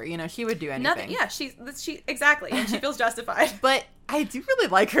beneath her. You know, she would do anything. nothing. Yeah, she exactly, and she feels justified. But I do really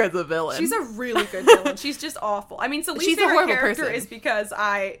like her as a villain. She's a really good villain. She's just awful. I mean, so least She's a favorite horrible character person. is because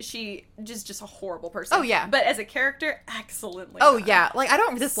she just a horrible person. Oh, yeah. But as a character, excellently. Oh done. yeah, like I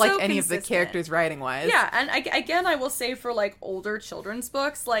don't dislike So any of the consistent. characters writing wise. Yeah, and again, I will say for like older children's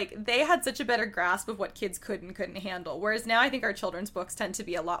books, like they had such a better grasp of what kids could and couldn't handle. Whereas now I think our children's books tend to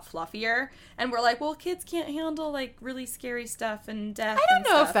be a lot fluffier, and we're like, well, kids can't handle like really scary stuff and death. I don't and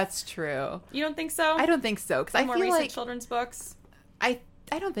know stuff. if that's true. You don't think so? I don't think so because I More feel recent like children's books.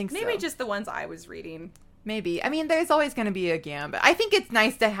 I don't think Maybe so. just the ones I was reading. Maybe. I mean, there's always going to be a gambit. I think it's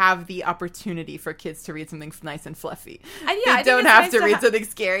nice to have the opportunity for kids to read something nice and fluffy. I They think don't it's have nice to read ha- something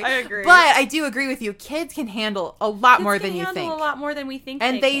scary. I agree. But I do agree with you. Kids can handle a lot Kids more can than you handle think. a lot more than we think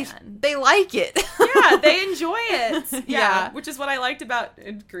And they can. they like it. Yeah, they enjoy it. Yeah, Yeah. which is what I liked about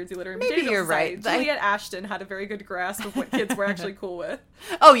Guernsey Literary Maybe Materials you're Society. right. Juliet Ashton had a very good grasp of what kids were actually cool with.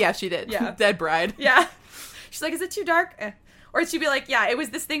 Oh yeah, she did. Yeah. Dead Bride. Yeah. She's like, is it too dark? Or she'd be like, yeah,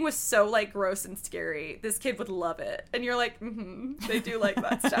 this thing was so, like, gross and scary. This kid would love it. And you're like, they do like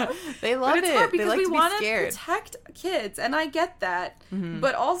that stuff. They love But it's it. hard They because like we to be want to scared. protect kids, and I get that.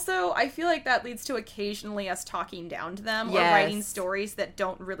 But also, I feel like that leads to occasionally us talking down to them or Yes. writing stories that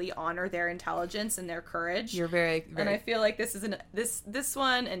don't really honor their intelligence and their courage. You're very, And I very feel like this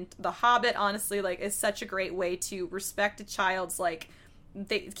one and The Hobbit, honestly, like, is such a great way to respect a child's, like,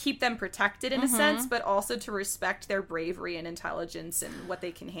 they keep them protected in a sense, but also to respect their bravery and intelligence and what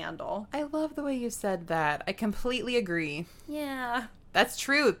they can handle. I love the way you said that. I completely agree. Yeah. That's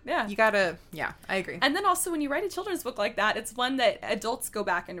true. Yeah. You gotta, I agree. And then also when you write a children's book like that, it's one that adults go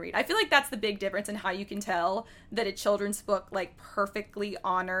back and read. I feel like that's the big difference in how you can tell that a children's book like perfectly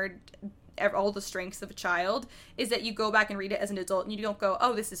honored all the strengths of a child is that you go back and read it as an adult and you don't go,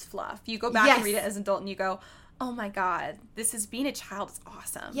 oh, this is fluff. You go back and read it as an adult and you go, oh my God, this is being a child is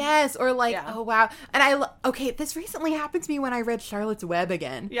awesome. Yes, or like, oh wow. And this recently happened to me when I read Charlotte's Web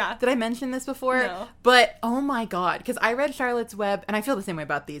again. Yeah. Did I mention this before? No. But oh my God, because I read Charlotte's Web, and I feel the same way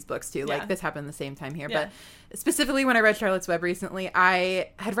about these books too. Like this happened the same time here. Yeah. But specifically when I read Charlotte's Web recently, I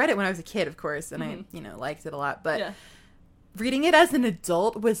had read it when I was a kid, of course, and I, liked it a lot. But reading it as an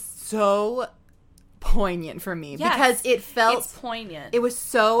adult was so poignant for me because it felt it's poignant. It was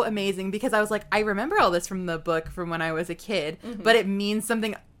so amazing because I was like, I remember all this from the book from when I was a kid, but it means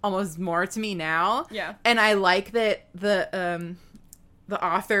something almost more to me now. Yeah. And I like that the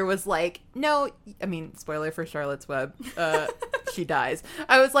author was like, no, I mean, spoiler for Charlotte's Web, she dies.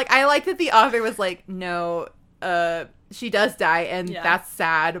 I was like, I like that the author was like, no, she does die and that's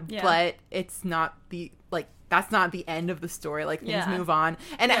sad, but it's not that's not the end of the story. Like, things move on.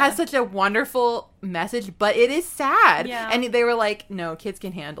 And it has such a wonderful message, but it is sad. Yeah. And they were like, no, kids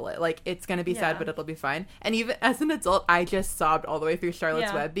can handle it. Like, it's going to be sad, but it'll be fine. And even as an adult, I just sobbed all the way through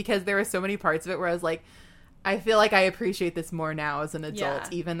Charlotte's Web because there were so many parts of it where I was like, I feel like I appreciate this more now as an adult,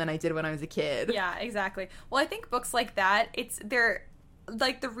 even than I did when I was a kid. Yeah, exactly. Well, I think books like that, they're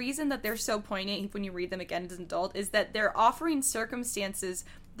like, the reason that they're so poignant when you read them again as an adult is that they're offering circumstances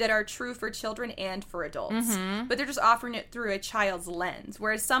that are true for children and for adults. But they're just offering it through a child's lens.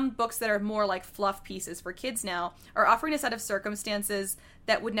 Whereas some books that are more like fluff pieces for kids now are offering a set of circumstances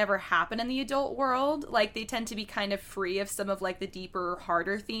that would never happen in the adult world. Like, they tend to be kind of free of some of like the deeper,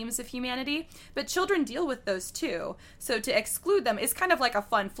 harder themes of humanity. But children deal with those too. So to exclude them is kind of like a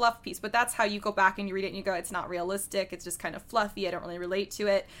fun fluff piece. But that's how you go back and you read it and you go, it's not realistic. It's just kind of fluffy. I don't really relate to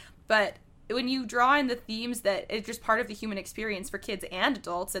it. But when you draw in the themes that it's just part of the human experience for kids and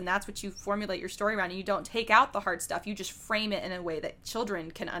adults, and that's what you formulate your story around, and you don't take out the hard stuff, you just frame it in a way that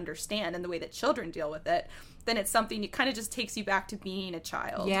children can understand and the way that children deal with it, then it's something that kind of just takes you back to being a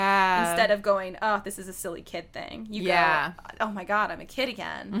child. Yeah. Instead of going, oh, this is a silly kid thing. You go, oh my God, I'm a kid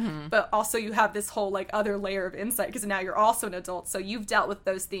again. But also you have this whole like other layer of insight because now you're also an adult. So you've dealt with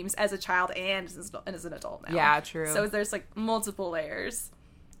those themes as a child and as an adult now. Yeah, true. So there's like multiple layers.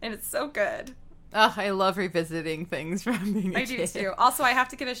 And it's so good. Ugh, I love revisiting things from being a kid. I do too. Also, I have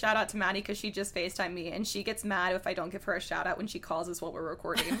to give a shout out to Maddie because she just FaceTimed me and she gets mad if I don't give her a shout out when she calls us while we're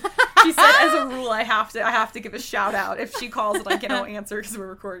recording. She said, as a rule, I have to give a shout out if she calls and I don't answer because we're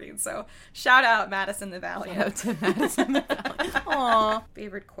recording. So, shout out Madison the Valiant. Shout out to Madison the Valiant. Aww.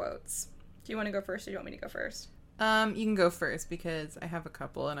 Favorite quotes. Do you want to go first or do you want me to go first? You can go first because I have a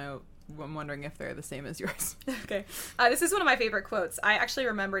couple and I'm wondering if they're the same as yours. Okay. This is one of my favorite quotes. I actually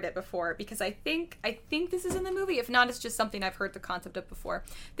remembered it before because I think this is in the movie. If not, it's just something I've heard the concept of before.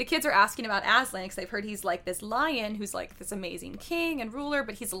 The kids are asking about Aslan because they've heard he's like this lion who's like this amazing king and ruler,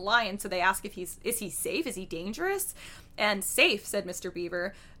 but he's a lion. So they ask if is he safe? Is he dangerous? And safe, said Mr.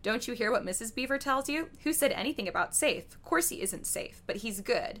 Beaver. Don't you hear what Mrs. Beaver tells you? Who said anything about safe? Of course he isn't safe, but he's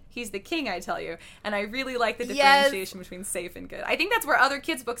good. He's the king, I tell you. And I really like the differentiation between safe and good. I think that's where other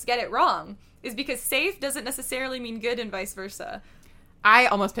kids' books get it wrong, is because safe doesn't necessarily mean good and vice versa. I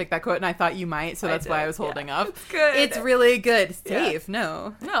almost picked that quote and I thought you might, so that's why I was holding up. It's good. It's really good. Safe,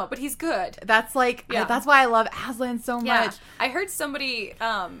 no. No, but he's good. That's like, that's why I love Aslan so much. I heard somebody,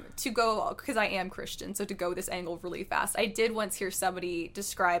 to go, because I am Christian, so to go this angle really fast, I did once hear somebody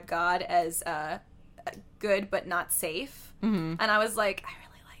describe God as good but not safe. And I was like, I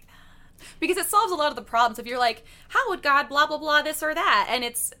really like that. Because it solves a lot of the problems. If you're like, how would God blah, blah, blah, this or that? And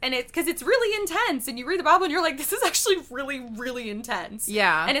it's because it's really intense. And you read the Bible and you're like, this is actually really, really intense.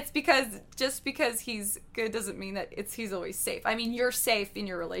 Yeah. And it's just because he's good doesn't mean that he's always safe. I mean, you're safe in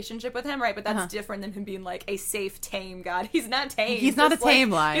your relationship with him, right? But that's different than him being like a safe, tame God. He's not tame. He's not a tame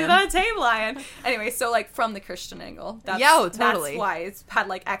lion. He's not a tame lion. Anyway, so like from the Christian angle, totally. That's why it's had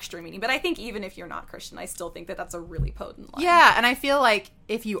like extra meaning. But I think even if you're not Christian, I still think that that's a really potent line. Yeah, and I feel like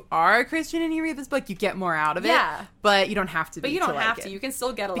if you are a Christian and you read this book, you get more out of it. Yeah. But you don't have to be. But you don't have to. You can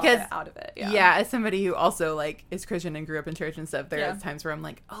still get a lot out of it. Yeah, as somebody who also like is Christian and grew up in church and stuff, there are times where I'm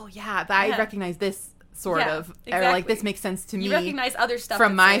like, oh yeah, I recognize this sort of, exactly. Or like this makes sense to me. You recognize other stuff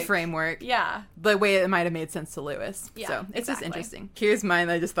from my framework. Yeah. The way it might have made sense to Lewis. Yeah, so it's just interesting. Here's mine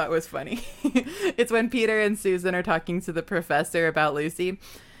that I just thought was funny. It's when Peter and Susan are talking to the professor about Lucy.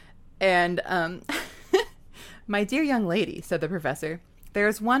 And, my dear young lady, said the professor, there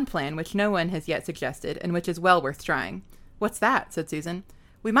is one plan which no one has yet suggested and which is well worth trying. What's that? Said Susan.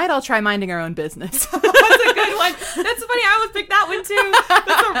 we might all try minding our own business. That's a good one. That's funny. I almost picked that one too.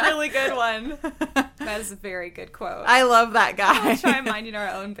 That's a really good one. That is a very good quote. I love that guy. We'll try minding our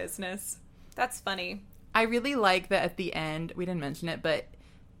own business. That's funny. I really like that at the end, we didn't mention it, but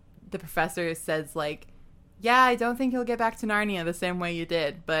the professor says, like, yeah, I don't think you'll get back to Narnia the same way you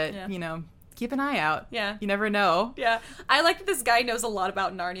did, but, Yeah. you know, keep an eye out. Yeah. You never know. Yeah. I like that this guy knows a lot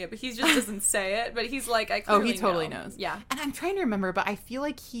about Narnia, but he just doesn't say it. But he's like, I clearly Oh, he totally know. knows. Yeah. And I'm trying to remember, but I feel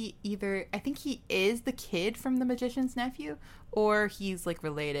like I think he is the kid from The Magician's Nephew, or he's, like,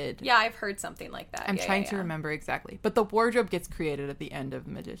 related. Yeah, I've heard something like that. I'm Yeah, trying yeah, to yeah. remember exactly. But the wardrobe gets created at the end of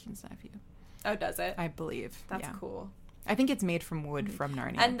The Magician's Nephew, Oh, does it? I believe. That's Yeah. cool. I think it's made from wood from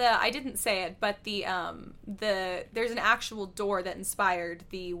Narnia. And I didn't say it, but there's an actual door that inspired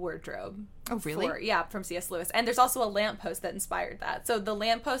the wardrobe. Oh, really? From C.S. Lewis. And there's also a lamppost that inspired that. So the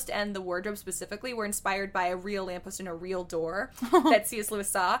lamppost and the wardrobe specifically were inspired by a real lamppost and a real door that C.S. Lewis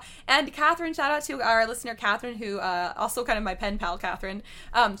saw. And Catherine, shout out to our listener Catherine, who also kind of my pen pal Catherine.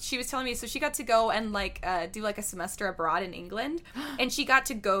 She was telling me, so she got to go and do like a semester abroad in England, and she got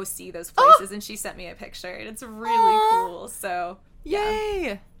to go see those places, and she sent me a picture, and it's really cool. So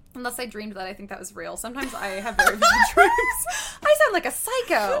Yay! unless I dreamed that, I think that was real. Sometimes I have very vivid dreams. I sound like a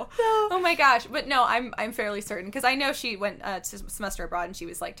psycho. Oh my gosh! But no, I'm fairly certain because I know she went to semester abroad and she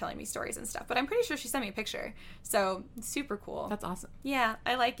was like telling me stories and stuff. But I'm pretty sure she sent me a picture. So super cool. That's awesome. Yeah,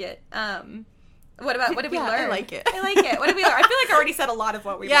 I like it. What did we Yeah, learn? I like it. I like it. What did we learn? I feel like I already said a lot of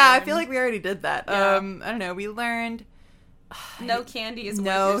what we learned. Yeah, I feel like we already did that. Yeah. I don't know. We learned no candy is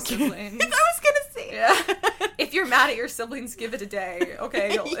no worth your siblings. I was gonna say. Yeah. If you're mad at your siblings, give it a day.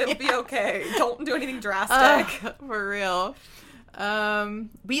 Okay, it'll be okay. Don't do anything drastic. For real.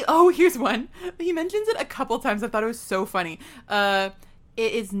 Here's one. He mentions it a couple times. I thought it was so funny.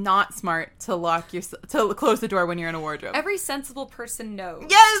 It is not smart to to close the door when you're in a wardrobe. Every sensible person knows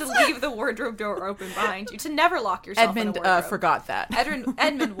Yes! to leave the wardrobe door open behind you, to never lock yourself Edmund in a wardrobe. forgot that.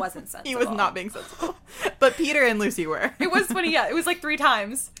 Edmund wasn't sensible. He was not being sensible. But Peter and Lucy were. It was funny, yeah. It was like 3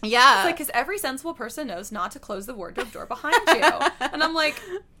 times. Yeah. It's like, because every sensible person knows not to close the wardrobe door behind you. And I'm like,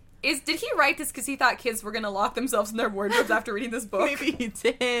 did he write this because he thought kids were going to lock themselves in their wardrobes after reading this book? Maybe he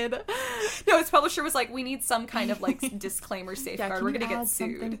did. No, his publisher was like, we need some kind of like disclaimer safeguard. Can We're you going to get add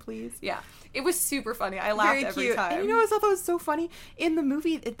something, sued. please? Yeah. It was super funny. I laughed Very every cute. time. And you know what I thought was so funny? In the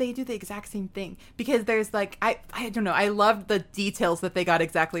movie, they do the exact same thing. Because there's like, I don't know, I loved the details that they got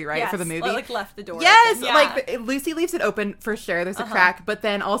exactly right for the movie. Like left the door Yes, open. Yeah. like Lucy leaves it open for sure. There's a crack, but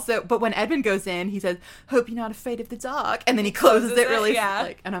when Edmund goes in, he says, "Hope you're not afraid of the dark," and then he closes it really,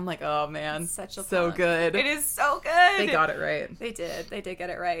 yeah. and I'm like, oh man, Such a so pun. good. It is so good. They got it right. They did. They did get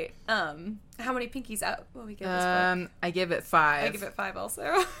it right. How many pinkies out? Will we give this book? I give it 5. I give it 5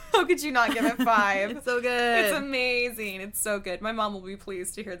 also. How could you not give it 5? It's so good. It's amazing. It's so good. My mom will be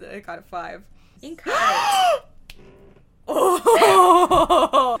pleased to hear that it got a 5. Inkheart.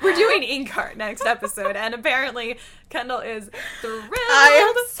 Oh, we're doing Inkheart next episode, and apparently Kendall is thrilled.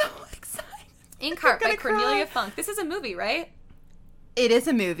 I am so excited. Inkheart by gonna Cornelia cry. Funk. This is a movie, right? It is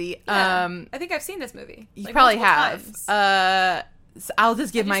a movie. Yeah. I think I've seen this movie. You like, probably multiple have. times. So I'll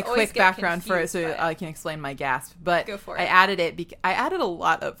just give I my just always quick get background for it confused so by it. I can explain my gasp. But Go for I it. added it. I added a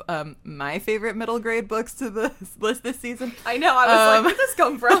lot of my favorite middle grade books to the list this season. I know. I was like, where'd this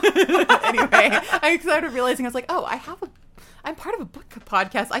come from? Anyway, I started realizing I was like, oh, I'm part of a book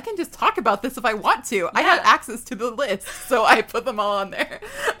podcast. I can just talk about this if I want to. I have access to the list, so I put them all on there.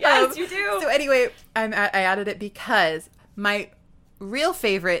 Yes, you do. So anyway, I added it because my real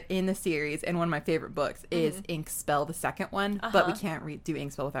favorite in the series and one of my favorite books is Inkspell, the second one. But we can't do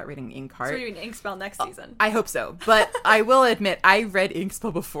Inkspell without reading Inkheart. So we're doing Inkspell next season. I hope so. But I will admit, I read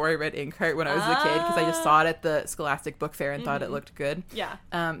Inkspell before I read Inkheart when I was a kid because I just saw it at the Scholastic Book Fair and thought it looked good. Yeah.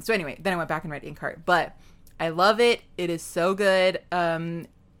 So anyway, then I went back and read Inkheart. But I love it. It is so good.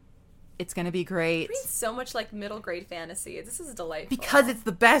 It's going to be great. It reads so much like middle grade fantasy. This is delightful. Because it's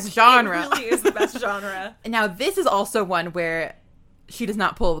the best genre. It really is the best genre. Now, this is also one where she does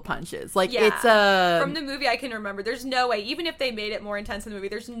not pull the punches. Like, Yeah. it's a... From the movie, I can remember. There's no way, even if they made it more intense in the movie,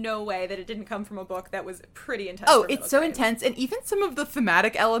 there's no way that it didn't come from a book that was pretty intense. Oh, for it's middle so grade. intense. And even some of the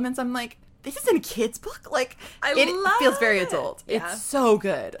thematic elements, I'm like, this isn't a kid's book. Like, I it love feels very it. adult. Yeah. It's so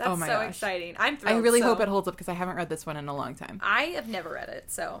good. That's oh my so gosh. exciting. I'm thrilled. I really so- hope it holds up because I haven't read this one in a long time. I have never read it,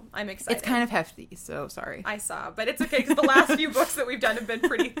 so I'm excited. It's kind of hefty, so sorry. I saw, but it's okay because the last few books that we've done have been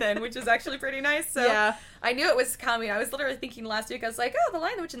pretty thin, which is actually pretty nice. So Yeah. I knew it was coming. I was literally thinking last week, I was like, oh, The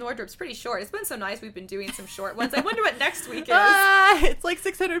Lion, the Witch, and the Wardrobe's pretty short. It's been so nice. We've been doing some short ones. I wonder what next week is. It's like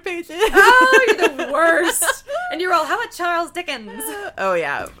 600 pages. Oh, you're the worst. And you're all, how about Charles Dickens? Oh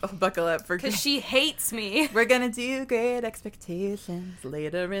yeah, buckle up for Because she hates me. we're gonna do Great Expectations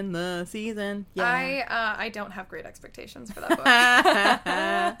later in the season. Yeah. I don't have great expectations for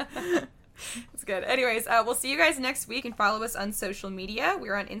that book. It's good. Anyways, we'll see you guys next week, and follow us on social media.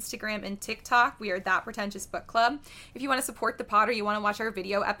 We're on Instagram and TikTok. We are That Pretentious Book Club. If you want to support the pod or you want to watch our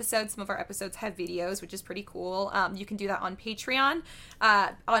video episodes, some of our episodes have videos, which is pretty cool. You can do that on Patreon.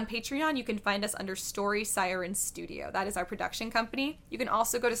 On Patreon, you can find us under Story Siren Studio. That is our production company. You can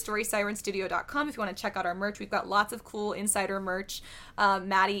also go to StorySirenStudio.com if you want to check out our merch. We've got lots of cool insider merch.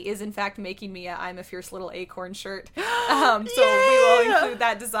 Maddie is, in fact, making me a I'm a Fierce Little Acorn shirt. So we will include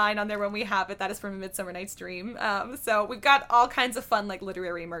that design on there when we have it. That is from A Midsummer Night's Dream. So we've got all kinds of fun, like,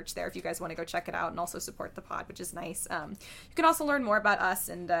 literary merch there if you guys want to go check it out and also support the pod, which is nice. You can also learn more about us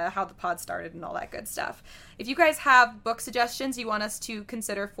and how the pod started and all that good stuff. If you guys have book suggestions you want us to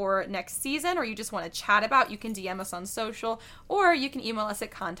consider for next season, or you just want to chat about, you can DM us on social, or you can email us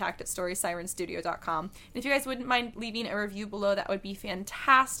at contact@StorySirenStudio.com. And if you guys wouldn't mind leaving a review below, that would be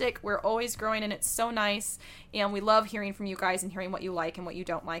fantastic. We're always growing, and it's so nice, and we love hearing from you guys and hearing what you like and what you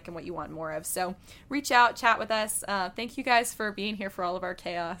don't like and what you want more of. So reach out, chat with us. Thank you guys for being here for all of our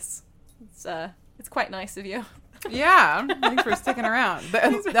chaos. It's quite nice of you. Yeah, thanks for sticking around.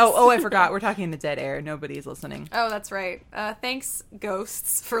 I forgot. We're talking to dead air. Nobody's listening. Oh, that's right. Thanks,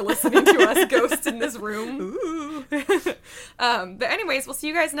 ghosts, for listening to us, ghosts in this room. But anyways, we'll see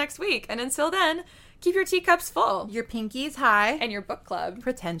you guys next week. And until then, keep your teacups full. Your pinkies high. And your book club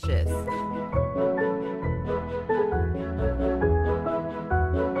Pretentious.